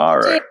 Thank All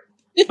you. right.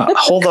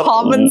 Hold up.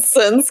 Common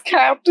sense,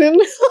 Captain.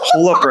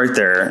 Hold up right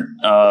there.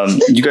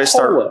 You guys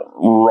start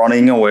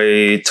running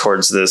away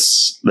towards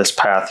this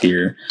path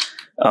here.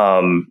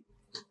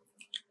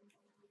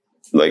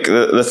 Like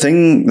the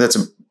thing that's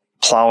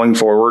plowing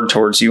forward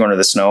towards you under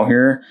the snow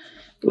here,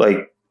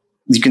 like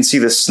you can see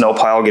this snow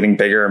pile getting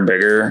bigger and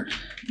bigger.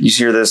 You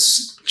hear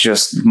this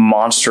just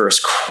monstrous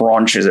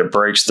crunch as it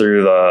breaks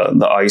through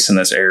the ice in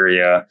this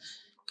area,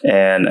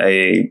 and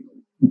a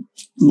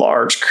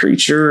large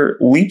creature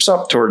leaps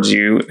up towards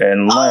you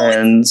and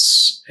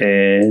lands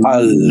in. I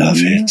love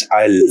it.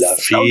 I love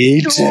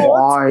it.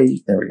 Why?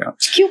 There we go.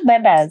 Cute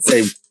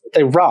babies.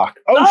 They rock.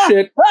 Oh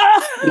shit!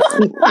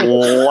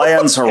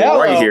 Lands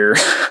right here.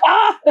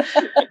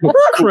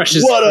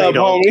 Crushes What up,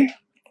 Cradle. homie?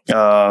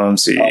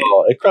 Let's see.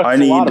 Oh, it crushed I a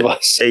lot need of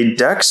us. a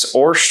dex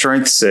or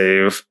strength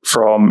save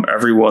from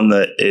everyone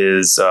that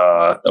is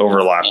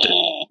overlapped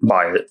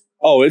by it.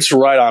 Oh, it's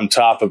right on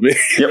top of me.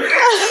 Yep.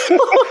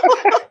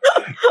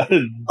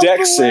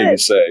 Dex save, you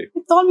say?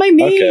 It's on my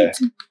meat.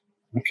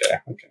 Okay.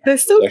 They're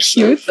so That's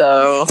cute,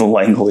 though. The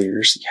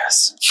Langoliers,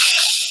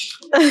 yes.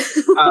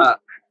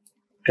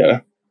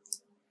 Okay.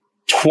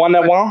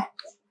 21.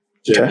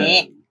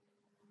 Okay.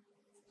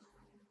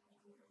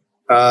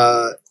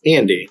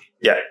 Andy,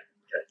 Yeah.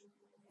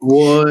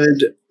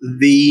 would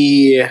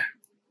the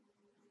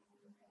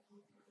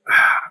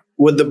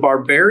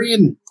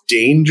barbarian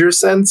danger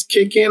sense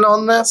kick in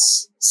on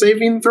this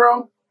saving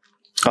throw?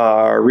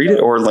 Read it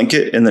or link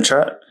it in the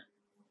chat.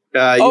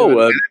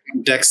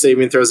 Dex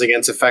saving throws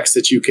against effects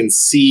that you can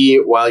see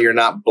while you're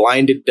not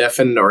blinded,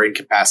 deafened, or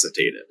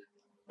incapacitated.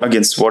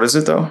 Against what is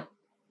it, though?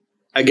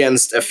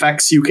 Against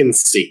effects you can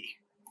see.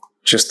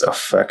 Just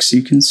effects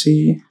you can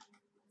see?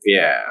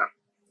 Yeah.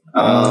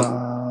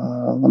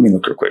 Let me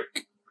look real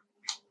quick.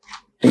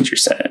 Danger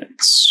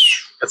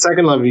sense. At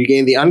second level, you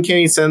gain the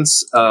uncanny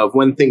sense of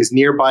when things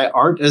nearby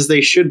aren't as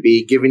they should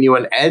be, giving you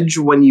an edge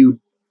when you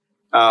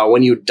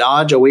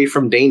dodge away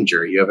from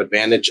danger. You have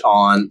advantage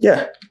on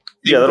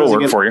that'll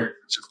work for you.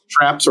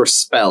 Traps or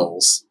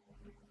spells.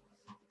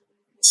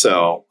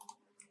 So,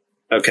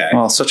 okay.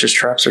 Well, such as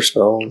traps or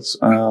spells.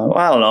 I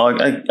don't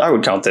know. I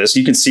would count this.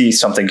 You can see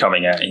something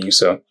coming at you.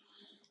 So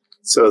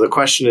the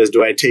question is,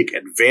 do I take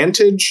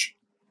advantage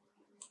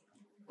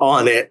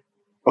on it,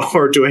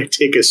 or do I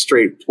take a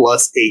straight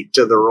 +8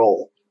 to the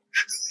roll?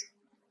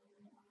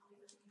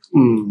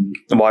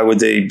 Why would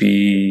they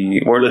be?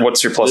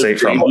 What's your +8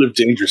 from? Live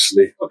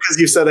dangerously. Because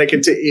you said I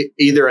could take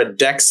either a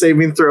dex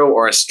saving throw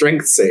or a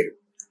strength save.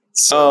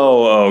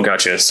 So,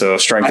 gotcha. So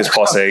strength is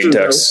 +8,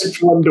 dex.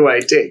 Which one do I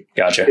take?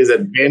 Gotcha. Is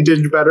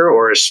advantage better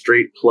or a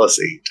straight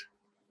 +8?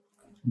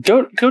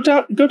 Go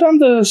down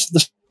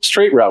the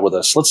straight route with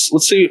us.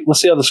 Let's see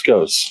how this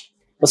goes.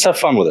 Let's have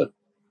fun with it.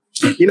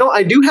 You know,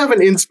 I do have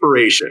an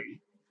inspiration.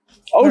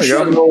 Oh,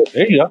 sure.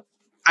 There you go.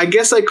 I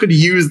guess I could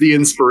use the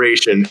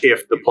inspiration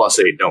if the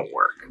 +8 don't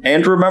work.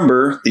 And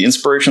remember, the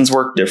inspirations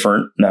work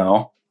different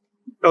now.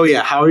 Oh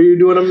yeah, how are you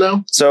doing them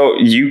now? So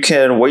you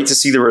can wait to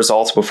see the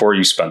results before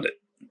you spend it.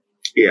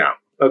 Yeah.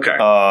 Okay.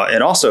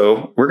 And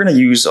also, we're going to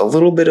use a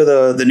little bit of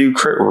the new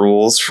crit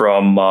rules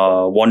from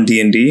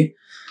 1D&D.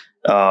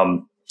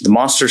 The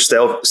monsters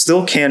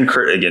still can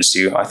crit against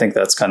you. I think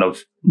that's kind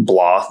of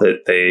blah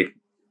that they,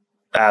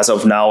 as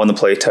of now in the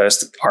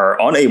playtest,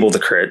 are unable to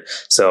crit.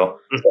 So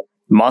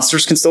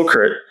monsters can still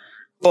crit,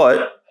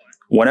 but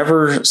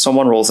whenever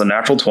someone rolls a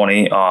natural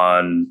 20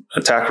 on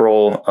attack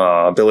roll,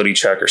 ability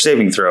check, or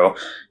saving throw,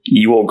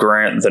 you will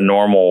grant the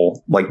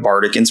normal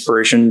bardic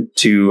inspiration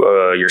to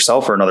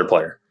yourself or another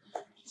player.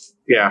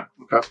 Yeah.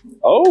 Okay.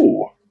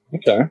 Oh,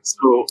 okay.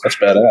 So that's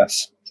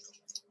badass.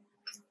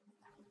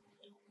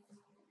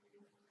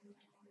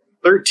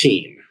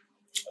 13.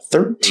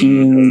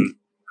 13.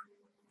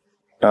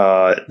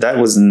 That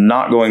was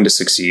not going to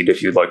succeed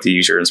if you'd like to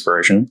use your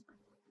inspiration.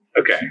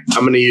 Okay.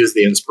 I'm going to use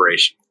the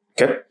inspiration.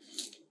 Okay.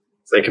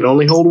 So I can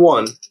only hold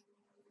one.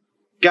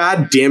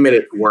 God damn it,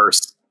 it's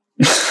worse.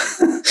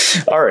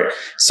 All right.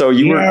 So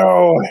you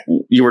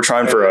were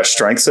trying for a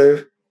strength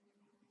save?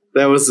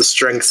 That was the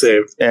strength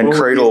save. And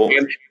Cradle.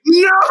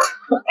 No!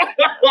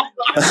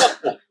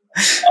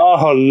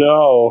 Oh,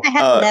 no. I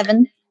have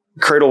 11.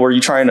 Cradle, were you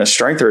trying a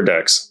strength or a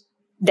dex?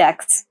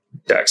 Dex.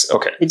 Dex,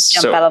 okay. It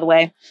jumped out of the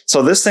way.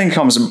 So this thing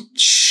comes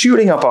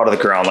shooting up out of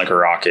the ground like a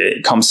rocket.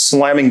 It comes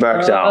slamming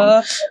back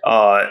down.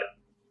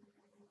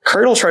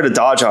 Cradle tried to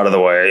dodge out of the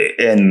way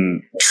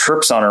and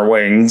trips on her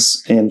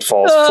wings and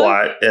falls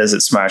flat as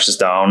it smashes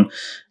down.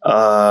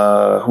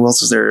 Who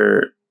else is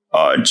there?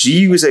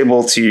 G was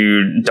able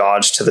to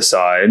dodge to the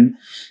side.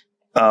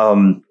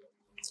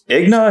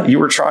 Igna, you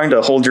were trying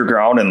to hold your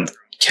ground and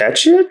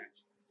catch it?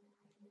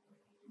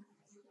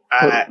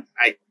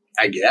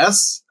 I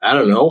guess. I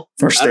don't know.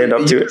 Or stand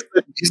up to it.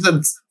 You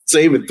said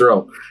save and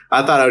throw.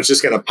 I thought I was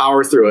just going to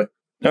power through it.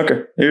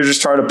 Okay. You're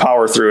just trying to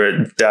power through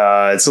it.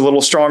 It's a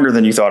little stronger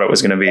than you thought it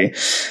was going to be.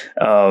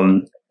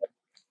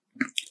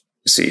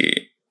 Let's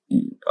see.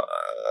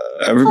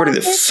 Everybody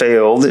that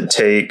failed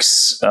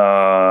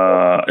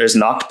is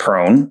knocked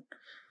prone.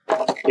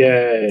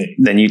 Yay.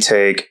 Then you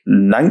take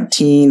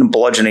 19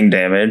 bludgeoning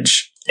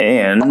damage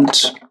and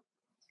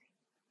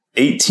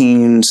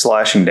 18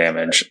 slashing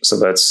damage. So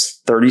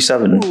that's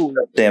 37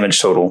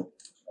 damage total.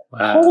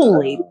 Wow.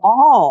 Holy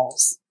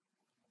balls.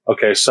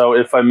 Okay, so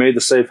if I made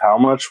the save, how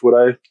much would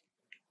I?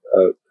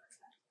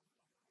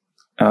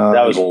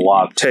 That was a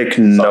lot. Take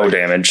no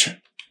damage.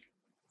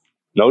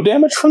 No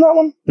damage from that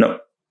one? No.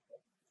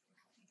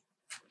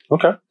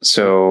 Okay.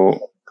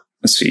 So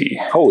let's see.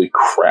 Holy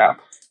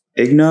crap.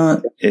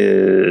 Igna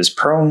is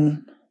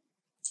prone.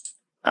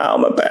 Ow,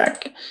 my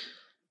back.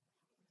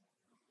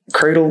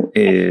 Cradle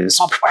is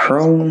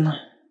prone.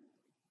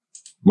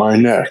 My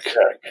neck.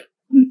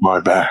 My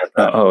back.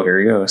 Oh, here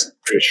he goes.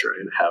 Pretty sure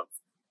I have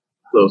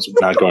those.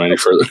 Not going any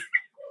further.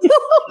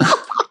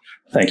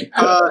 Thank you.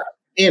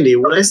 Andy,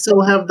 would I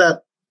still have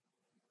that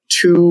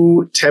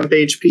 2 temp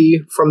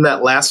HP from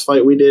that last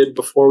fight we did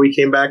before we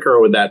came back, or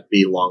would that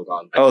be long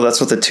gone? Oh, that's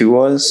what the 2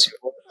 was?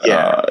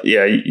 Yeah.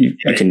 You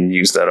can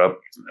use that up.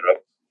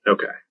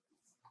 Okay.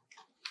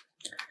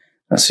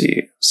 Let's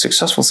see.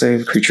 Successful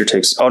save, creature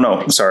takes... Oh,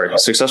 no. Sorry.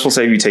 Successful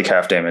save, you take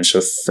half damage.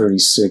 So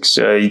 36.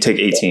 You take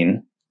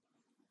 18.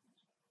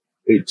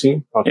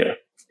 18? Okay. Yeah.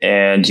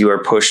 And you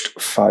are pushed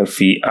 5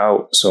 feet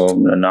out. So I'm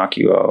going to knock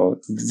you out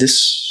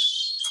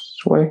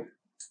this way.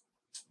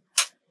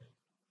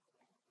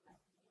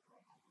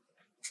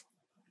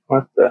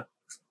 What the?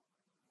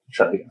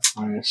 Try again.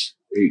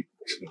 -18.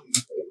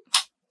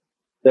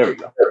 There we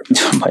go.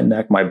 My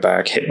neck, my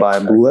back hit by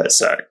a bullet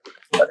sack.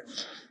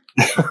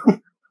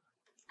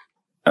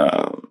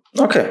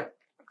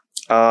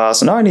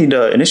 So now I need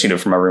initiative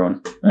from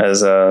everyone,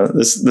 as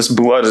this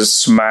blood is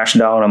smashed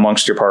down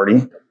amongst your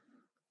party.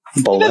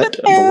 Bullet.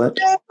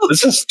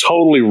 This is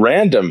totally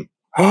random.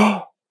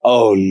 Oh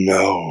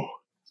no.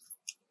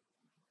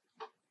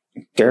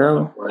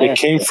 Garrow? It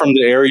came from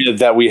the area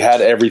that we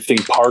had everything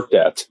parked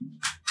at.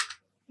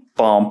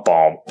 Bom,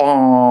 bom,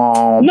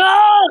 bom.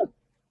 No!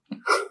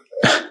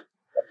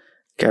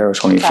 Garrow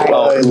 24.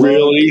 Oh,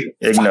 really?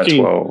 Igna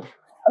 12.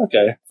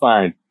 Okay,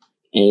 fine.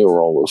 You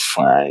roll a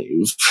 5.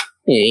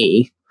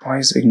 Hey. Why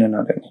is Igna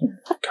not in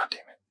here? God damn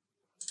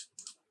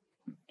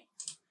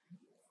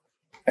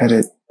it.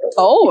 Edit.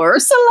 Oh,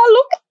 Ursula,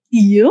 look at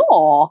you.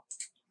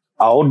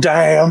 Oh,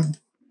 damn.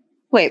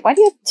 Wait, why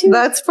do you have 2?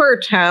 That's for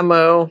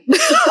Tamo.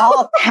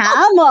 Oh,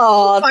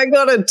 Tamo. I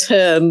got a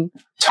 10.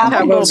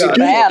 Tamo got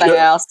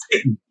badass.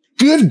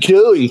 Good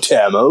going,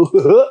 Tamo.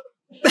 Not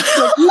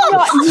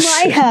in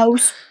my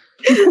house.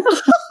 Get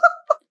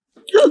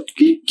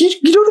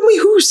out of my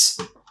house.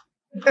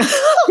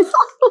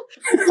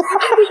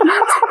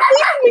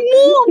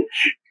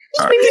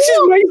 This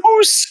is my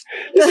house.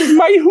 This is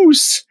my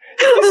house.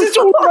 This is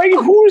all my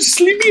house.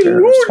 Leave me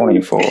alone.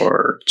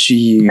 24.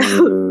 Gee,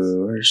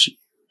 where's she?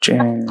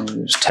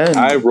 James 10.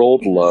 I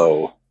rolled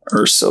low.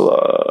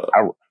 Ursula.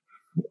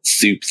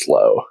 Soup's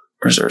low.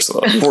 Where's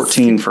Ursula?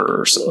 14 for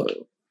Ursula.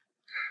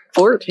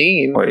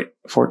 14. Wait,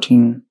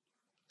 14.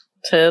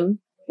 10.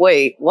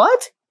 Wait,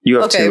 what? You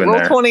have Okay, 2 in roll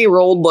there. 20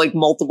 rolled like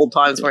multiple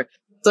times for it.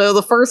 So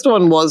the first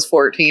one was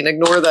 14.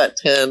 Ignore that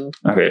 10.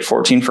 Okay,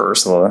 14 for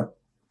Ursula.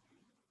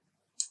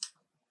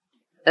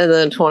 And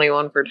then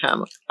 21 for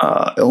Tamo.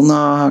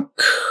 Ilnock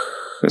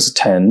is a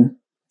 10.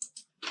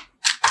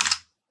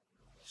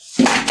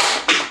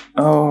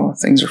 Oh,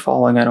 things are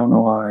falling. I don't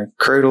know why.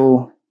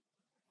 Cradle,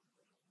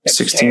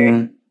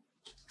 16.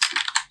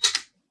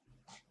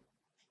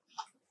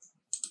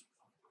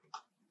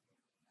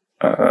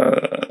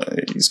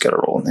 He's got to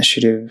roll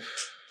initiative.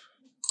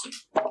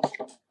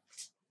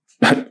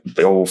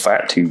 Big old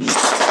fat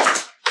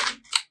tooth.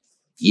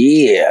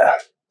 Yeah.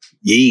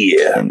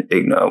 Yeah. And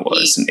Igna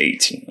was an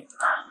 18.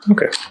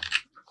 Okay.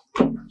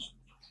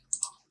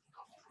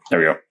 There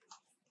we go.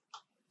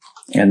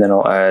 And then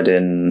I'll add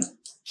in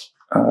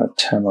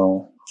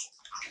Tamo.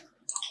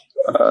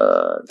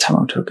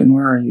 Tamo token,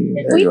 where are you?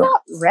 Did There we you are.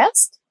 not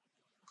rest?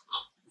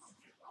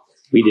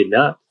 We did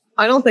not.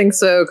 I don't think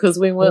so, because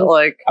we went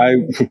like...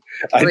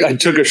 I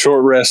took a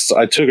short rest.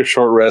 I took a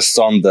short rest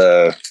on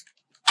the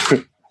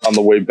on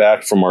the way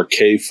back from our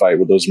cave fight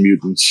with those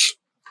mutants.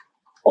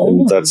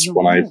 And that's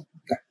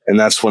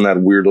when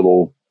that weird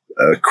little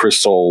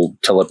crystal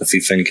telepathy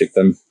thing kicked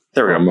in.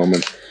 There we For a go.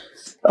 moment.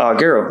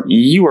 Garrow,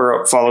 you are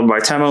up, followed by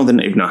Tamo, then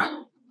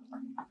Igna.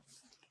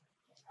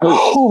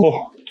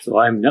 Oh. So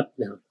I'm up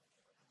now.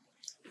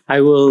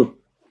 I will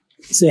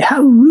say,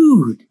 how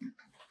rude.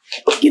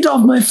 Get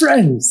off my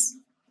friends.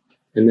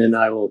 And then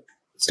I will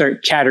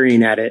start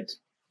chattering at it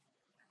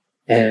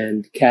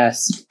and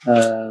cast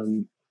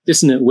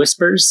Dissonant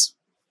Whispers.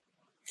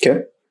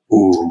 Okay.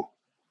 Ooh.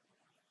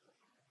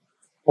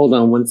 Hold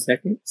on 1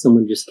 second.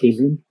 Someone just came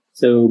in.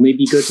 So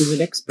maybe go to the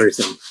next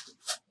person.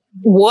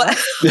 What?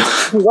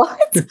 What?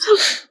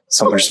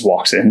 Someone just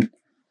walks in.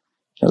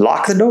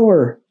 Lock the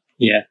door.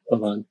 Yeah,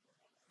 hold on.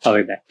 I'll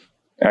be back.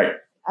 All right.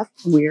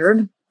 That's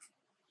weird.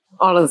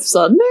 On a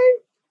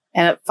Sunday?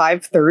 And at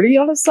 5:30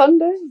 on a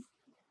Sunday?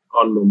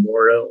 On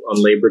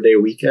Labor Day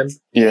weekend.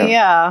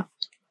 Yeah.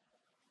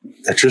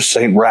 That just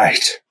ain't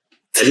right.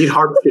 I need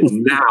hard shit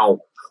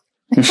now.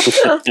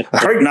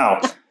 Right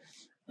now.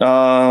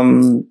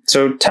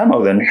 So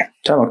Tamo then.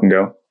 Tamo can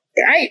go.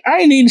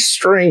 I need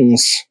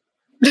strings.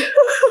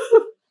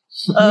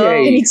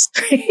 Yay.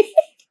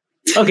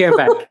 Okay, I'm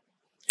back.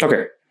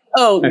 Okay.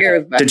 Oh, Okay.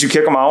 Garrett's back. Did you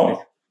kick him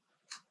out?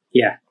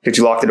 Yeah. Did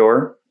you lock the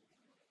door?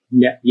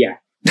 Yeah.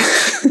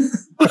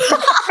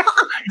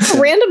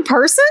 Random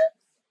person?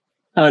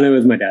 Oh, no, it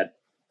was my dad.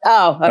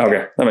 Oh, okay.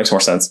 Okay. That makes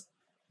more sense.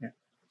 Yeah.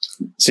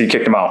 So you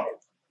kicked him out.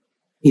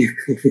 Yeah,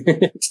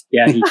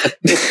 I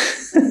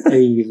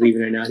think he's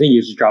leaving right now. I think he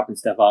was just dropping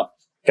stuff off.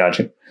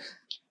 Gotcha.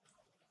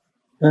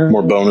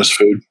 More bonus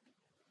food.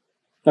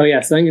 Oh, yeah,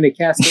 so I'm going to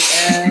cast it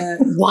at...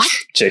 What?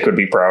 Jake would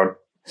be proud.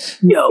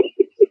 No.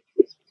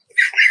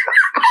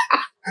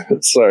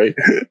 Sorry.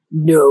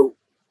 No.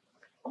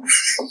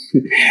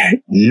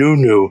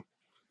 No.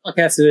 I'll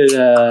cast it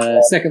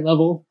at second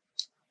level.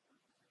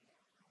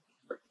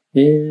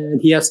 And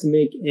he has to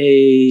make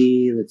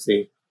a, let's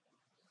see,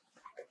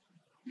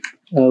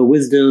 a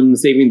wisdom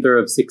saving throw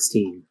of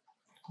 16.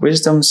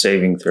 Wisdom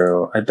saving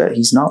throw. I bet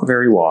he's not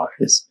very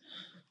wise.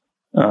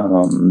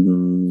 How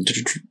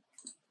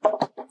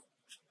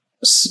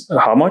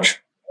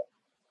much?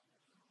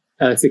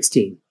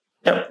 16.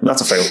 Yep,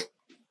 that's a fail.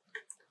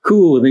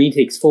 Cool, then he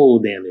takes full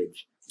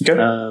damage. Okay.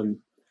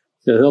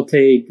 So he'll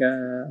take,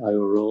 I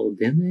will roll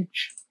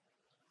damage.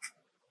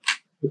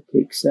 It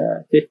takes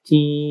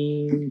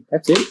 15.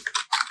 That's it.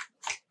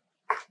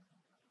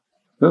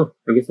 Oh,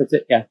 I guess that's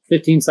it. Yeah,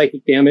 15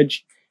 psychic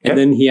damage. And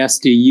then he has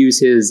to use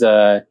his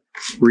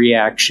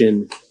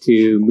reaction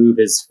to move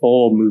his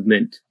full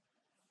movement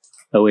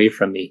away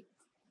from me.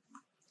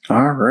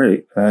 All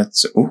right.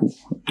 That's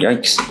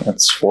yikes.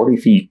 That's 40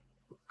 feet.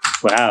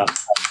 Wow.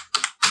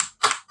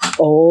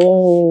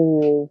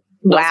 Oh.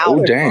 Wow.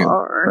 Oh, damn.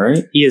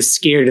 Right? He is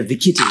scared of the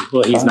kitty.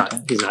 Well, he's not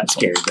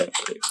scared, but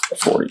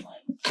 40.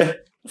 Okay.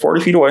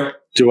 40 feet away.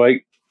 Do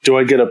I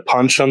get a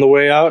punch on the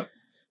way out?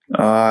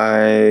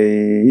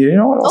 You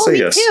know what? I'll say me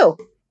yes. too.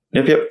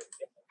 Yep.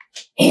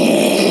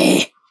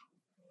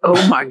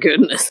 Oh my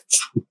goodness.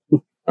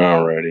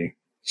 Alrighty.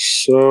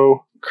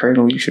 So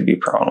Cradle, you should be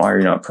prone. Why are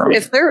you not prone? I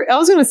was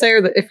going to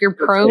say that if you're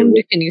prone,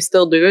 can you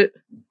still do it?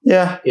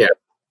 Yeah.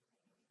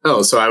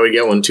 Oh, so I would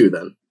get one too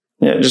then.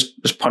 Yeah,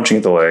 just punching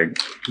at the leg.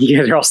 you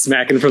guys are all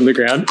smacking from the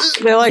ground.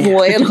 They're like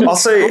laying. I'll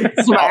say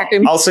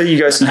Smacking. I'll say you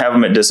guys can have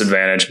them at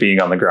disadvantage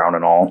being on the ground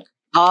and all.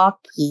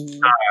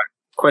 Okay.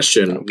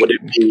 Question: would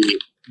it be?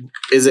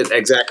 Is it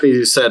exactly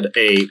you said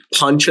a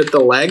punch at the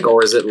leg,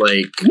 or is it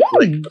like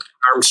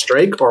arm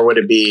strike, or would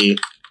it be?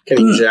 Can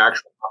you use your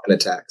actual weapon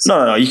attacks?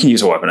 No. You can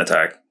use a weapon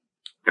attack.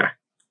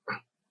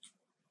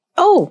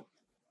 Oh.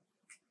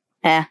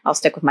 I'll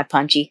stick with my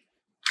punchy.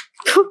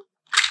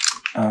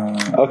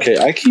 okay,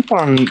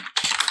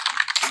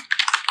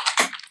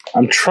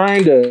 I'm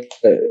trying to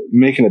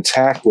make an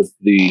attack with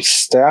the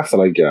staff that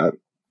I got,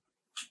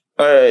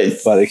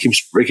 but it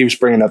keeps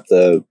bringing up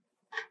the.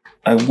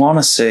 I want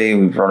to say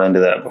we've run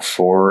into that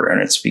before,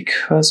 and it's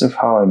because of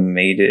how I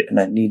made it, and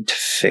I need to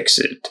fix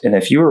it. And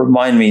if you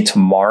remind me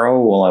tomorrow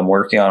while I'm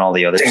working on all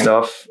the other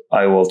stuff,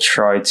 I will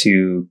try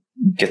to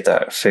get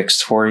that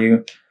fixed for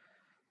you.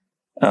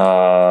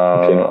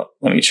 Okay.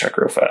 Let me check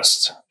real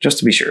fast, just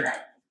to be sure.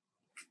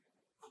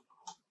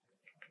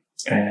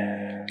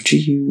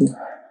 GU.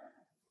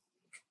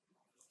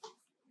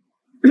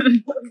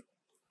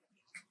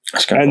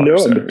 I know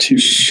I'm too.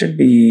 Should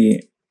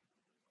be.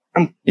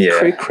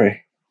 Cray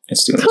cray.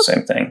 It's doing the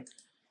same thing.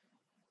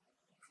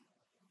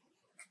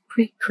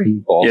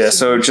 Yeah,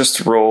 so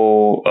just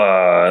roll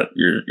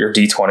your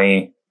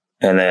D20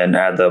 and then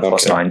add the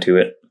plus 9 to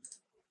it.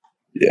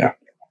 Yeah.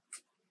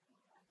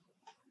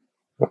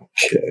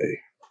 Okay.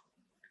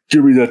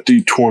 Give me that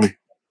D20.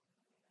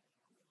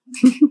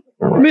 Give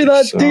me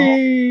that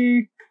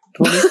D20.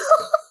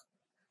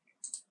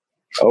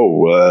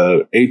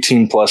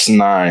 18 plus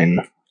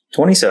 9.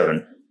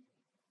 27.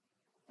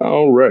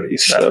 Alrighty,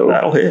 so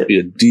that'll hit.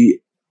 Be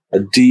a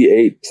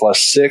D8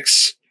 plus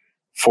 6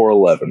 for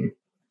 11.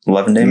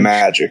 11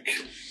 damage.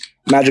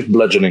 Magic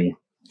bludgeoning.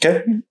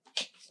 Okay.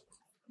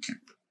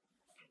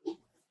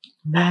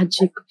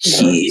 Magic.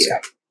 Yeah.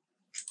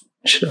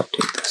 I should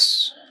update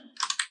this.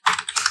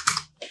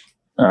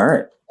 All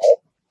right.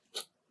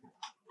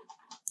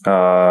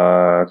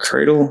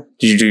 Cradle,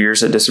 did you do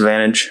yours at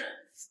disadvantage?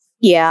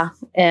 Yeah,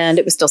 and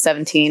it was still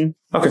 17.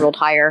 Okay. I rolled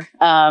higher.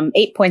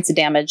 8 points of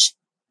damage.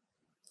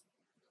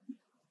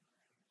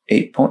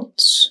 8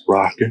 points.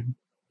 Rocking.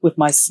 With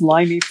my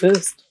slimy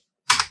fist.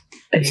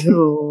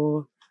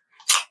 Ew.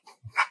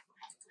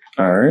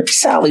 All right.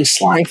 Sally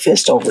Slime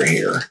Fist over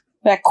here.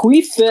 That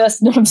coif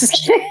fist. No, I'm just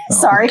kidding.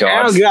 Sorry.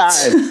 God. Oh god!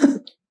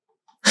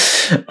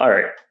 All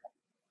right.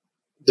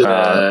 Did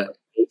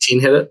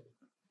 18 hit it?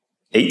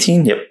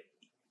 18? Yep.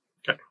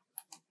 Okay.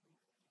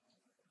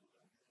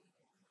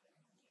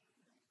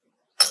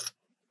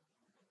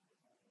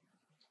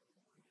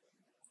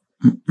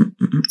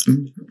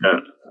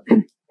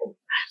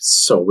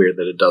 It's so weird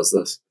that it does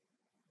this.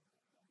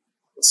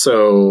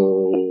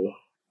 So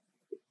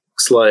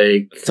looks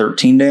like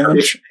 13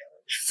 damage?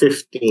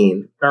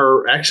 15.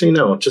 Or actually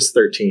no, just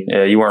 13.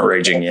 Yeah, you weren't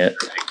raging yet.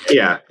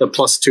 Yeah, the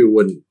plus 2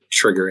 wouldn't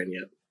trigger in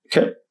yet.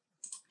 Okay.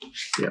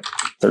 Yep.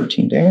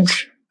 13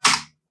 damage.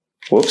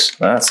 Whoops,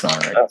 that's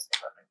not right.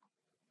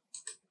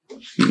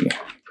 Yeah.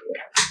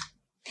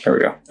 There we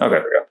go.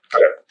 Okay.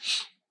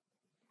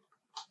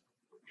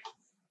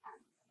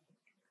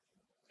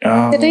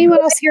 Did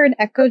anyone else hear an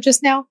echo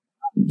just now?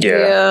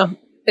 Yeah.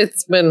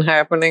 It's been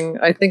happening.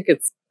 I think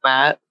it's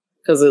Matt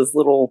because his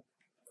little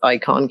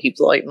icon keeps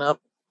lighting up.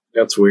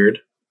 That's weird.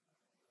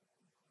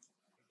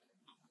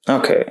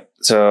 Okay.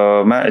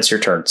 So, Matt, it's your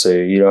turn. So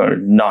you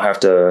don't not have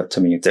to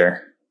mute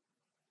there.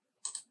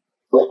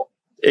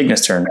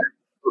 Ignis' turn.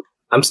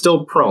 I'm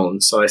still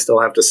prone, so I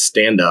still have to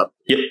stand up.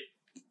 Yep.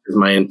 Is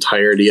my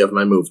entirety of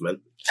my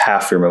movement.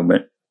 Half your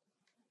movement.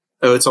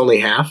 Oh, it's only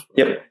half?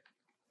 Yep.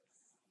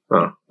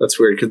 Oh, that's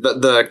weird,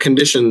 because the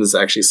conditions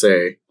actually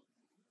say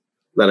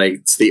that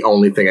it's the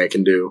only thing I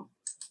can do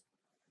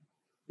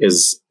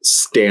is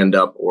stand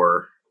up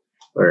or...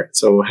 Alright,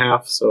 so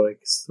half, so I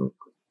guess...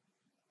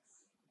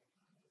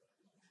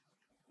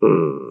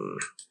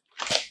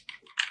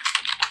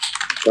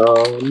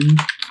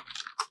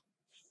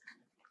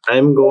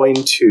 I'm going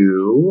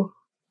to...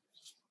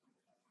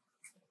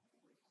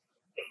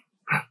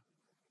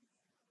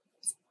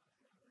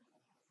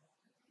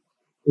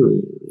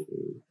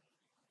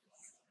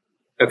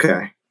 Okay.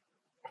 I'm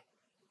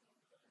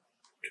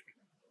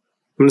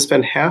going to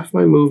spend half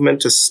my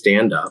movement to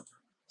stand up.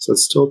 So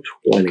it's still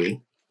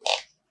 20.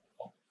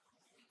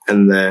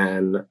 And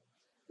then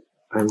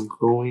I'm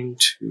going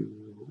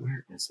to...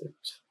 Where is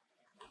it?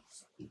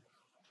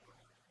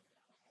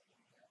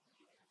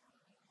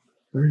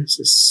 Where is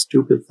this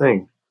stupid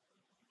thing?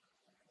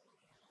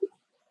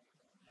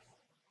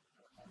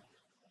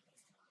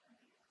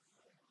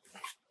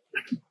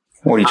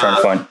 What are you trying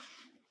to find?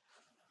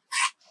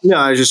 No,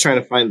 I was just trying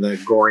to find the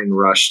Goring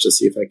Rush to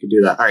see if I could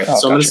do that. All right,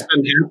 so I'm going to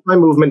spend half my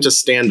movement to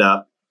stand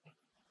up,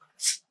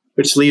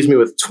 which leaves me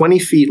with 20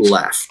 feet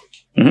left.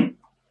 Mm-hmm.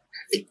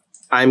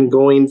 I'm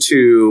going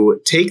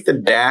to take the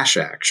dash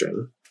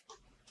action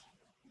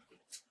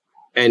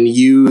and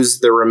use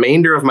the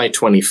remainder of my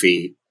 20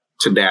 feet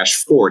to dash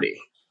 40.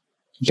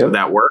 Yep. Would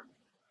that work?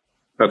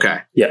 Okay.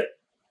 Yeah.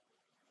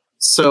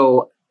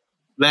 So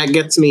that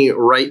gets me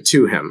right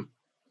to him,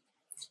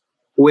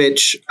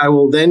 which I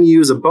will then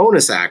use a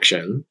bonus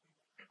action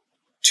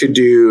to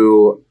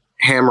do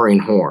Hammering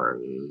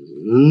Horn.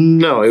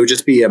 No, it would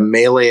just be a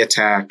melee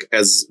attack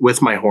as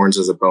with my horns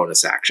as a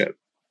bonus action.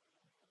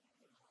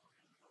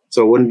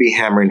 So it wouldn't be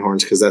Hammering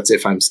Horns because that's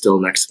if I'm still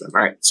next to them.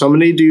 All right, so I'm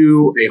going to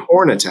do a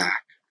horn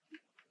attack.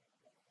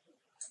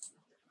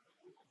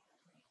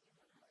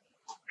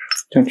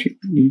 Don't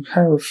you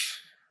have...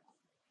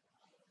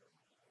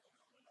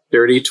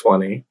 Dirty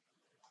 20.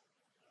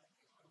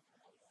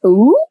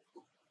 Ooh.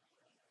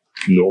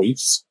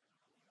 Noise.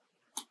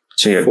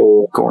 So yeah,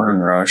 Goring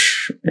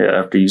Rush.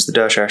 Yeah, after you use the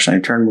dash action on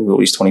your turn, move at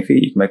least 20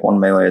 feet. You can make one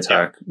melee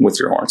attack with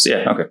your horns.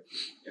 Yeah, okay.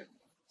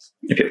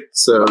 Yep.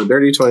 So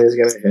Dirty 20 is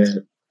going to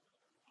hit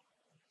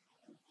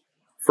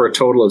for a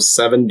total of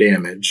 7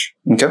 damage.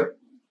 Okay.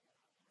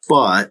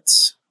 But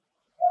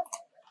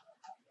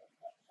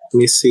let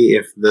me see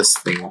if this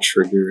thing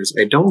triggers.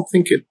 I don't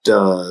think it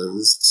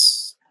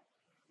does.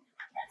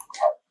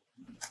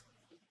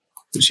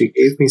 But she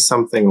gave me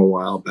something a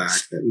while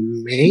back that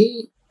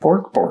may...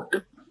 Bork.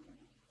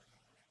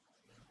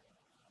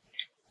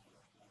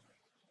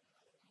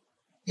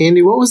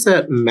 Andy, what was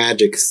that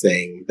magic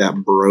thing? That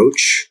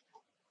brooch?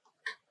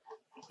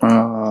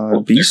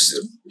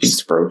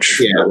 Beast brooch.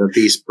 Yeah, the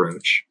beast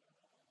brooch.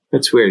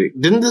 That's weird.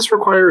 Didn't this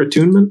require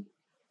attunement?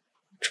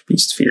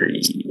 Beast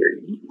Fury.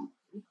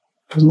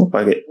 Doesn't look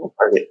like it.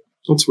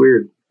 That's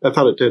weird. I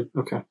thought it did.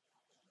 Okay.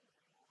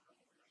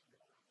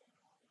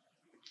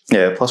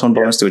 Yeah, +1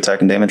 bonus to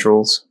attack and damage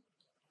rolls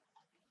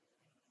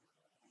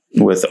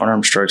with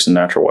unarmed strikes and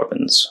natural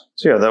weapons.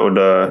 So yeah, that would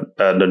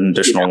add an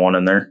additional 1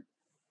 in there.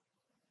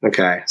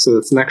 Okay, so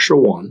that's an extra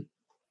 1.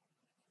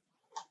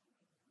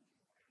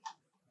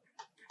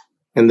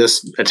 And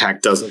this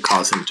attack doesn't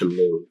cause him to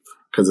move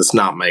because it's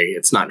not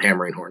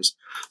Hammering Horns.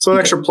 So an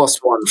extra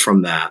 +1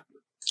 from that.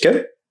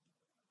 Okay.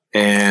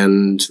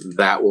 And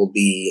that will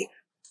be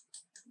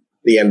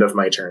the end of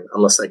my turn,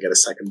 unless I get a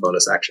second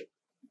bonus action.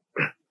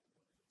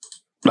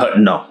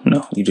 No,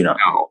 you do not.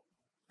 No,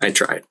 I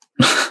tried.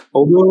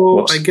 Although,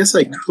 Whoops. I guess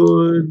I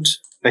could...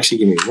 Actually,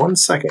 give me 1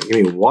 second.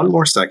 Give me one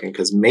more second,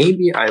 because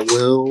maybe I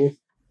will...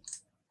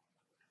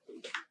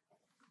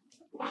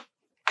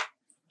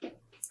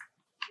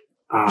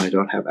 Oh, I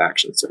don't have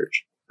action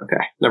surge.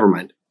 Okay, never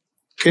mind.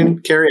 Can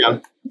carry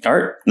on. All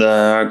right,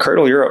 the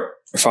Cradle, you're up,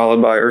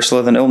 followed by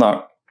Ursula, then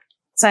Ilnock.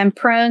 So I'm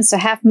prone, so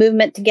half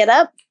movement to get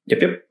up.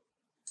 Yep.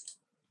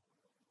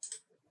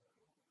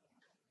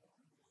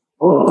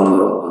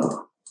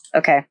 Oh.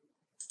 Okay.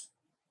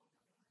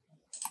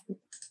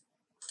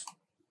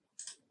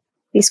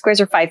 These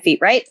squares are 5 feet,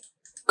 right?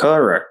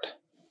 Correct.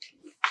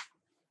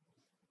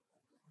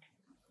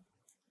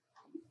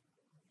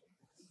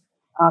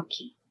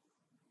 Okay.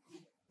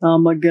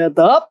 I'm gonna get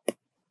up.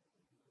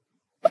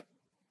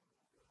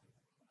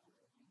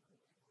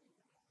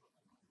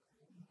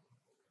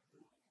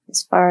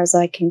 As far as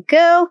I can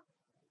go.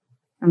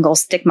 I'm gonna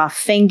stick my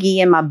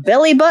fingy in my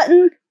belly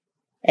button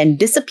and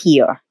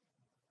disappear.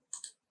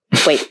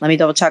 Wait, let me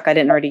double check. I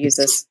didn't already use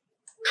this.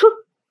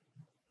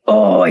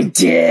 Oh, I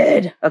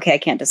did. Okay, I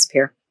can't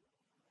disappear.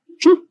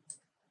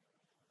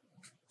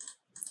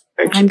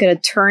 I'm going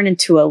to turn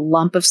into a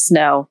lump of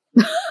snow.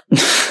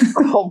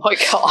 Oh my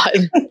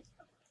god.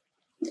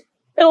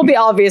 It'll be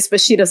obvious, but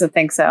she doesn't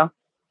think so.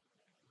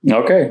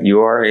 Okay, you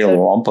are a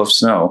lump of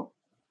snow.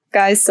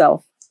 Guy's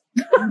self.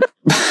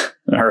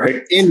 All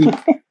right. Andy,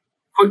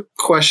 quick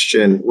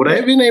question. Would I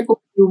have been able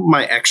to do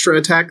my extra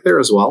attack there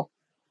as well?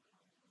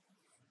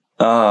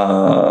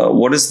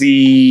 What is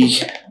the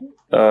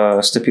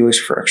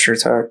stipulation for extra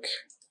attack?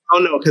 Oh,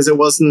 no, because it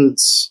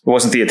wasn't... It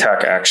wasn't the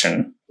attack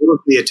action. It was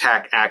the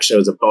attack action. It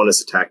was a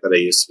bonus attack that I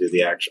used to do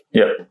the action.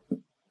 Yep.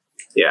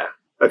 Yeah.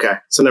 Okay,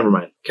 so never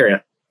mind. Carry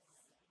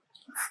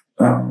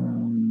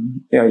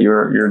on. Yeah,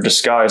 you're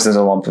disguised as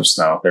a lump of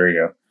snow. There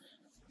you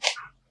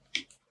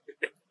go.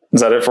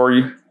 Is that it for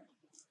you?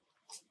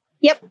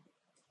 Yep.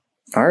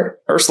 All right,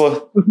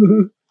 Ursula.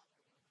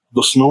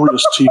 The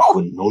snowiest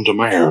tiefling known to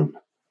man.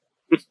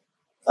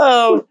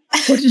 Oh,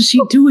 What is she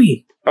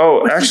doing?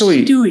 Oh, What is actually,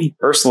 she doing?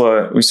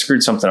 Ursula, we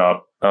screwed something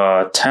up.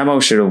 Tamo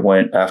should have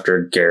went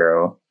after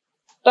Garrow.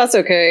 that's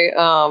okay.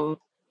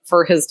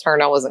 For his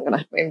turn, I wasn't going to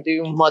have him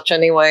do much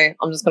anyway.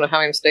 I'm just going to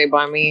have him stay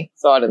by me,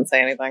 so I didn't say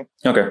anything.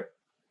 Okay.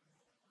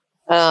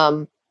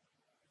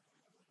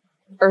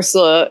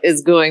 Ursula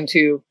is going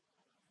to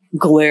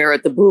glare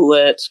at the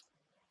bullet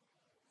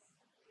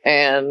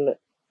and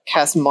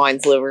cast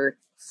Mind Sliver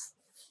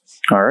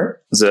All right.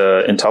 Is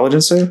it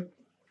intelligence save?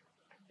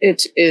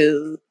 It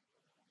is.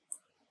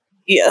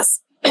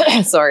 Yes.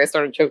 Sorry, I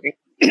started choking.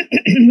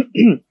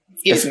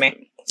 Excuse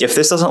me. If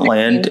this doesn't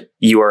land,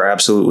 you are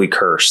absolutely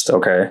cursed,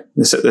 okay?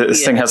 This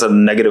thing has a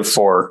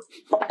 -4.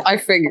 I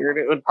figured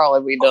it would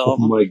probably be Oh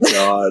dumb. my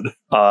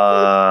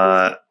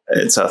god.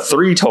 It's a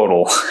 3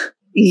 total.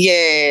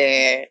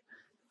 Yeah.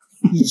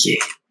 Yeah.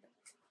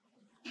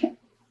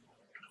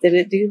 Did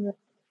it do that?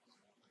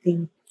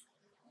 Did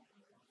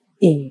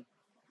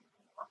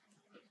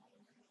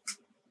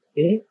it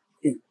do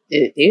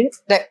it?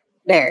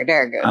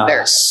 There, good.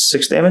 There.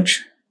 6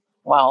 damage.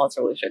 Wow, that's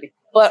really shitty.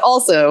 But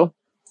also,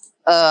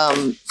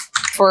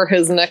 for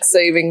his next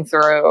saving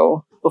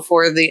throw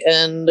before the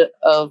end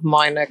of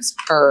my next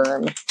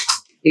turn,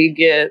 he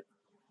get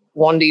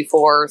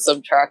 1d4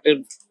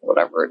 subtracted,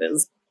 whatever it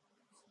is.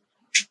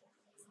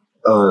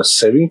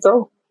 Saving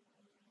throw?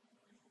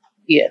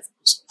 Yes.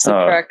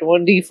 Subtract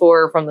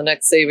 1d4 from the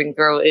next saving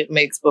throw it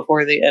makes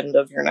before the end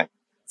of your next.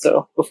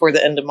 So before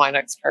the end of my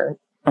next turn.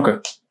 Okay.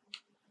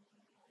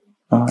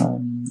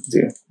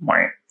 Yeah.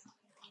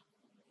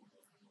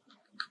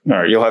 All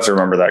right, you'll have to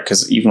remember that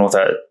because even with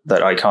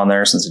that icon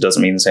there, since it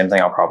doesn't mean the same thing,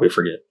 I'll probably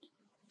forget.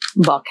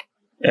 Buck.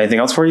 Anything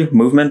else for you?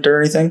 Movement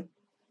or anything?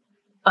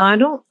 I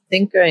don't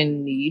think I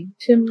need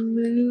to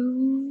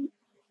move.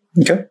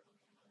 Okay.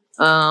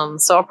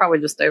 So I'll probably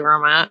just stay where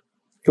I'm at.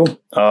 Cool.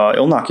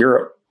 Ilnock,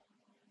 you're up.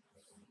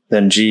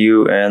 Then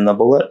GU and the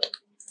bullet.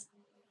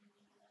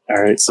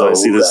 All right, so I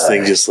see this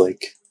thing just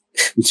like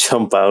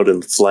jump out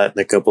and flatten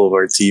a couple of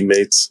our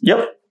teammates.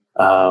 Yep.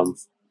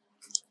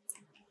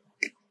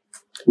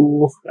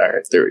 Cool. All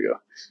right, there we go.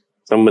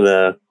 So I'm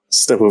gonna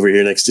step over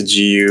here next to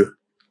GU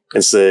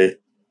and say,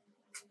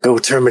 "Go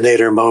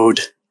Terminator mode,"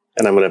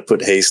 and I'm gonna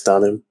put haste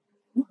on him.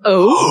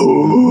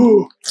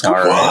 Oh. All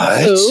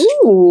right.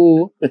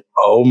 Ooh.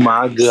 Oh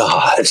my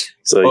god.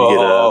 So you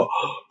get a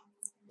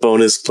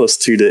bonus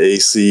 +2 to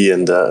AC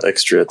and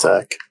extra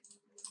attack.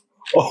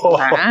 Oh,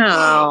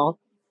 Wow.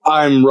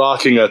 I'm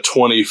rocking a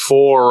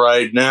 24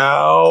 right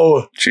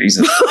now.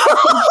 Jesus.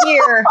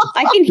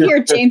 I can hear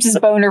James's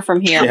boner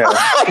from here.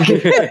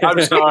 Yeah. I'm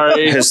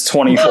sorry. His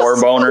 24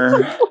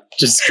 boner.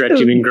 Just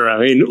stretching and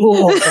growing.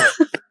 Ooh.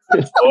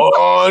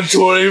 Oh,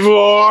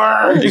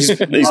 24. He's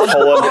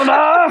pulling.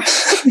 Ah,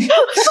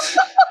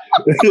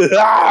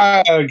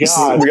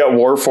 God. We got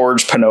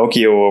Warforged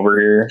Pinocchio over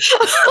here.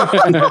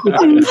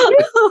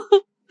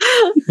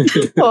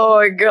 Oh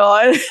my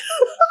god.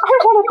 I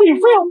want to be a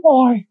real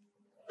boy.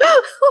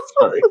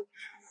 Sorry.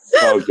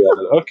 Oh, God.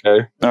 Okay.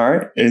 All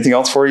right. Anything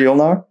else for you,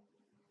 Ilnock?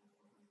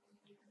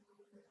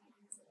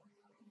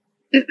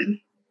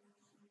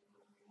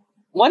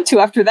 One, two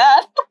after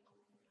that.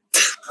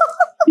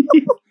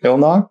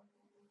 Ilnock?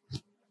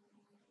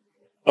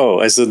 Oh,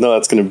 I said no.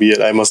 That's gonna be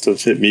it. I must have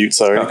hit mute.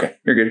 Sorry. Okay,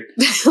 you're good.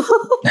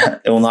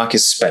 Ilnock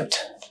is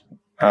spent.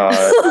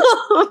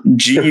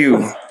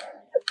 GU.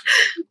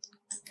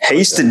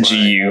 Hasted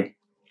GU.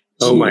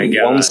 Oh my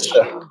god.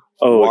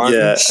 Oh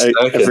yeah,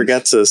 I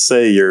forgot to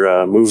say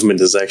your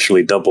movement is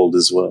actually doubled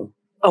as well.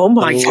 Oh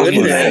my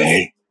goodness.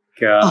 Okay.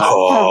 God.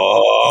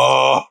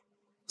 Oh.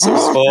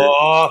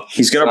 Oh.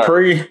 He's got a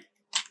pre.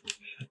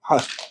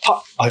 I'm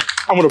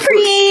gonna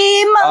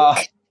Cream.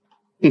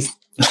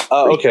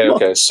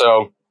 Okay.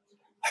 So,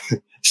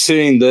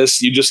 seeing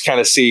this, you just kind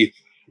of see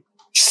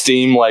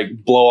steam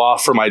like blow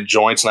off from my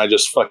joints, and I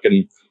just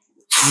fucking,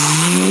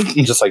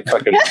 just like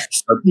fucking.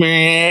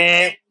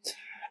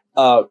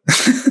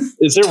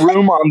 Is there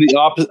room on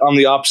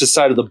the opposite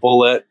side of the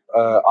bullet,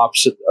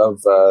 opposite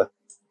of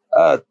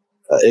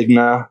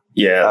Igna?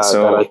 Yeah.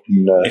 So I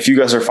can, if you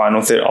guys are fine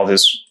with it, I'll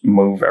just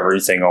move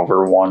everything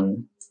over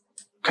one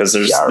because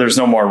there's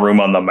no more room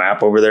on the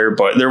map over there,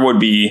 but there would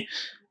be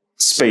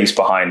space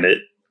behind it.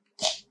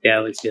 Yeah,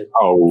 looks good.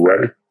 oh,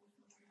 right.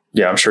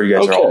 Yeah, I'm sure you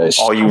guys Okay. are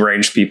all you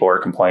ranged people are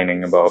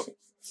complaining about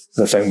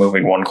the thing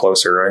moving one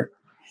closer, right?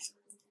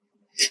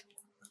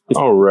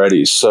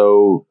 Alrighty.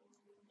 So,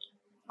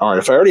 all right.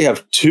 If I already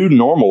have 2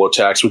 normal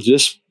attacks, would you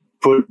just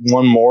put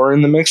one more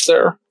in the mix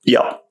there?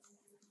 Yeah.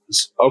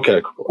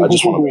 Okay, cool. I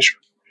just want to make sure.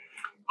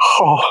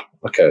 Oh,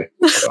 okay.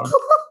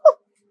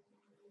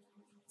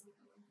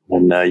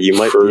 And you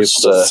might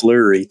First, be able to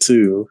flurry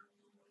too.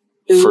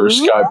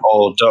 First sky.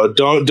 Oh,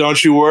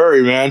 don't you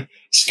worry, man.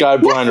 Sky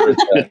blinder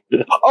attack.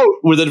 Oh,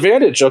 with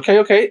advantage.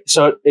 Okay.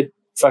 So it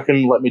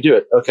fucking let me do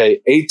it.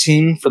 Okay,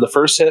 18 for the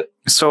first hit.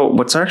 So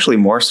what's actually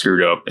more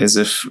screwed up is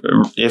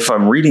if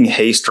I'm reading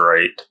haste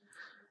right,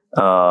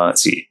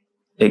 let's see.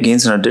 It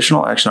gains an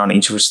additional action on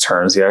each of its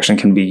turns. The action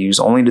can be used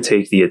only to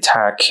take the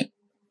attack,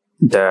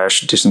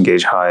 dash,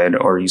 disengage, hide,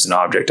 or use an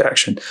object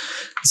action.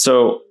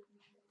 So,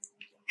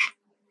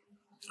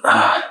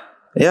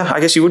 yeah, I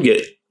guess you would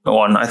get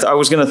one. I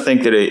was going to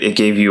think that it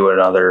gave you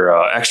another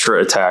extra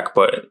attack,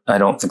 but I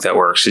don't think that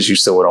works because you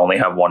still would only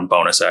have one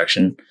bonus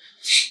action.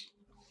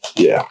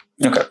 Yeah.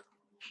 Okay.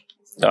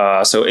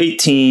 So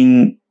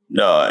 18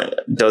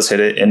 does hit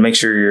it, and make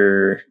sure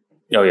you're...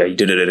 Oh, yeah, you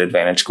did it at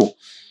advantage. Cool.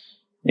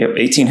 Yep,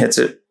 18 hits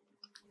it.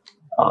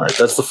 All right,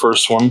 that's the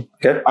first one.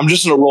 Okay. I'm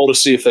just going to roll to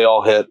see if they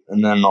all hit,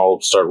 and then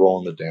I'll start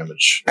rolling the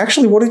damage.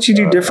 Actually, what did you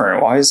do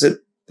different? Why is it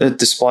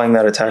displaying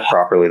that attack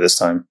properly this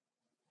time?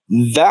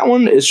 That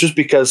one is just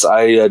because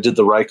I did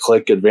the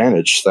right-click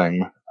advantage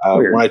thing.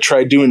 When I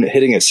tried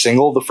hitting a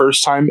single the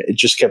first time, it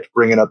just kept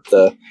bringing up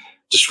the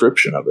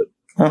description of it.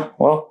 Huh,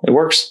 well, it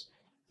works.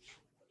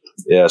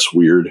 Yeah, it's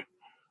weird.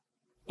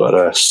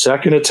 But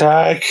second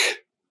attack,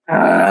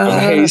 I'm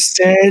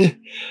hasted.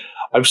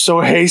 I'm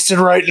so hasted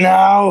right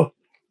now.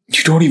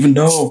 You don't even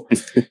know.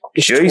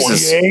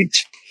 Jesus.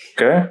 28.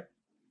 Okay.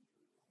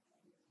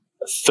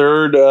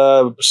 Third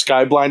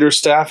Skyblinder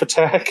staff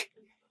attack.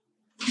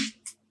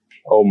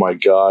 Oh my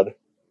god.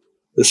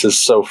 This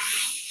is so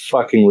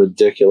fucking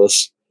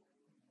ridiculous.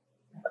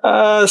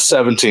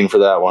 17 for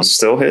that one.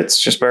 Still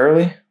hits, just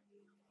barely.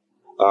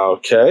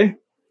 Okay.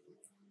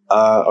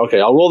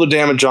 Okay, I'll roll the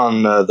damage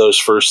on those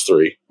first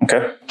three.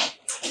 Okay.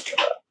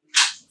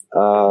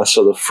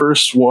 So the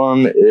first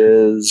one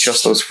is...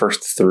 Just those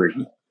first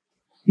three.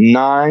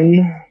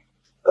 9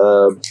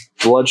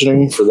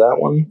 bludgeoning for that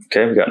one.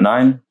 Okay, we got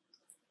 9.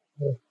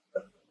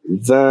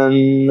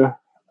 Then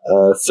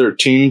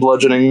 13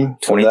 bludgeoning.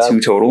 22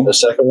 total. The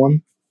second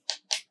one.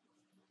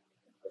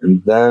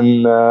 And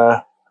then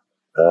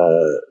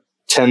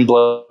 10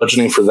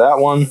 bludgeoning for that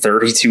one.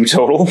 32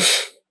 total.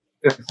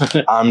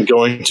 I'm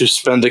going to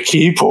spend a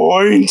key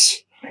point.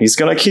 He's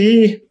gonna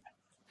key.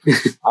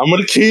 I'm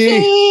going to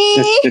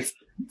key.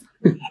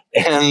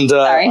 And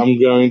I'm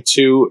going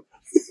to...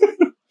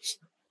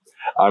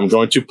 I'm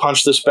going to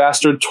punch this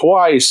bastard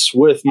twice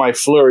with my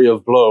flurry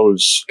of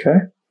blows.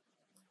 Okay.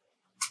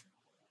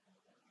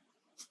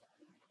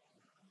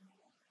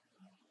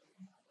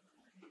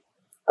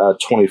 Uh,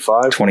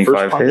 25.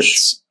 25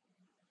 hits.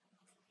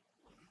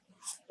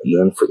 And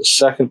then for the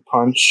second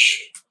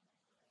punch...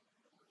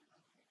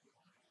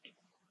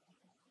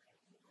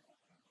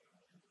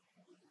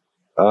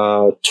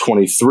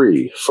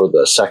 23 for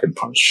the second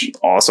punch.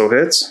 Also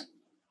hits.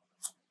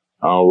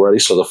 Alrighty,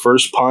 so the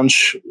first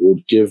punch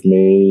would give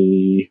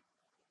me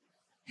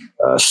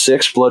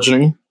 6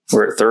 bludgeoning.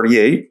 We're at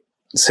 38.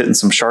 It's hitting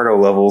some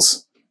Shardo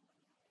levels.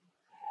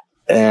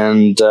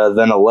 And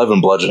then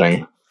 11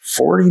 bludgeoning.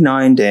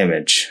 49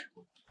 damage.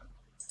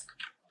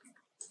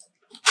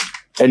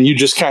 And you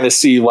just kind of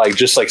see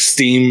just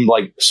steam,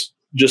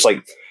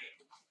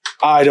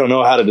 I don't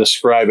know how to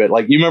describe it.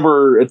 Like, you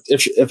remember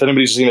if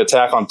anybody's seen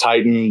Attack on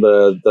Titan,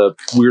 the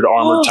weird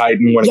armored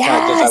Titan, when it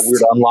kind of does that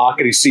weird unlock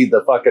and you see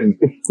the fucking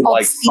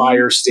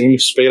fire steam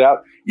spit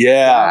out?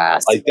 Yeah.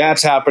 Yes. Like,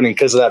 that's happening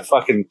because of that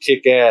fucking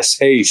kick-ass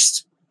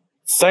haste.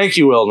 Thank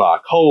you, Ilnock.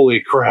 Holy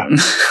crap.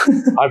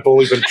 I've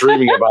only been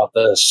dreaming about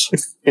this.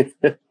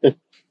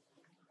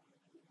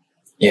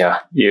 Yeah.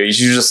 You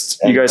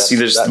guys see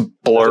this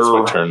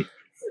blur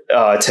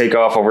take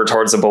off over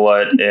towards the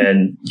bullet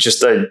and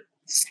just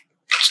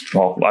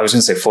well, I was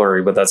going to say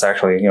flurry, but that's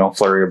actually,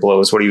 flurry of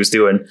blows, what he was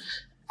doing.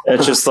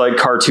 It's just like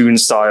cartoon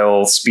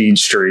style speed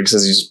streaks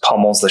as he just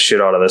pummels the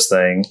shit out of this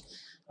thing.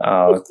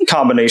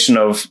 Combination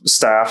of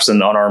staffs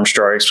and unarmed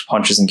strikes,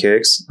 punches and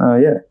kicks.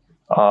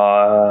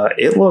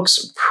 It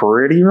looks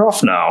pretty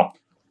rough now.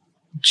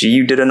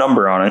 You did a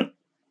number on it.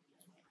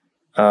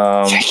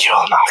 Thank you,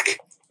 Ilnock.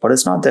 But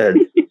it's not dead.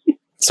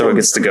 So it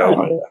gets to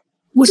go.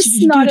 What did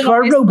you do to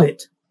our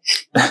robot?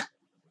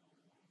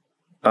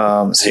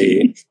 Let's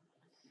see.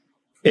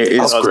 It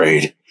is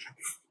great.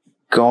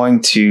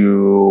 Going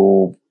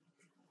to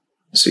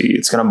see.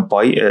 It's going to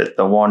bite at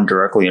the one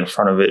directly in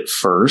front of it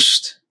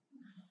first.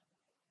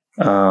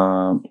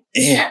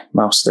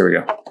 Mouse. There we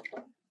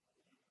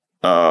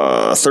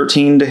go.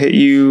 13 to hit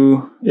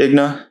you,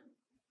 Igna.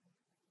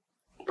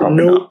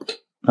 Probably not.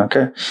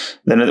 Okay.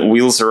 Then it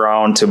wheels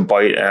around to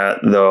bite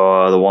at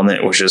the one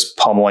that was just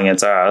pummeling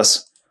its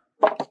ass.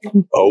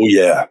 Oh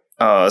yeah.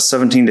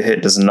 17 to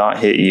hit does not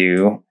hit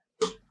you.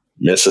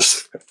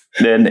 Misses.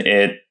 Then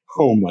it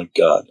oh my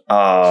god.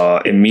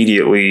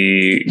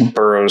 Immediately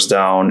burrows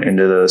down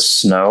into the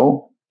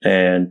snow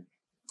and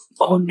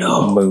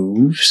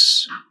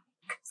moves.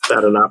 Is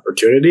that an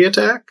opportunity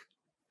attack?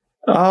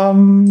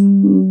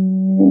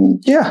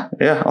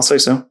 Yeah, I'll say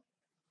so.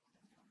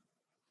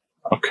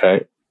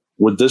 Okay.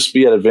 Would this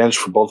be an advantage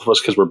for both of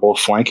us because we're both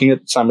flanking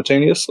it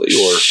simultaneously,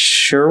 or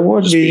sure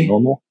would just be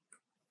normal?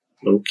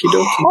 Okie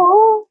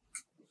dokie.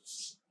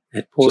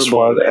 Just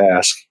wanted to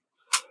ask.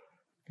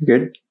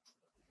 Good.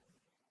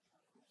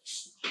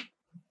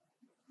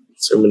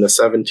 Assuming the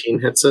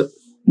 17 hits it.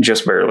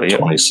 Just barely. Yep.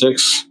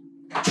 26.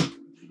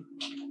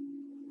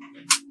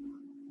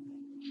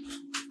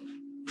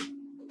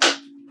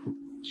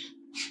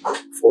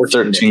 Or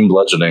 13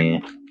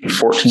 bludgeoning.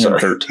 14 and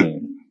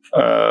 13.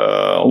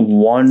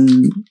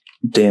 1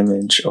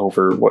 damage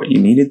over what you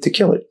needed to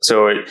kill it.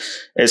 So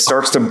it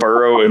starts to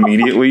burrow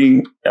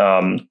immediately.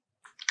 And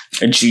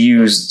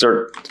you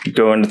start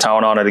going to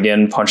town on it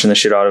again, punching the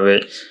shit out of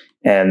it.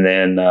 And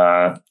then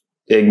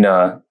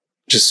Igna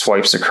just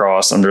swipes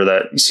across under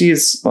that. You see you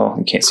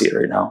can't see it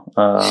right now.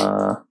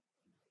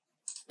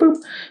 Boop.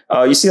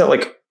 You see that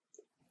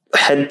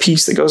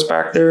headpiece that goes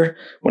back there.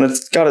 When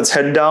it's got its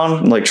head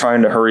down, like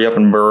trying to hurry up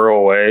and burrow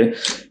away,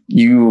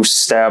 you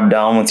stab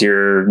down with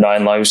your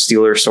 9 live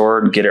stealer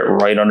sword, get it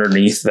right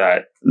underneath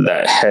that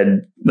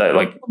head, that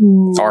like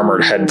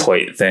armored head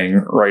plate thing,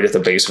 right at the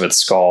base of its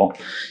skull.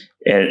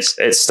 And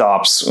it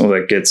stops,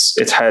 like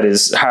its head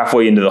is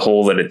halfway into the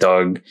hole that it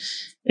dug,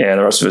 and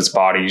the rest of its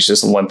body is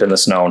just limp in the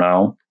snow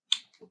now.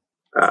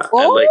 I'd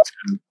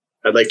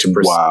like to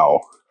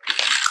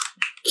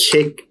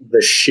kick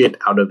the shit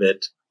out of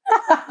it.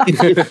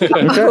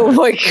 Oh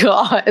my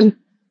god.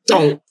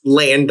 Don't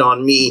land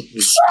on me,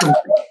 you stupid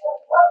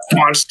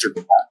monster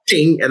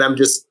thing. And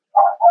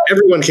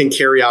everyone can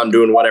carry on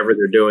doing whatever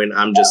they're doing.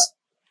 I'm just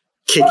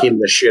kicking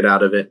the shit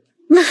out of it.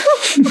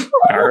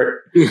 All right.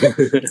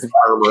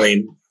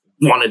 Armoring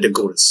wanted to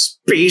go to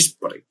space,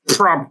 but I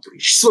probably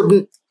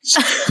shouldn't.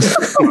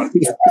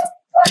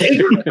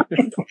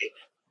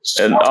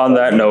 And on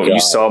that note, you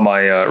saw my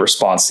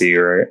response to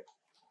you, right?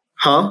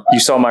 Huh? You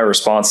saw my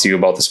response to you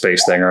about the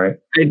space thing, right?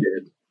 I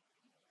did.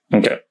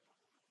 Okay.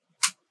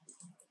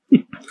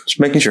 Just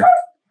making sure.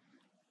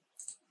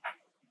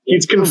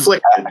 He's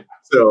conflicted,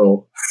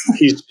 so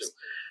he's just,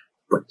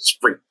 but it's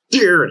right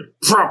there, and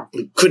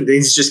probably couldn't. He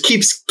just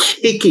keeps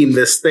kicking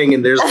this thing,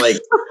 and there's like a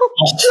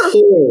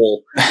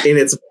hole in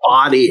its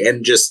body,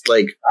 and just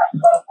like,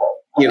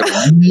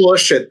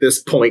 mush at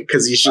this point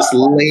because he's just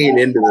laying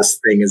into this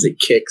thing as it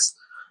kicks.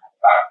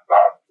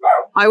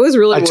 I was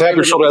really. I tap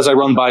your shoulder as I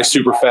run by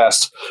super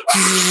fast.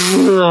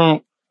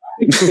 That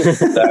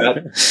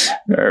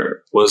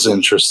was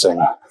interesting.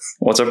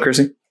 What's up,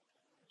 Crissy?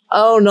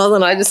 Oh,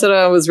 nothing. I just said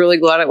I was really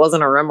glad it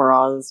wasn't a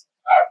Remoraz.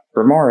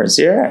 Remoraz,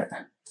 yeah.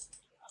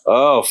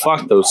 Oh,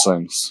 fuck those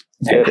things.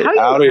 Get How it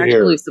out are you of here.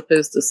 actually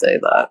supposed to say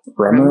that?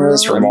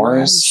 Remoraz.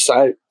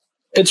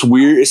 It's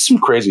weird. It's some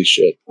crazy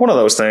shit. One of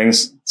those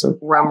things. So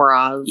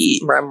Remoraz.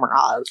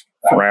 Remoraz.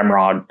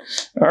 Ramrod.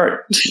 All right.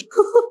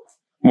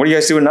 What are you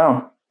guys doing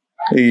now?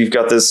 You've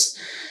got this.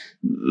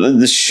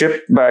 The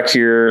ship back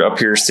here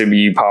appears to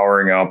be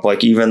powering up.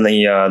 Like even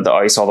the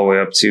ice all the way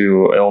up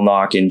to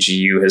Ilnock and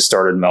GU has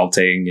started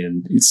melting,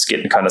 and it's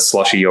getting kind of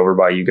slushy over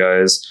by you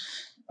guys.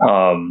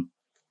 You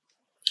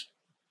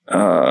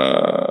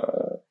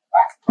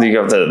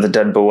have the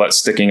dead bullet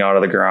sticking out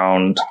of the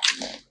ground.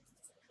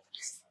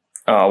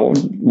 What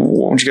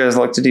would you guys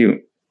like to do?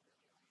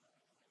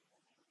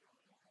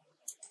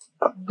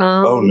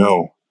 Oh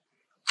no!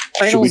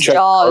 Should we Final's check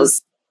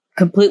jaws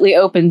completely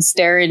open,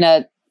 staring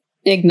at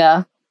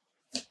Igna,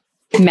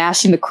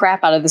 mashing the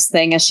crap out of this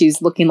thing as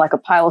she's looking like a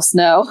pile of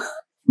snow.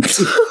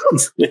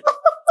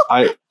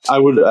 I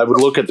would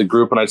look at the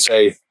group and I'd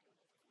say,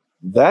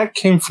 that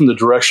came from the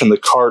direction the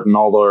cart and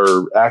all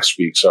our axe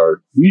beaks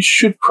are. We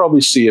should probably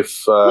see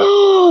if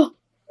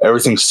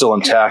everything's still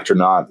intact or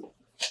not.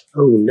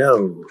 Oh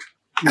no!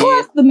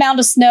 The mound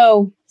of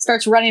snow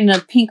starts running in a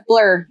pink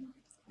blur.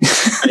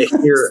 I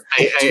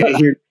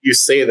hear you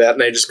say that,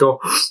 and I just go,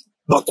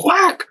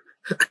 "Quack!"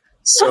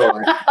 So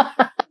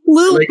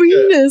Little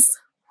penis.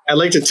 I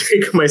like to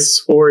take my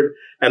sword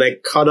and I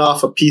cut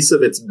off a piece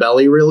of its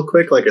belly real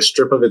quick, like a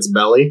strip of its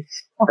belly,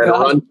 and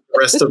run to the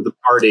rest of the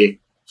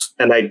party.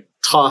 And I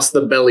toss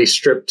the belly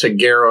strip to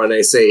Garrow, and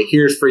I say,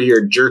 "Here's for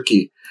your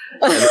jerky."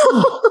 And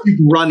I keep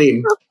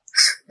running.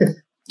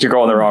 You're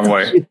going the wrong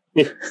way.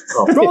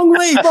 Wrong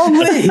way.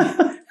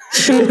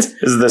 Is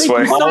it this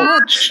way? So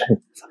much.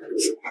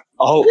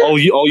 I'll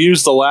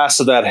use the last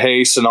of that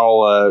haste, and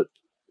I'll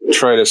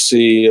try to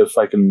see if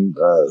I can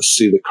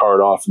see the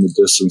cart off in the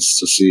distance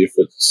to see if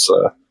it's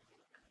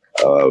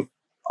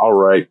all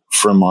right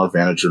from our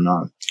vantage or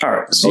not. All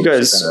right, so you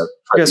guys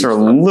are a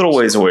little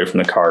ways away from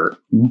the cart,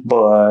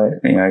 but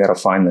I gotta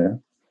find the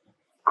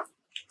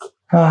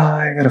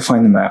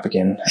map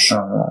again.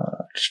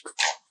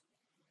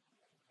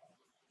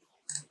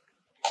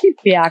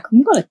 Yeah,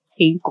 I'm gonna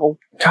tinkle.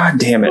 God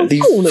damn it!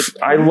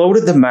 I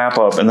loaded the map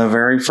up, and the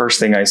very first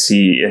thing I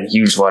see in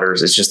huge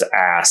letters is just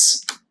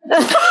ass.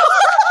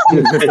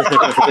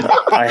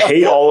 I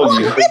hate all of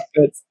you.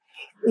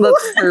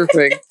 That's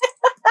perfect.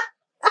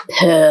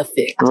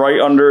 Perfect. Right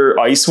under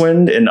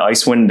Icewind and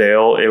Icewind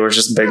Dale, it was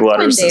just big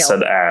letters that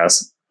said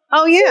ass.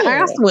 Oh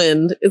yeah,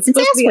 Icewind. It's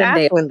supposed to be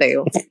Icewind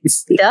Dale.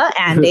 Duh,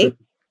 Andy.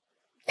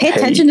 Pay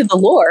attention to the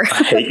lore.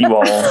 I hate you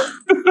all.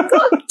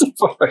 What the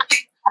fuck?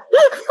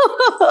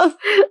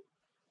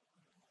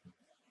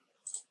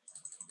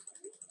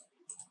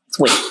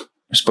 Sweet.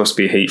 We're supposed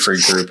to be a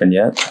hate-free group, and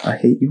yet I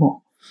hate you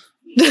all.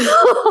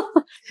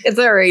 It's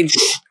alright.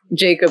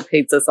 Jacob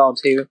hates us all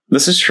too.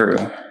 This is true.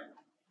 All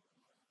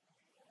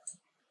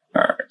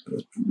right.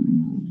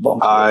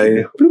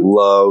 I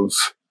love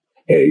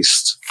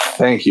haste.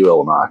 Thank you,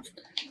 Ilnock.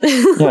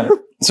 Yeah.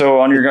 So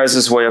on your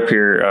guys' way up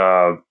here,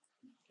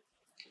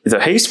 the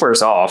haste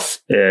wears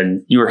off,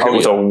 and you were hit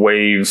with a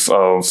wave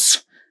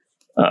of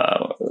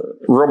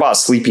robot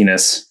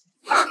sleepiness.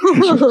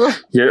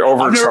 You're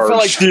overcharged. I've never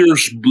felt like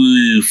this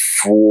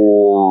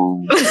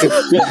before.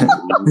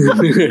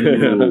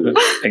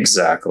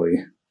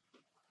 Exactly.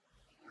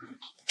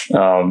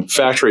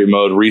 Factory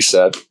mode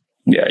reset.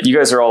 Yeah, you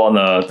guys are all on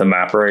the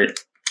map, right?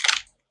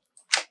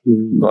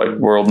 like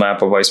world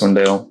map of Icewind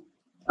Dale.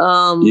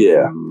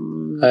 Yeah.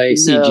 I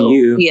see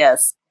you.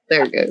 Yes,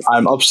 there it goes.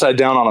 I'm upside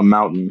down on a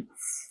mountain.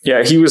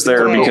 Yeah, he was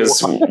there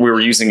because we were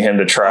using him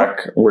to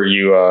track where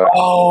you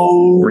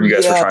where you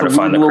guys were trying to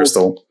find the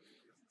crystal.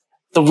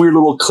 The weird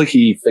little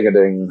clicky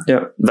thing-a-ding.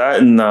 Yeah, that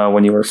and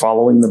when you were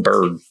following the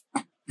bird.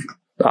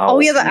 The owl. Oh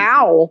yeah, the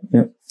owl.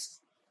 Yeah.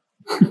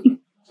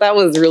 That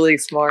was really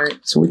smart.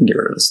 So we can get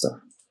rid of this stuff.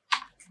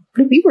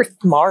 We were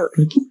smart.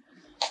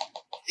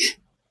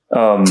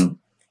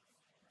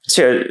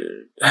 So yeah,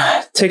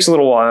 it takes a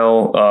little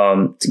while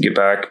to get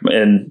back,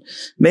 and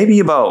maybe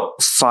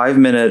about 5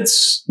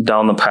 minutes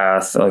down the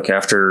path, like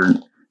after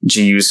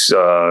G's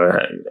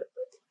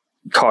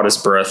caught his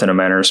breath in a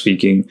manner of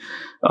speaking,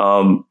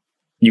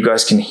 you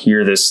guys can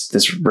hear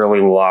this really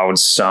loud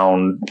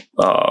sound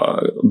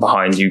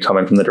behind you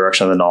coming from the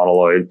direction of the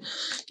Nautiloid.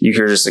 You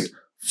hear this like,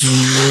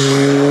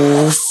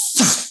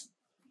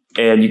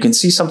 and you can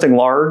see something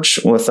large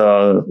with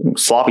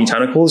floppy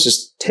tentacles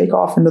just take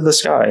off into the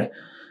sky.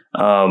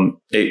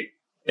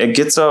 It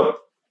gets up.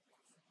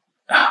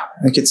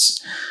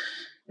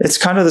 It's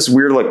kind of this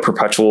weird like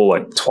perpetual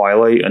like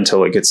twilight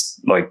until it gets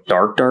like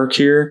dark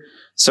here.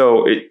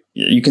 So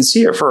you can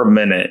see it for a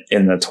minute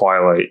in the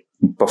twilight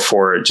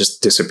before it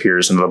just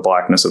disappears into the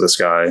blackness of the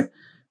sky.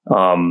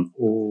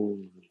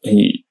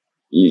 He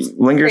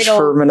lingers Cradle.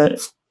 for a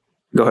minute.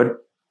 Go ahead.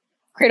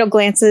 Cradle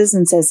glances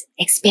and says,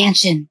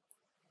 "Expansion,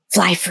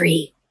 fly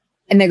free,"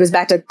 and then goes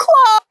back to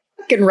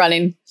clock and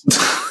running.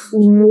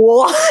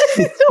 What?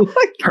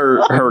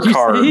 Her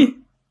card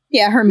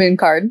Yeah, her moon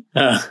card.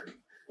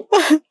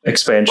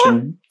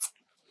 expansion.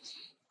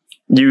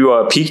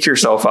 You peeked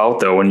yourself out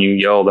though when you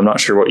yelled. I'm not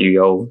sure what you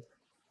yelled.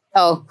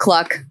 Oh,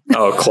 cluck.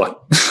 Oh,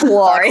 cluck.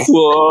 Sorry.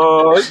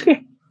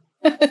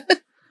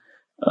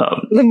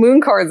 The moon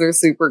cards are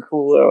super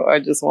cool, though. I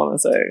just want to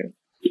say.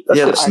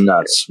 That's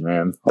nuts,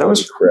 man. That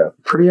was crap.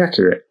 pretty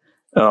accurate.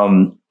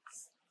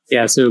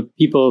 Yeah, so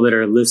people that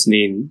are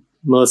listening,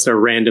 Melissa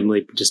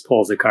randomly just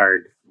pulls a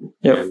card.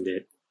 Yep.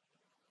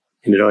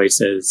 And it always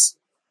says,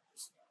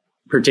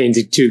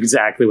 pertains to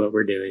exactly what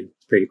we're doing.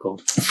 It's pretty cool.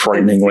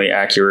 Frighteningly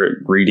accurate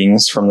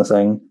readings from the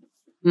thing.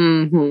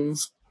 Mm-hmm.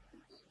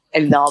 I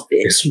love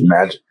it. It's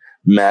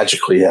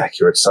magically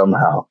accurate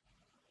somehow.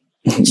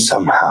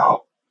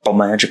 Somehow. But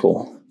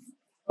magical.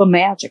 But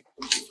magic.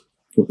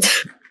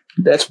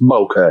 That's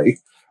bokeh.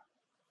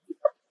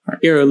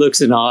 Hero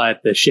looks in awe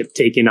at the ship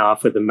taking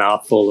off with a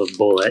mouthful of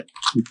bullet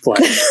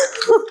flesh.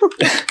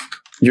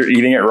 You're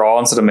eating it raw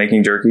instead of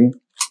making jerky?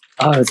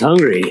 Oh, it's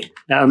hungry.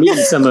 I'm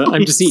eating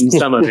I'm just eating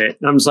some of it.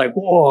 I'm just like,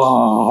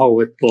 whoa,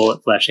 with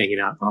bullet flesh hanging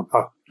out.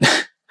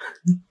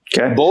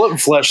 Okay. Bullet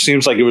flesh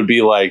seems like it would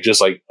be like just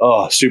like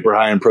super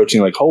high in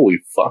protein. Like holy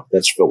fuck,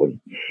 that's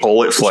filling.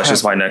 Bullet Flesh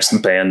is my next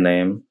band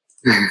name.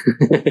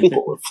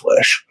 Bullet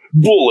flesh.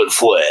 Bullet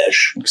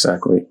flesh.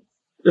 Exactly.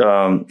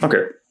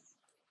 Okay.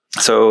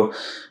 So,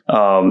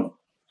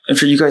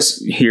 after you guys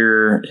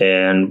hear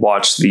and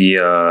watch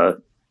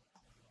the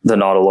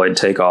Nautiloid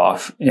take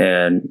off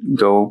and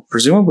go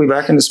presumably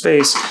back into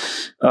space,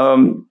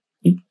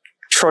 you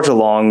trudge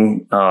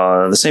along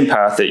the same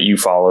path that you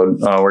followed,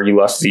 where you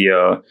left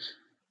the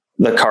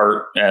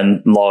cart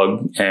and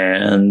lug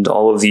and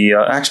all of the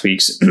axe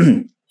beaks.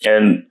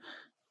 And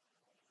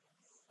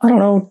I don't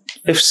know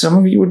if some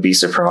of you would be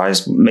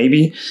surprised,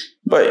 maybe,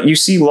 but you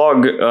see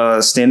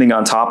Lug standing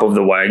on top of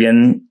the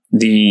wagon.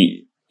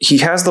 He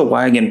has the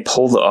wagon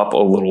pulled up a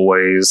little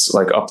ways,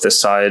 like up the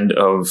side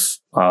of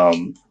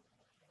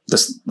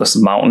this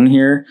mountain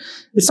here.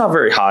 It's not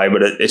very high,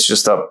 but it's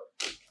just up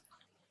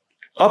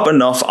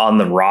enough on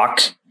the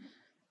rock.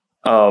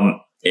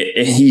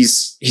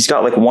 He's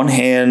got like one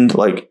hand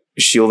like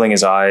shielding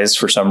his eyes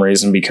for some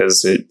reason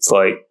because it's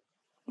like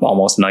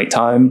almost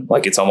nighttime,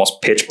 like it's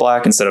almost pitch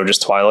black instead of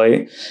just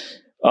twilight.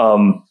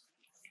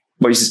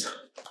 But he says,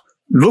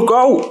 "Look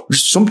out!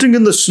 There's something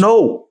in the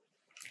snow."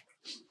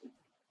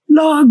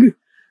 Lug,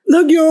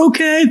 you're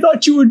okay. I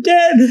thought you were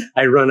dead.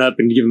 I run up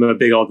and give him a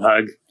big old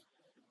hug.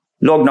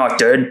 Lug not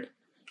dead.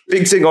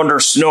 Big thing under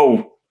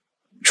snow.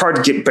 Tried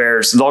to get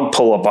bears. Lug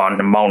pull up on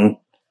the mountain.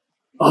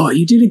 Oh,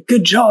 you did a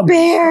good job.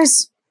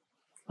 Bears!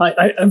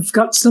 I've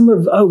got some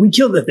of. Oh, we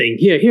killed the thing.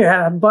 Here,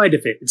 have a bite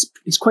of it.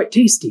 It's quite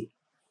tasty.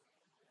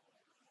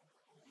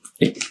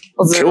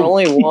 Was there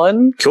only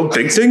one? Killed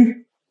big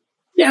thing?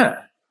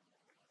 Yeah,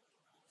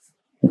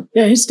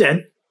 he's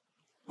dead.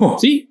 Oh.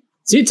 See,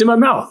 it's in my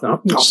mouth.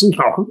 He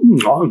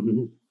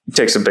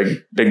takes a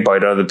big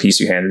bite out of the piece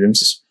you handed him.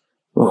 Says,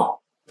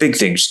 "Oh, big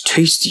thing's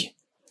tasty."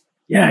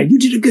 Yeah, you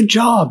did a good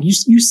job.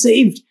 You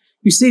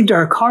saved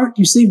our cart.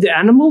 You saved the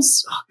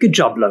animals. Oh, good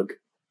job, Lug.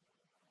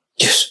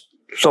 Yes,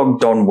 Lug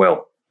done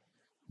well.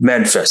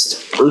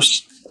 Manifest.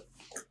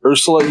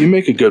 Ursula, you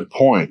make a good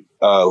point.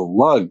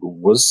 Lug,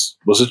 was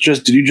it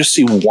just? Did you just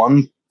see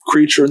one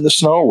creature in the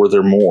snow, or were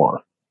there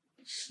more?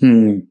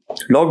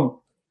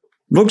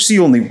 Lug's the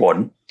only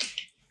one.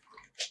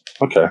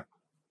 Okay.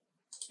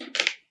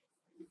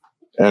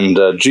 And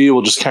G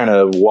will just kind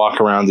of walk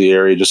around the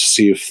area just to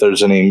see if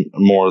there's any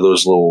more of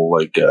those little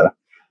like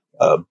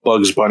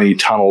Bugs Bunny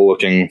tunnel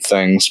looking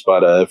things,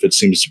 but if it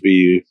seems to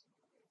be,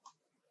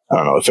 I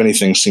don't know, if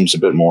anything seems a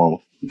bit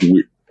more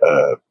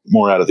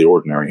more out of the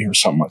ordinary or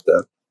something like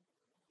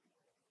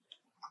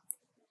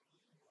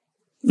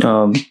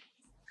that.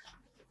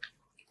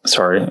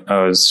 Sorry,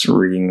 I was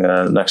reading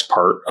the next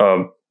part.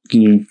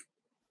 Can you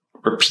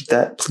repeat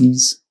that,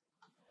 please?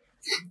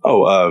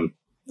 Oh,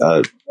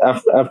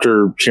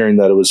 after hearing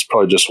that it was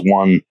probably just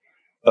one,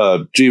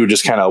 G would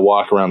just kind of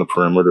walk around the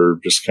perimeter,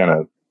 just kind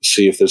of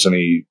see if there's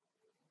any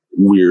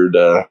weird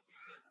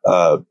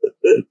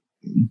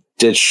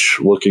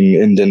ditch-looking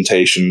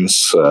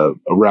indentations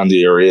around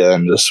the area,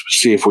 and just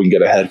see if we can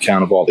get a head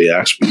count of all the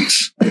axe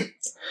beaks.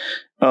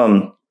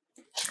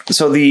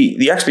 So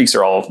the axe beaks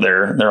are all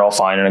there; they're all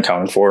fine and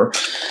accounted for.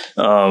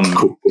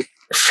 Cool.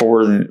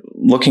 For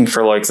looking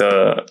for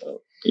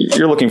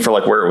you're looking for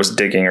where it was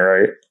digging,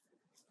 right?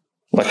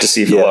 Like to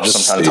see if it left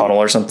some kind of tunnel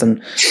or something.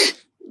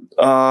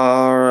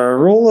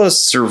 Roll a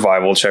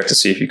survival check to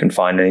see if you can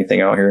find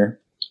anything out here.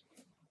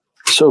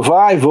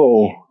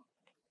 Survival.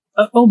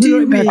 I'll be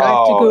right back.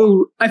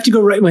 I have to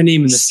go write my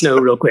name in the snow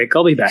real quick.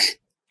 I'll be back.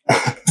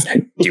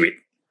 Do it.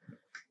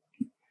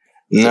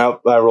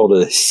 Nope, I rolled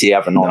a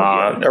 7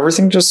 on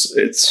everything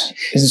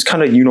it's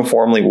kind of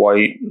uniformly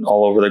white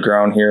all over the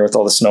ground here with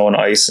all the snow and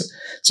ice.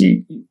 So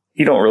you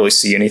don't really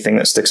see anything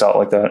that sticks out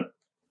like that.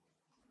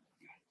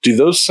 Do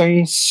those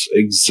things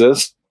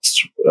exist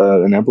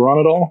in Eberron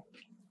at all?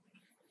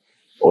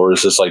 Or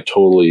is this a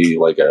totally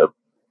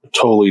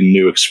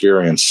new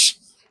experience?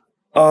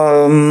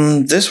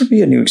 This would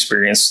be a new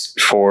experience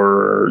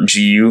for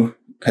GU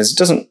because it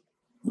doesn't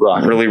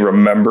really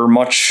remember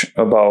much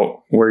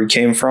about where he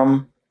came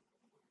from.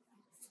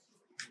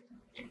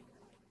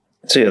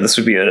 So yeah, this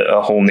would be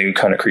a whole new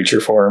kind of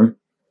creature for him.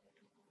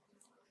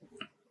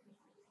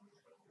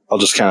 I'll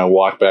just kind of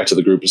walk back to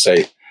the group and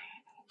say,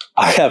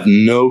 I have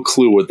no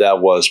clue what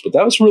that was, but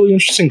that was a really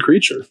interesting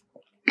creature.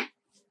 I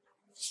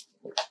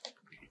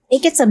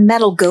think it's a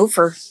metal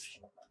gopher.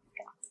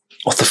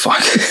 What the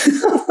fuck?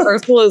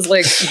 Ursula's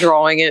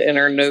drawing it in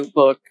her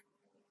notebook.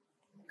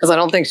 Because I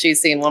don't think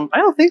she's seen one. I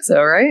don't think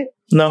so, right?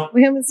 No.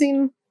 We haven't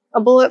seen a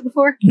bullet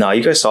before? No,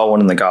 you guys saw one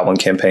in the Goblin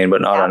campaign,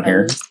 but not on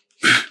here.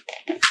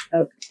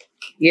 Okay.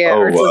 Yeah,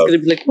 Ursula's going to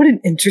be like, what an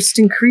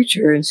interesting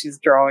creature. And she's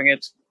drawing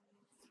it.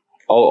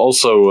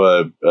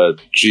 Also,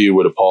 G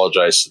would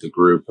apologize to the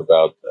group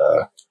about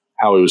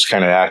how he was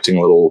kind of acting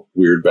a little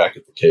weird back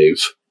at the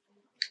cave.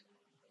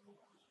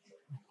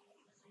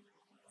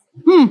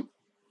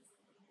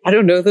 I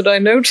don't know that I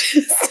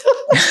noticed.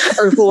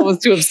 Ursula was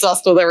too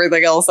obsessed with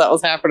everything else that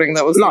was happening.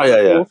 That was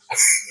cool.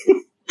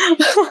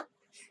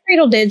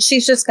 Cradle did.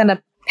 She's just going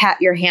to pat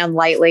your hand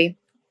lightly.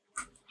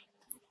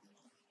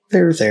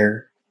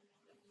 There.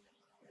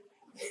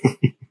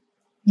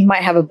 You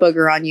might have a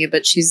booger on you,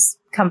 but she's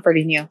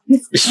comforting you.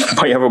 She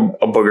might have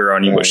a booger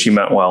on you, but she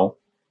meant well.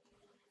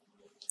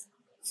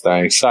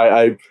 Thanks.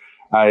 I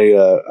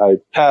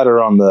pat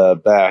her on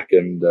the back,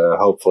 and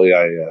hopefully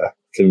I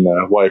can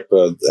wipe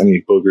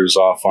any boogers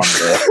off on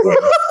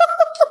the.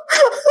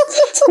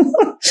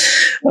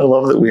 I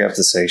love that we have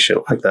to say shit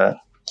like that.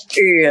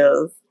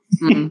 Yes.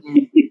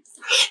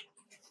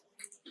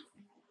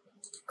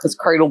 Because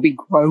Cradle be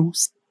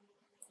gross.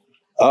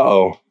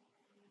 Well,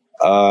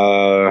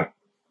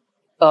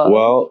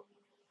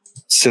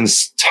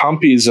 since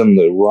Tumpy's in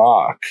the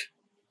rock,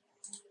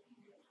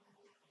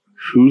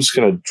 who's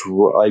gonna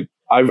drive?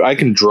 I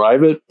can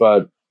drive it,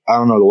 but I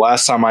don't know. The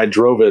last time I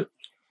drove it,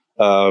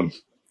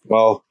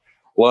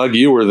 Lug,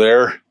 you were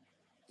there.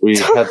 We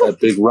had that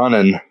big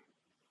run-in.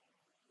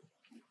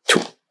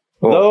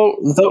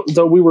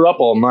 Though we were up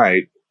all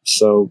night,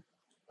 so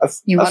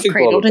you want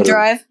Cradle to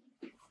drive?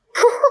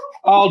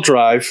 I'll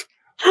drive.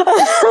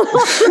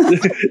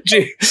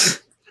 Gee,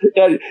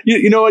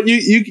 you know what?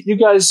 You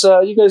guys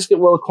get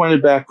well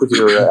acquainted back with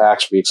your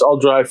axe beaks. I'll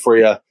drive for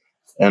you,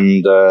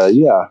 and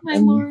yeah. My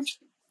lord.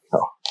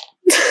 Oh,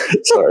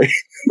 sorry.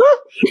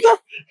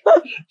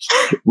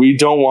 We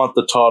don't want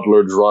the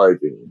toddler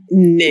driving.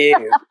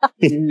 No,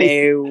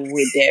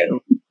 we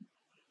don't.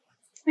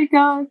 My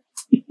God.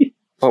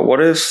 But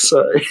what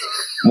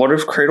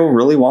if Cradle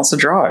really wants to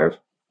drive?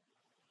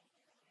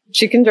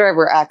 She can drive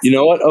her axe. You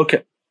know what?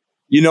 Okay.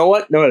 You know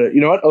what? No.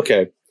 You know what?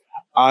 Okay.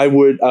 I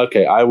would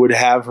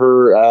have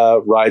her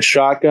ride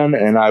shotgun,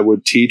 and I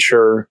would teach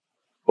her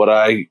what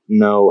I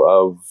know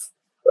of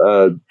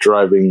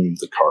driving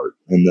the cart,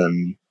 and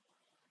then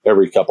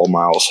every couple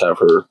miles have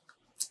her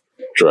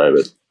drive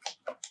it.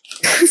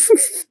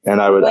 And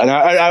I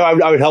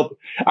would help.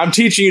 I'm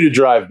teaching you to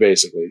drive,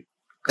 basically.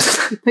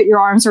 You put your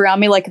arms around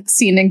me like it's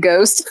scene in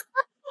Ghost.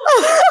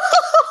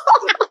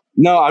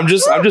 No, I'm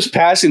just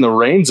passing the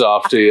reins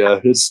off to you.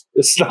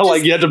 It's not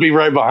like you have to be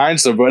right behind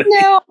somebody.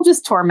 No, I'm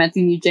just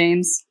tormenting you,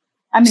 James.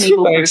 I'm an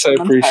evil Thanks, person.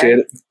 I appreciate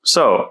it.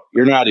 So,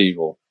 you're not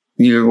evil.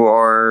 You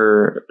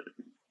are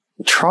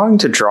trying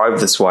to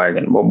drive this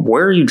wagon. Well,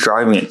 where are you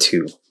driving it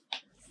to?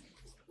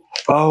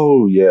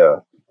 Oh, yeah.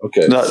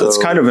 Okay. That's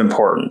kind of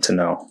important to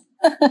know.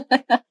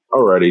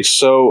 Alrighty.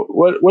 So,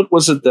 what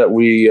was it that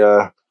we...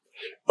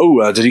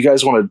 did you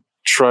guys want to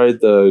try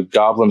the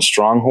Goblin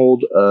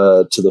Stronghold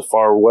to the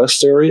far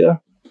west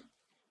area.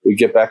 We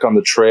get back on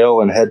the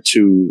trail and head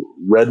to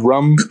Red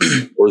Rum,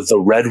 or the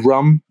Red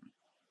Rum.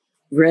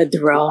 Red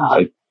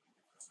Rum.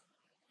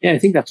 Yeah, I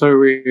think that's where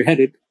we're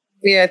headed.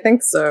 Yeah, I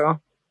think so.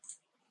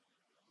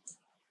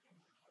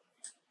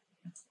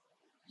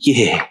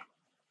 Yeah.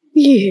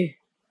 Yeah.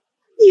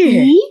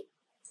 Yeah.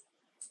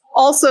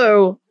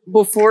 Also,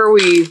 before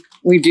we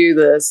do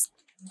this,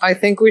 I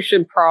think we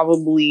should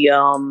probably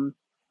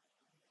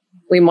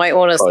we might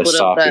want to split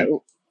up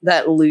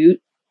that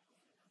loot.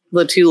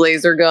 The 2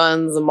 laser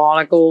guns, the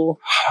monocle.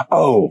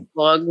 Oh.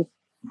 Slug.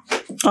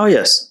 Oh,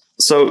 yes.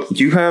 So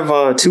you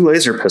have 2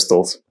 laser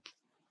pistols.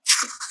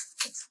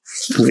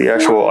 The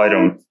actual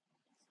item.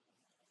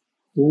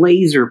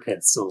 Laser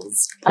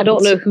pistols. I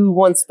don't know who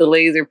wants the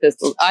laser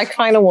pistols. I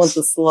kind of want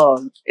the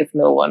slug, if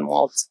no one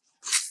wants.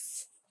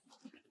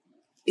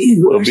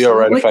 Would it be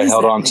alright if I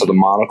held on to the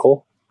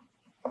monocle?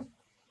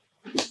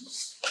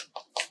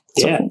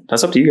 Yeah.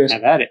 That's up to you guys.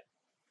 Have at it.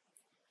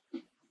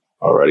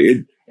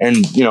 Alrighty. And,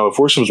 if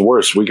worse comes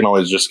worse, we can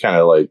always just kind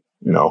of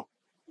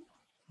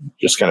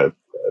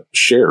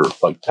share,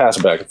 pass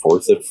it back and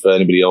forth if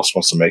anybody else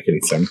wants to make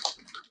anything.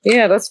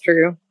 Yeah, that's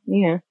true.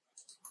 Yeah.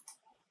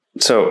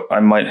 So I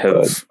might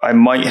have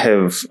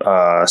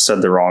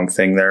said the wrong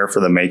thing there for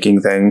the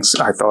making things.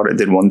 I thought it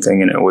did one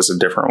thing and it was a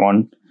different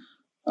one.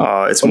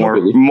 It's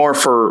more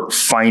for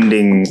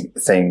finding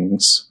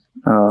things.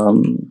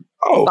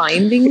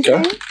 Finding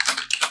things?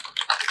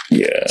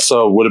 Yeah.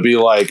 So would it be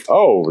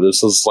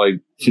this is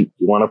you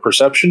want a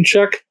perception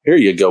check? Here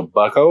you go,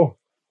 bucko.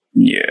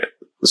 Yeah.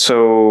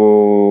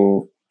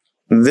 So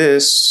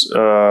this,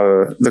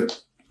 let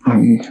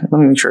me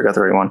make sure I got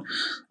the right one.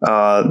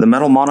 The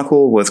metal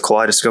monocle with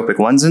kaleidoscopic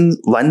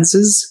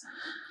lenses.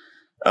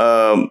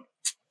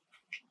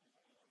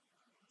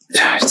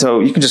 So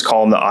you can just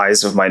call them the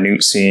eyes of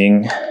minute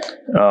seeing.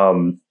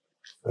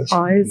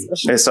 Eyes.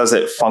 It says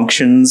it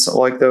functions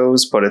like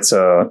those, but it's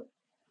a.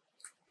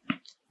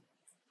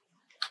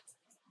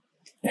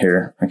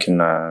 Here, I can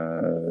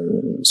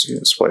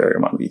display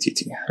item on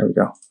VTT. There we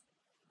go.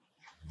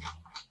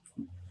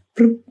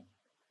 Bloop.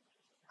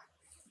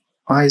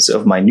 Eyes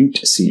of minute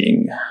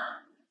seeing.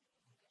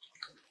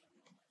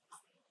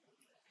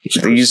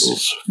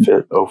 These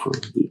fit over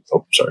the.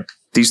 Oh, sorry.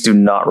 These do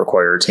not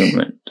require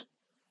attunement.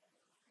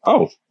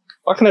 Oh,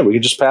 fucking it! We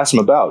could just pass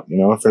them about.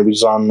 If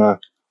anybody's on.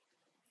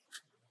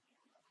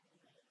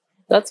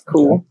 That's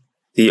cool. Okay.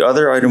 The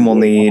other item will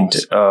need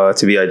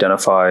to be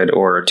identified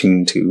or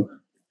attuned to.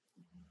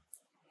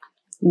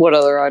 What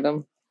other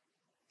item?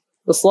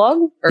 The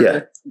slug? Or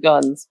Yeah.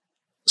 Guns?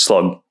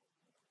 Slug.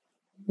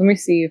 Let me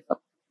see if...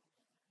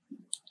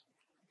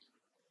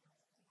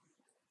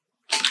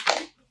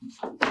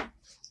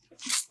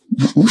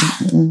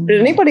 Did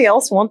anybody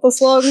else want the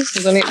slug?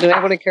 Did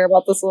anybody care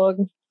about the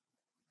slug?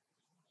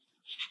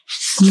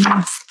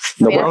 I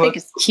think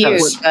it's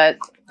cute, but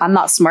I'm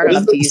not smart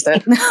enough to use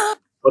it.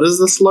 What does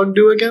the slug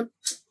do again?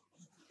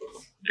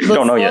 You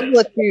don't know yet.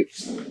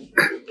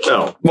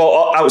 No.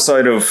 Well,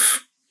 outside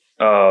of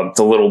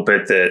the little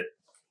bit that...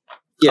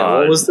 Yeah,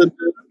 what was the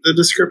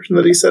description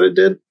that he said it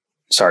did?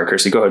 Sorry,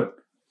 Crissy, go ahead.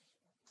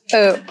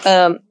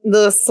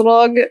 The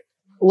slug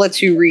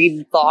lets you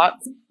read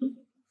thoughts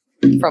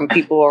from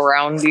people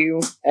around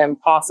you and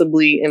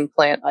possibly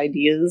implant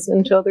ideas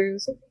into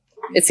others.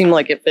 It seemed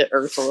like it fit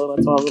Ursula.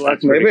 That's why I was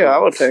like, maybe I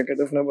would take it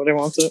if nobody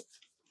wants it.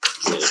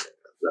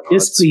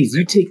 Yes, please.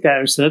 You take that,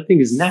 Ursula. That thing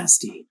is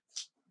nasty.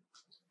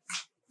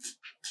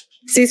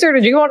 Caesar,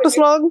 did you want the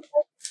slug?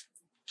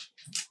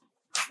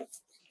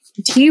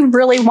 Do you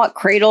really want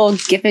Cradle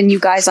giving you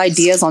guys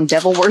ideas on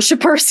devil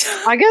worshippers?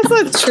 I guess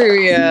that's true,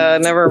 yeah.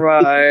 Never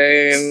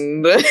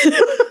mind.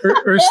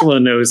 Ursula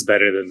knows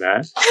better than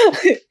that.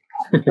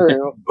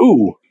 True.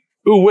 Ooh,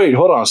 wait,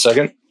 hold on a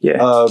second.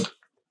 Yeah.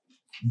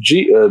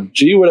 G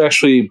would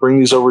actually bring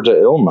these over to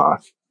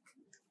Ilnock.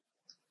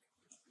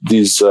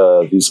 These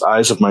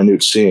eyes of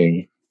minute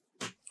seeing.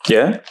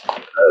 Yeah?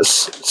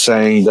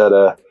 Saying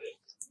that,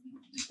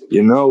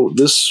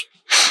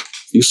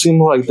 you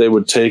seem like they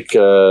would take,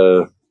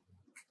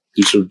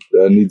 these would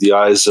need the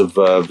eyes of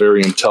a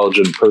very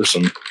intelligent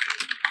person.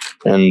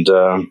 And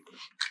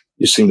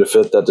you seem to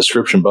fit that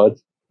description, bud.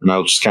 And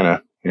I'll just kind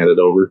of hand it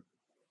over.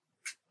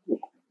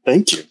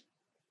 Thank you.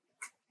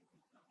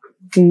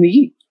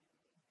 Neat.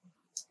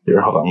 Here,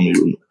 hold on. Let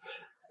me.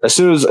 As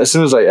soon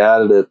as I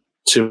added it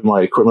to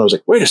my equipment, I was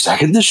like, "Wait a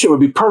second! This shit would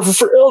be perfect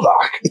for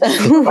Ilnock."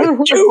 What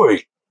am I doing?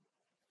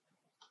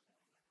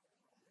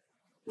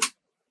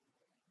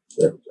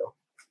 There we go.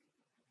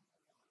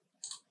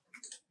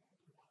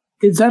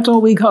 Is that all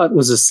we got?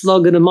 Was a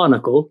slug and a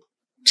monocle?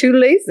 2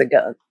 laser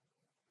guns.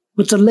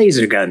 What's a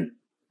laser gun?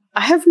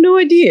 I have no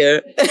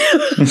idea.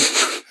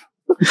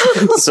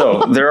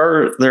 So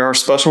there are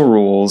special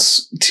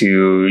rules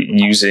to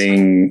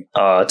using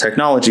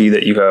technology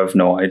that you have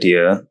no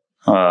idea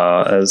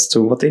as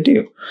to what they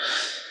do.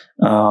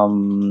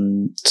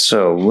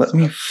 So let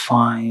me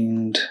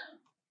find.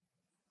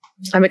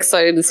 I'm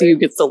excited to see who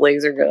gets the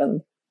laser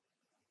gun.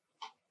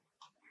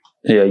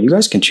 Yeah, you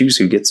guys can choose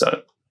who gets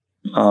it.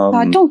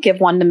 Don't give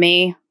one to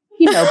me.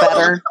 You know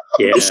better.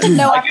 Yeah. You should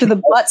know after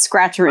the butt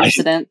scratcher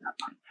incident.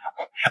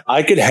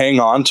 I could hang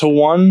on to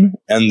one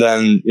and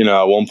then,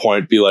 at one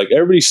point be like,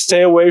 everybody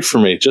stay away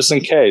from me just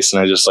in case.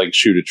 And I just like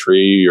shoot a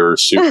tree or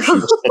shoot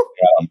something.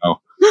 I don't know.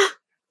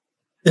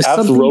 Does Have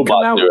the something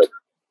robot come do out? it.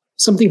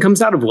 Something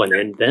comes out of one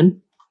end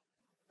then.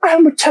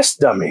 I'm a test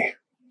dummy.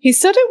 He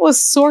said it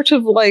was sort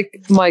of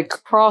like my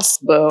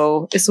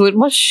crossbow, so it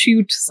must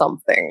shoot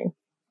something.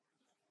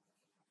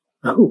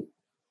 Oh.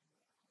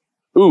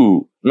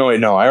 Ooh, no, wait,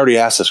 no. I already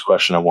asked this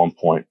question at one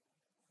point.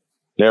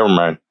 Never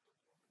mind.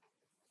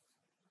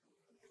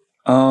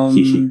 So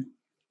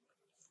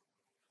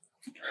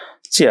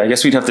yeah, I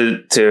guess we'd have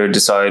to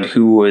decide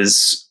who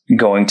was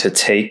going to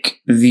take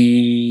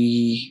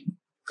the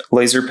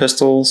laser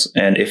pistols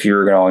and if you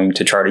were going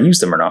to try to use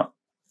them or not.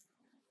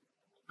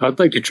 I'd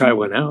like to try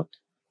one out.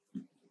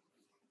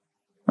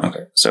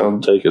 Okay, so I'll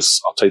take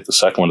the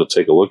second one to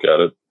take a look at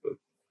it.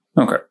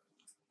 okay.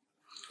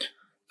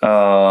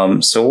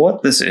 So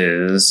what this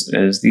is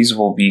these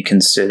will be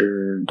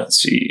considered, let's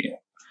see.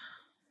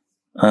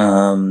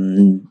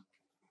 So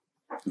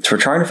we're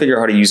trying to figure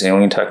out how to use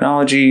alien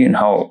technology and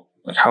how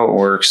it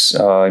works.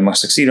 You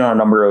must succeed on a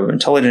number of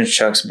intelligence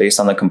checks based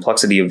on the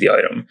complexity of the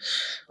item.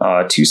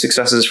 2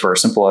 successes for a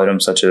simple item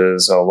such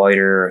as a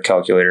lighter, a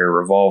calculator, a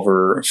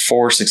revolver.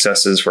 4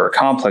 successes for a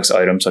complex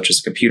item such as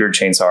a computer,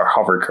 chainsaw, or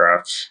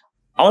hovercraft.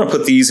 I'm going to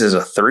put these as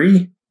a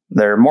 3.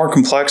 They're more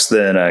complex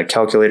than a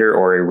calculator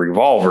or a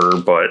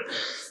revolver, but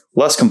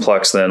less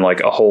complex than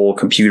like a whole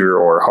computer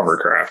or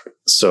hovercraft.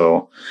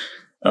 So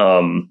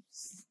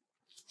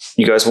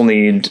you guys will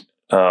need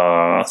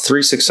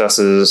 3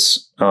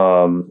 successes,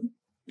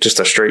 just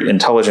a straight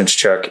intelligence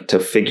check to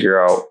figure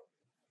out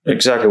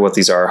exactly what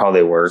these are, how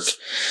they work.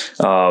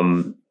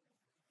 Even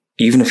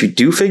if you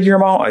do figure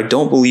them out, I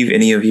don't believe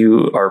any of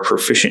you are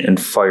proficient in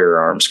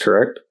firearms,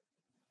 correct?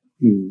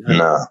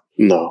 No.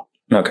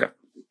 Okay.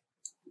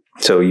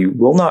 So you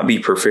will not be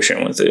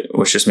proficient with it,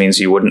 which just means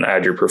you wouldn't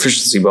add your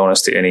proficiency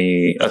bonus to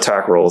any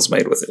attack rolls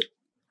made with it.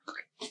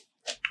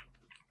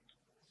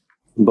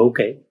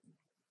 Okay.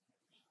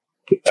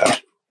 Yeah.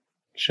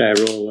 Should I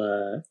roll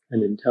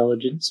an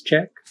intelligence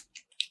check?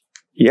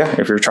 Yeah,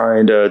 if you're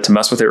trying to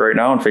mess with it right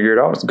now and figure it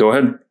out, go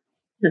ahead.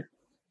 Sure.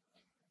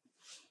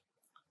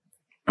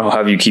 I'll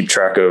have you keep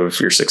track of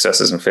your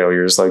successes and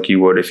failures like you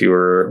would if you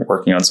were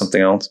working on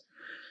something else.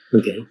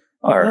 Okay.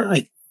 All right.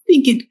 I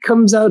think it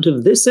comes out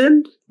of this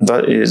end.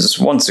 That is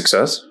 1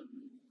 success.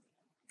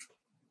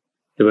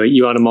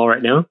 You on them all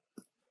right now?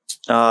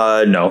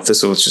 No,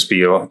 this will just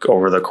be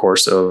over the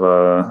course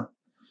of,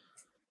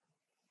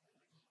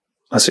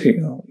 let's see.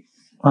 You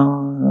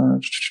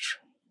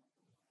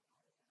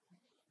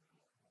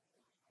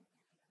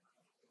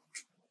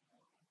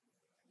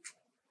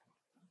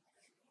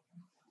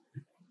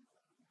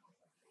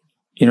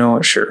know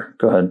what? Sure.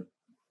 Go ahead.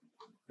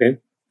 Okay.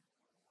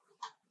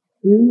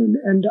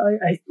 And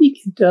I think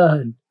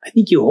I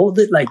think you hold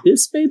it like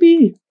this,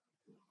 maybe?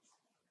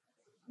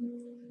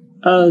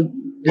 Does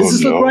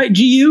this look right,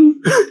 GU?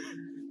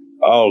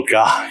 Oh,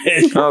 God.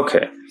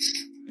 Okay.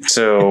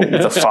 So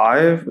with a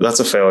 5, that's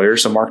a failure.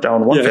 So mark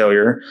down 1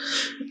 failure.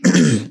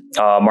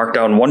 Mark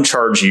down 1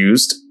 charge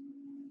used.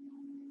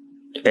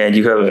 And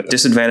you have a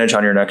disadvantage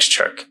on your next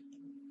check.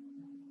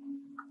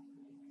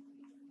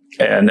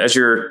 And as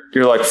you're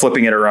like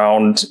flipping it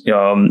around,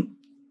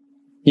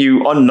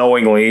 you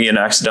unknowingly and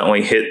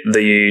accidentally hit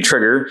the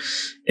trigger,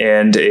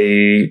 and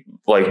a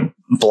like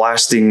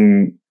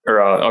blasting or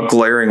a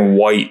glaring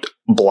white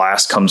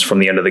blast comes from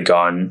the end of the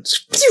gun.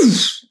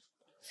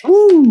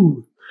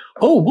 Ooh.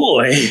 Oh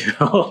boy!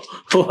 Oh,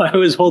 I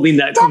was holding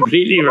that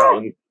completely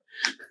wrong.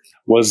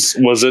 Was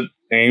it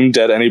aimed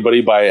at anybody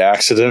by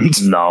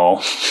accident?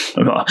 No.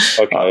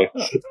 Okay.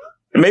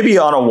 Maybe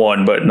on a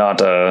 1, but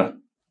not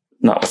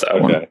with that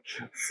one.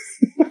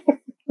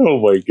 Oh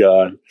my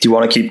God. Do you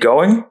want to keep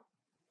going?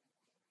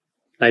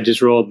 I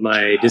just rolled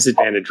my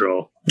disadvantage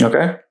roll.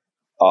 Okay.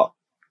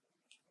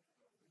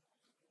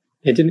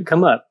 It didn't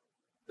come up.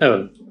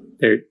 Oh,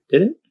 there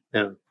did it?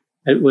 No,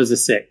 it was a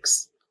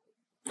 6.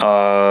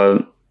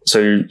 So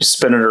you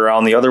spin it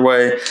around the other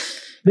way.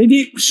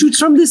 Maybe it shoots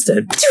from this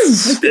end.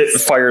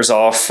 It fires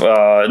off,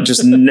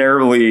 just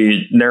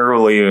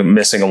narrowly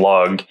missing a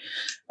lug.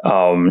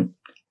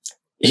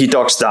 He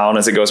ducks down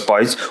as it goes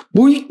by.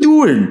 What are you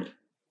doing?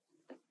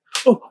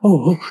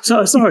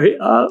 Sorry.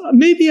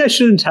 Maybe I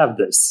shouldn't have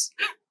this.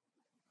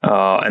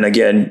 And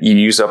again, you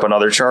use up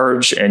another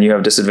charge, and you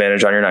have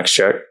disadvantage on your next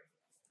check.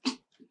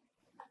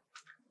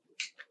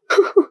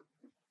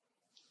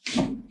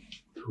 Oh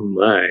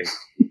my.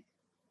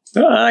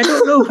 I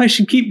don't know if I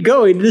should keep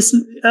going. This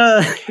is,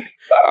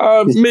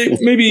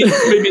 maybe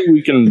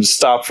we can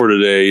stop for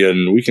today,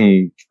 and we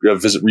can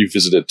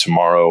revisit it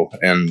tomorrow.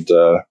 And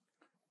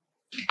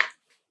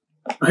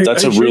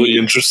that's a really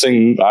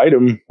interesting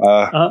item.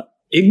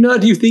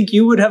 Igna, do you think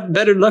you would have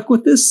better luck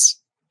with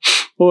this,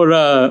 or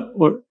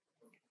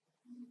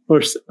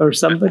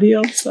somebody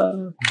else?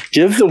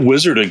 Give the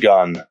wizard a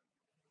gun.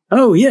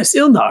 Oh yes,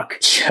 Ilnock.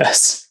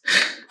 Yes.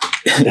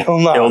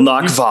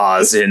 Ilnock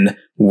Vaz in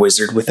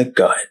Wizard with a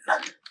Gun.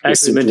 I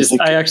actually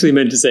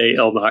meant to say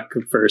Elnock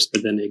first,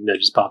 but then Igna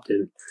just popped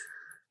in.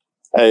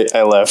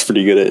 I laughed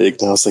pretty good at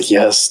Igna. I was like,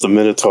 yes, the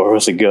Minotaur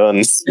with a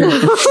gun.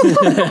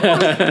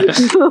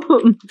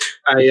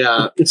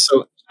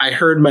 So I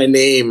heard my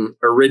name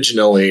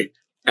originally,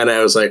 and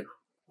I was like,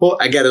 well,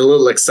 I got a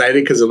little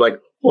excited because I'm like,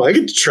 well, I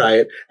get to try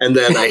it. And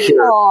then I hear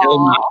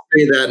Ilnock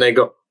say that, and I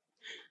go,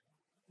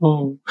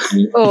 Oh.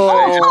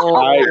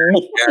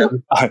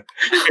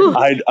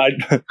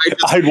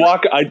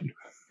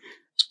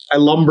 I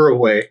lumber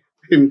away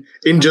in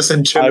just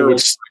a general.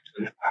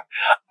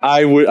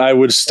 I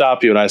would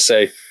stop you and I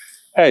say,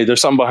 "Hey,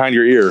 there's something behind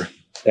your ear,"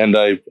 and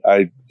I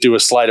do a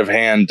sleight of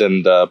hand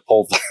and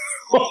pull.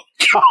 Oh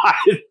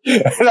God!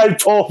 And I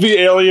pull the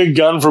alien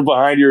gun from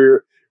behind your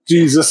ear.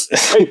 Jesus.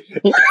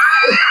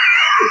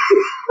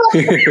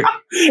 Hey,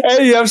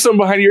 you have something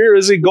behind your ear.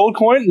 Is it gold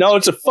coin? No,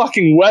 it's a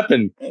fucking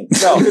weapon.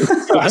 No.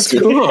 That's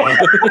cool. I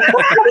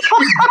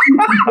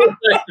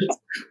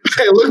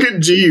look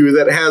at GU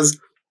that has,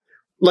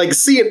 like,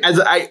 see it as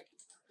I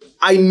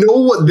know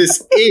what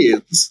this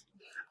is,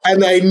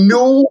 and I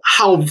know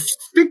how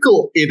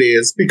fickle it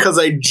is because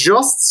I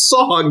just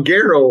saw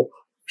Garrow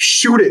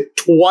shoot it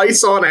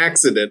twice on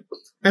accident.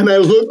 And I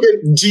look at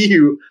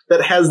GU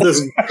that has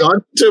this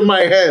gun to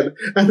my head,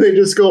 and they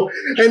just go,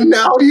 and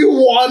now you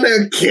want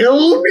to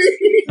kill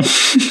me?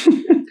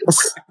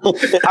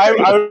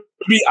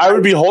 I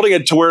would be holding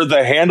it to where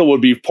the handle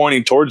would be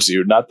pointing towards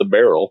you, not the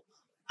barrel.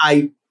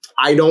 I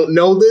don't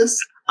know this.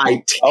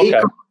 I take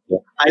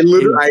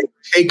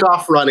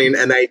off running,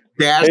 and I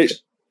dash to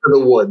the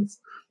woods,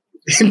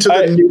 into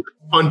the new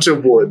bunch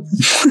of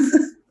woods.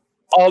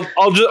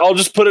 I'll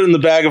just put it in the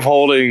bag of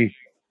holding.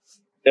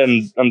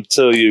 And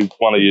until you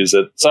want to use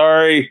it,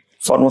 sorry.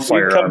 Fun with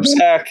firearms. Come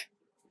back.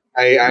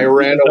 I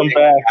ran away.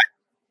 Back.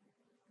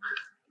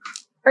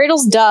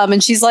 Cradle's dumb,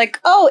 and she's like,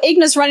 "Oh,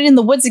 Igna's running in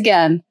the woods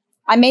again.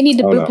 I may need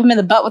to boop him in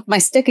the butt with my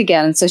stick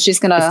again." And so she's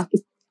gonna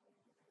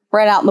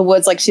run out in the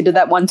woods like she did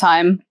that one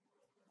time.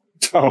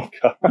 Oh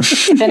God!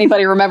 If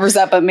anybody remembers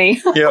that, but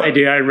me. Yeah, I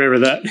do. I remember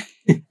that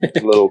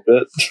a little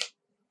bit.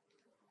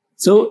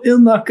 So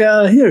Ilnock,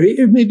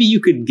 here, maybe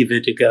you could give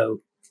it a go.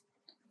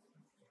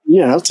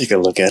 Yeah, I'll take a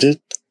look at it.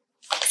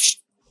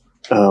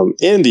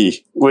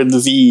 Andy, would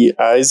the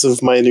eyes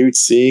of minute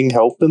seeing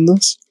help in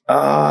this?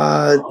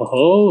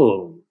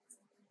 I'll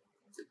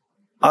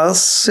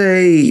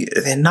say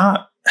they're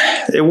not.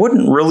 It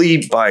wouldn't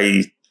really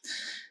by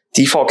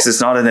default because it's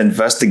not an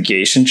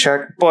investigation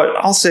check. But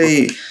I'll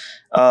say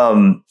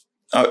I'll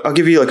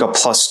give you like a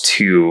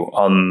 +2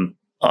 on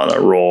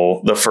a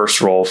roll, the first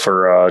roll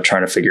for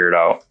trying to figure it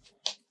out.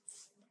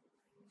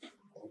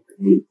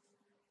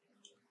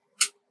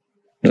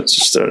 That's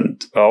just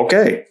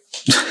okay.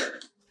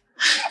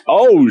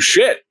 Oh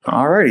shit!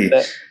 Alrighty,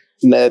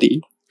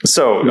 natty.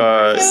 So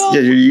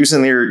you're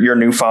using your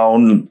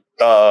newfound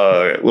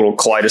little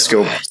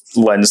kaleidoscope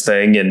lens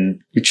thing,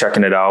 and you're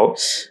checking it out.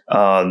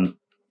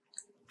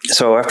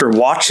 So after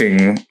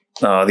watching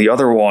the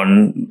other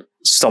one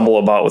stumble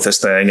about with this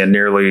thing and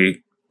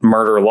nearly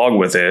murder a log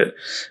with it,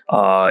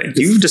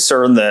 you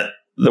discern that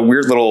the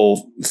weird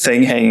little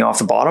thing hanging off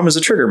the bottom is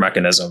a trigger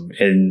mechanism,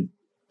 and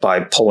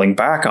by pulling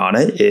back on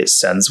it, it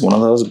sends one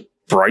of those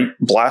bright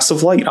blasts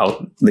of light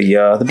out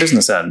the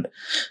business end.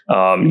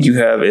 You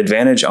have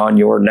advantage on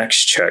your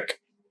next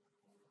check.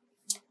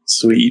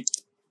 Sweet.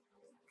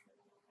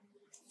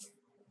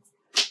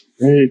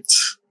 Right.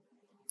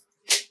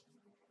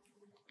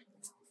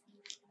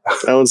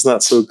 That one's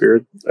not so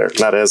good, or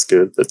not as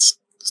good, but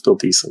still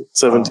decent.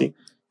 17.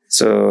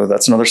 So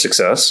that's another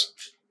success.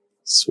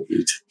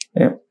 Sweet.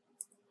 Yeah.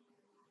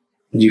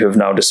 You have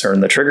now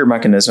discerned the trigger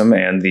mechanism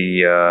and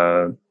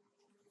the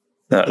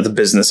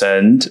business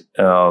end.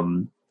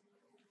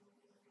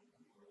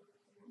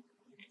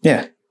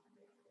 Yeah.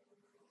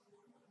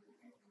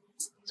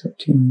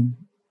 13.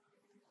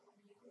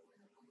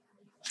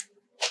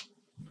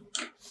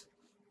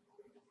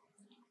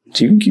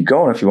 So you can keep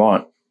going if you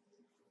want.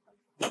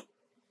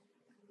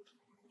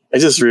 I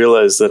just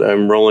realized that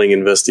I'm rolling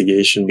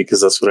investigation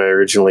because that's what I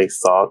originally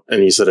thought,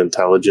 and you said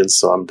intelligence,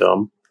 so I'm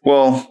dumb.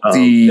 Well,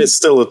 it's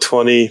still a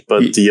 20,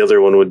 but the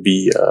other one would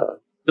be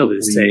still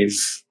the same.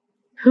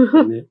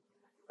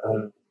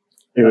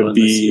 It would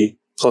be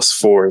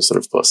 +4 instead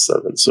of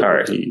 +7. So all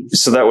right,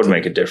 so that would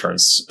make a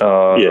difference.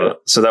 Yeah.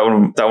 So that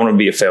one would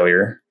be a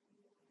failure.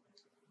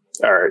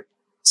 All right.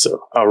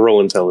 So I'll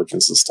roll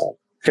intelligence this time.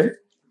 Okay.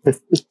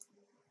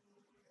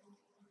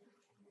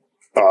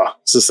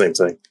 It's the same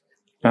thing.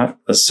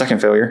 The second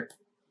failure.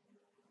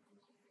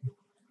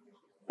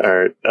 All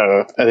right.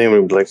 I think I'm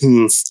gonna be like,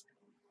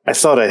 I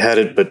thought I had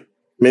it, but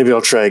maybe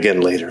I'll try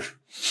again later.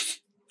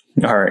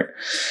 All right.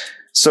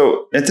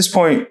 So at this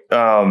point,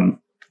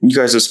 you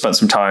guys have spent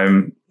some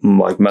time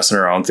like messing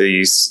around with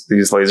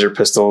these laser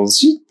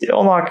pistols.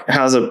 Ilnock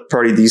has a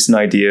pretty decent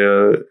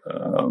idea,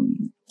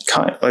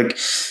 kind of like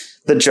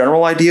the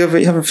general idea of it.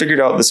 You haven't figured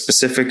out the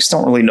specifics.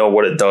 Don't really know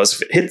what it does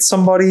if it hits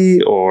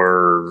somebody,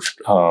 or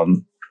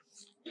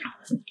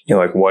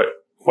like what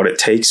it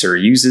takes or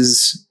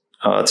uses.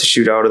 to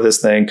shoot out of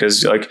this thing,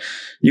 because like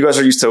you guys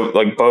are used to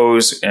like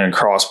bows and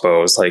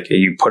crossbows. Like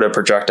you put a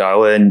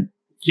projectile in,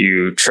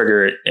 you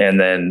trigger it, and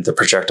then the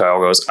projectile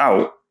goes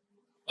out.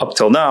 Up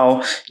till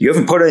now, you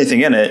haven't put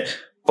anything in it,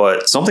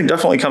 but something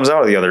definitely comes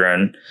out of the other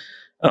end.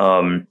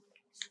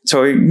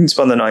 So you can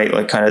spend the night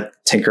like kind of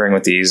tinkering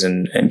with these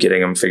and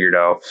getting them figured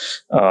out.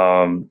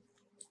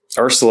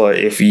 Ursula,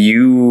 if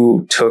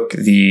you took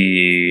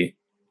the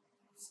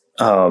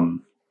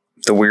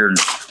weird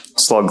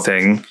slug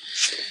thing,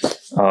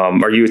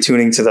 are you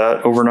attuning to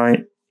that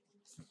overnight?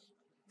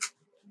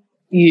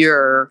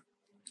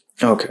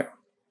 Okay.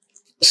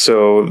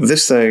 So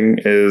this thing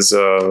is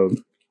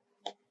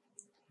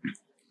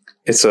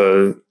it's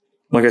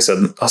like I said,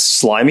 a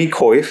slimy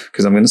coif,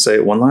 because I'm going to say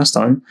it one last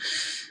time,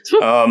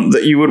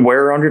 that you would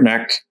wear around your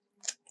neck,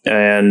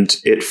 and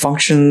it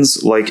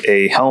functions like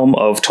a helm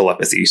of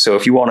telepathy. So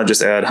if you want to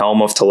just add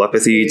helm of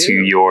telepathy to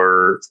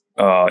your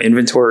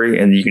inventory,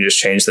 and you can just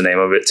change the name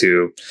of it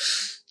to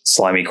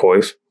slimy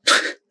coif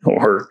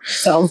or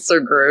sounds so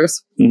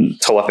gross.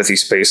 Telepathy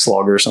space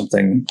slug or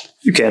something,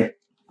 you can.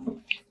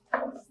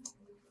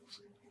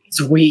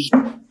 Sweet.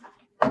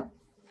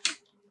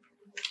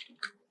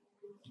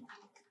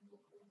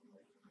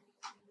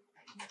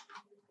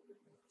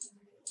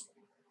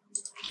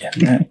 And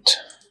that.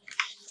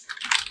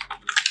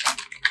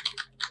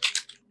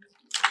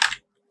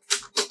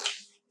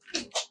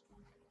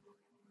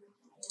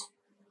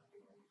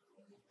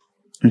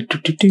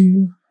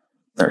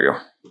 There we go.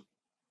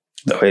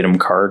 The item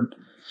card.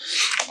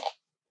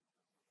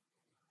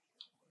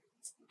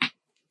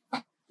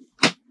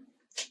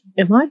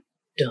 Am I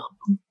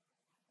dumb?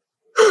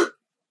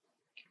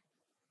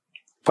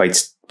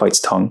 Bites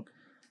tongue.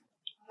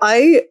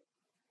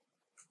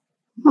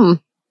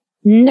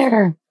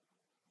 Never.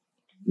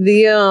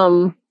 Maybe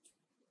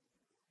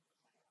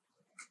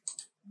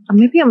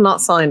I'm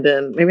not signed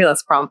in. Maybe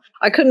that's the problem.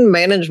 I couldn't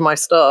manage my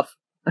stuff.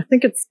 I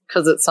think it's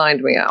because it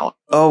signed me out.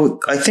 Oh,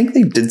 I think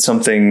they did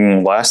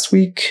something last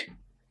week.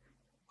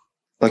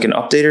 Like an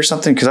update or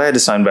something, because I had to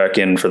sign back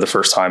in for the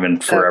first time in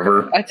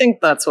forever. Okay. I think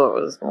that's what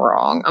was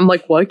wrong. I'm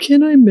like, why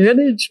can't I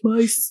manage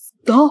my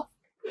stuff?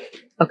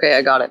 Okay,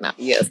 I got it now.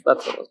 Yes,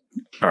 that's what it was.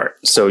 All right.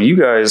 So you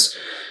guys,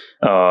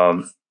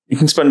 you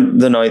can spend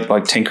the night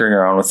like tinkering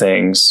around with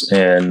things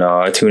and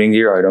attuning to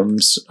your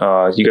items.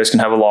 You guys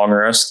can have a long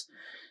rest,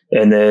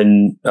 and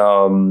then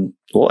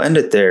we'll end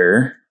it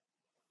there.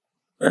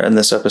 In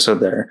this episode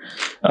there.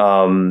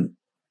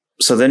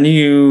 So then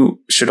you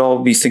should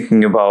all be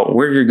thinking about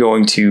where you're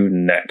going to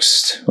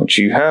next, which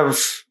you have,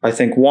 I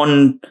think,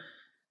 one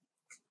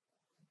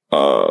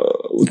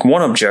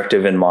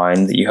objective in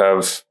mind that you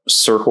have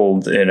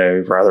circled in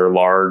a rather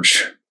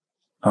large,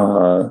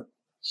 that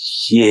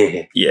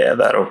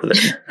over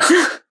there.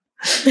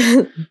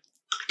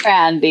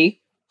 Andy.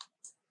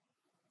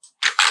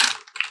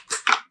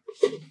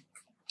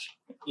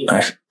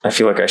 I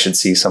feel like I should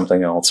see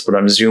something else, but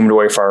I'm zoomed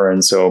way far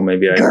in, so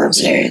maybe I don't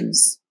see it.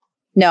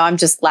 No, I'm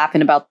just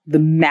laughing about the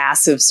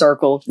massive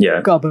circle.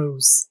 Yeah.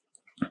 Gobos.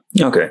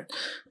 Okay.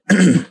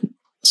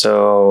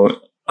 So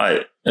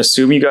I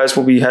assume you guys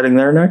will be heading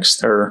there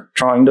next, or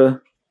trying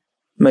to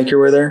make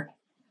your way there?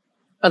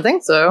 I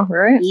think so,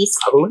 right? Yes.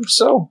 I believe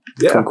so.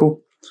 Yeah.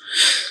 Cool.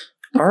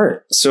 All right.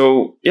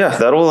 So yeah,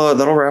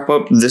 that'll wrap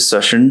up this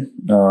session.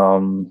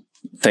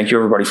 Thank you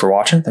everybody for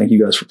watching. Thank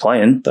you guys for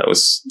playing. That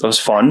was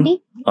fun.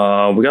 We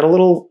got a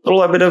little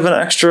bit of an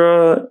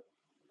extra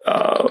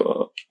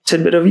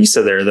tidbit of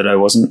Yssa there that I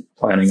wasn't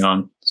planning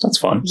on. So that's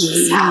fun.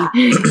 Yeah.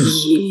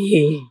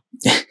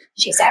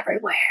 She's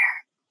everywhere.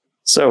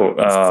 So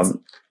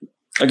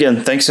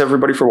again, thanks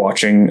everybody for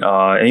watching.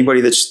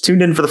 Anybody that's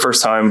tuned in for the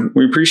first time,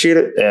 we appreciate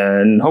it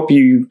and hope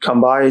you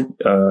come by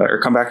or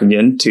come back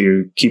again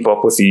to keep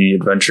up with the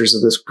adventures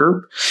of this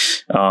group.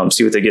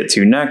 See what they get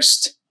to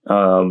next.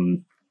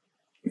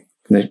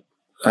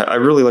 I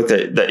really like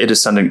that It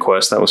Ascendant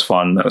quest. That was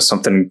fun. That was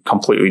something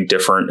completely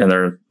different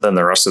than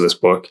the rest of this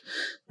book.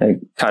 I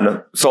kind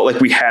of felt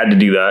like we had to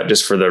do that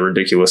just for the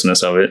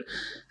ridiculousness of it.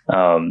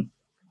 And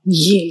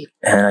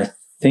I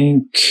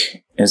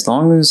think, as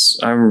long as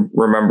I'm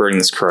remembering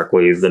this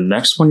correctly, the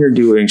next one you're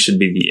doing should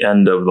be the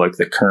end of like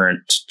the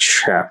current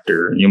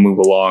chapter. You move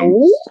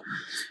along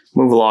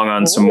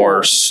on some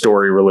more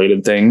story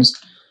related things.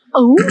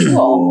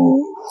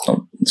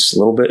 Just a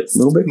little bit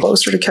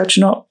closer to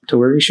catching up to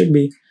where you should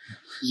be.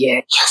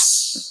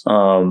 Yes.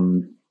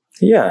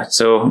 Yeah.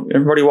 So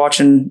everybody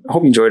watching, I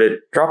hope you enjoyed it.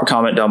 Drop a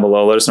comment down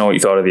below. Let us know what you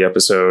thought of the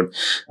episode.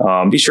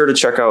 Be sure to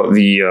check out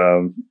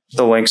the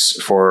links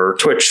for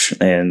Twitch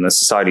and the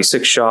Society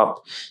 6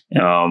 shop.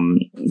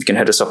 You can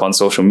hit us up on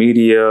social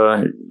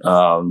media.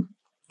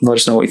 Let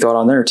us know what you thought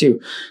on there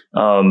too.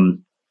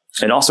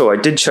 And also, I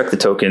did check the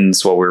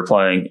tokens while we were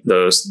playing.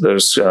 Those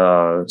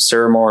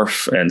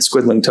ceremorph and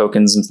Squidling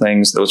tokens and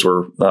things. Those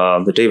were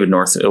the David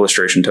North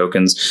illustration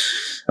tokens.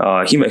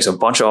 He makes a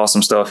bunch of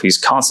awesome stuff. He's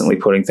constantly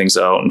putting things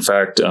out. In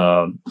fact,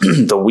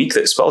 the week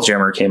that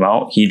Spelljammer came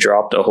out, he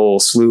dropped a whole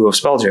slew of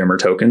Spelljammer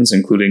tokens,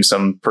 including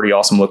some pretty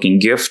awesome looking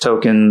GIF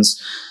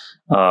tokens.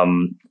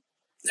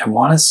 I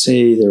want to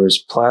say there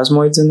was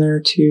plasmoids in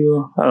there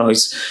too. I don't know.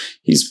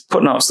 He's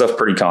putting out stuff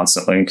pretty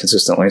constantly and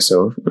consistently,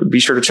 so be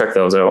sure to check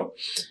those out.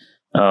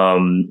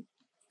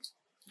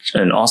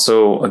 And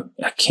also,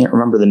 I can't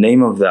remember the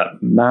name of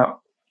that map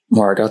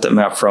where I got that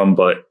map from,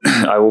 but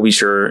I will be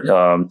sure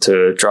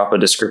to drop a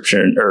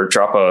description or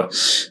drop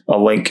a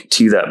link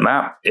to that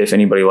map. If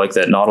anybody liked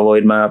that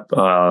Nautiloid map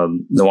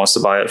that wants to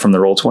buy it from the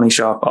Roll20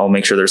 shop, I'll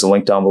make sure there's a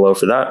link down below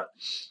for that.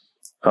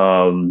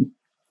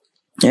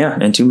 Yeah,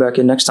 and tune back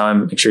in next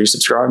time. Make sure you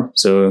subscribe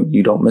so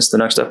you don't miss the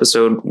next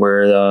episode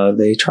where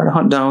they try to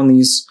hunt down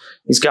these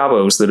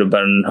gobos that have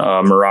been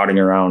marauding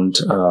around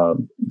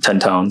 10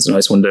 towns in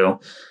Icewind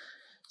Dale.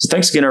 So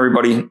thanks again,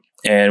 everybody,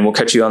 and we'll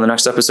catch you on the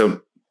next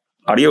episode.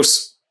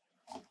 Adios.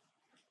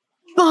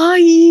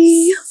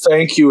 Bye.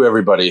 Thank you,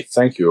 everybody.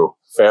 Thank you.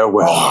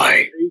 Farewell.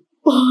 Bye.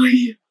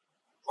 Bye.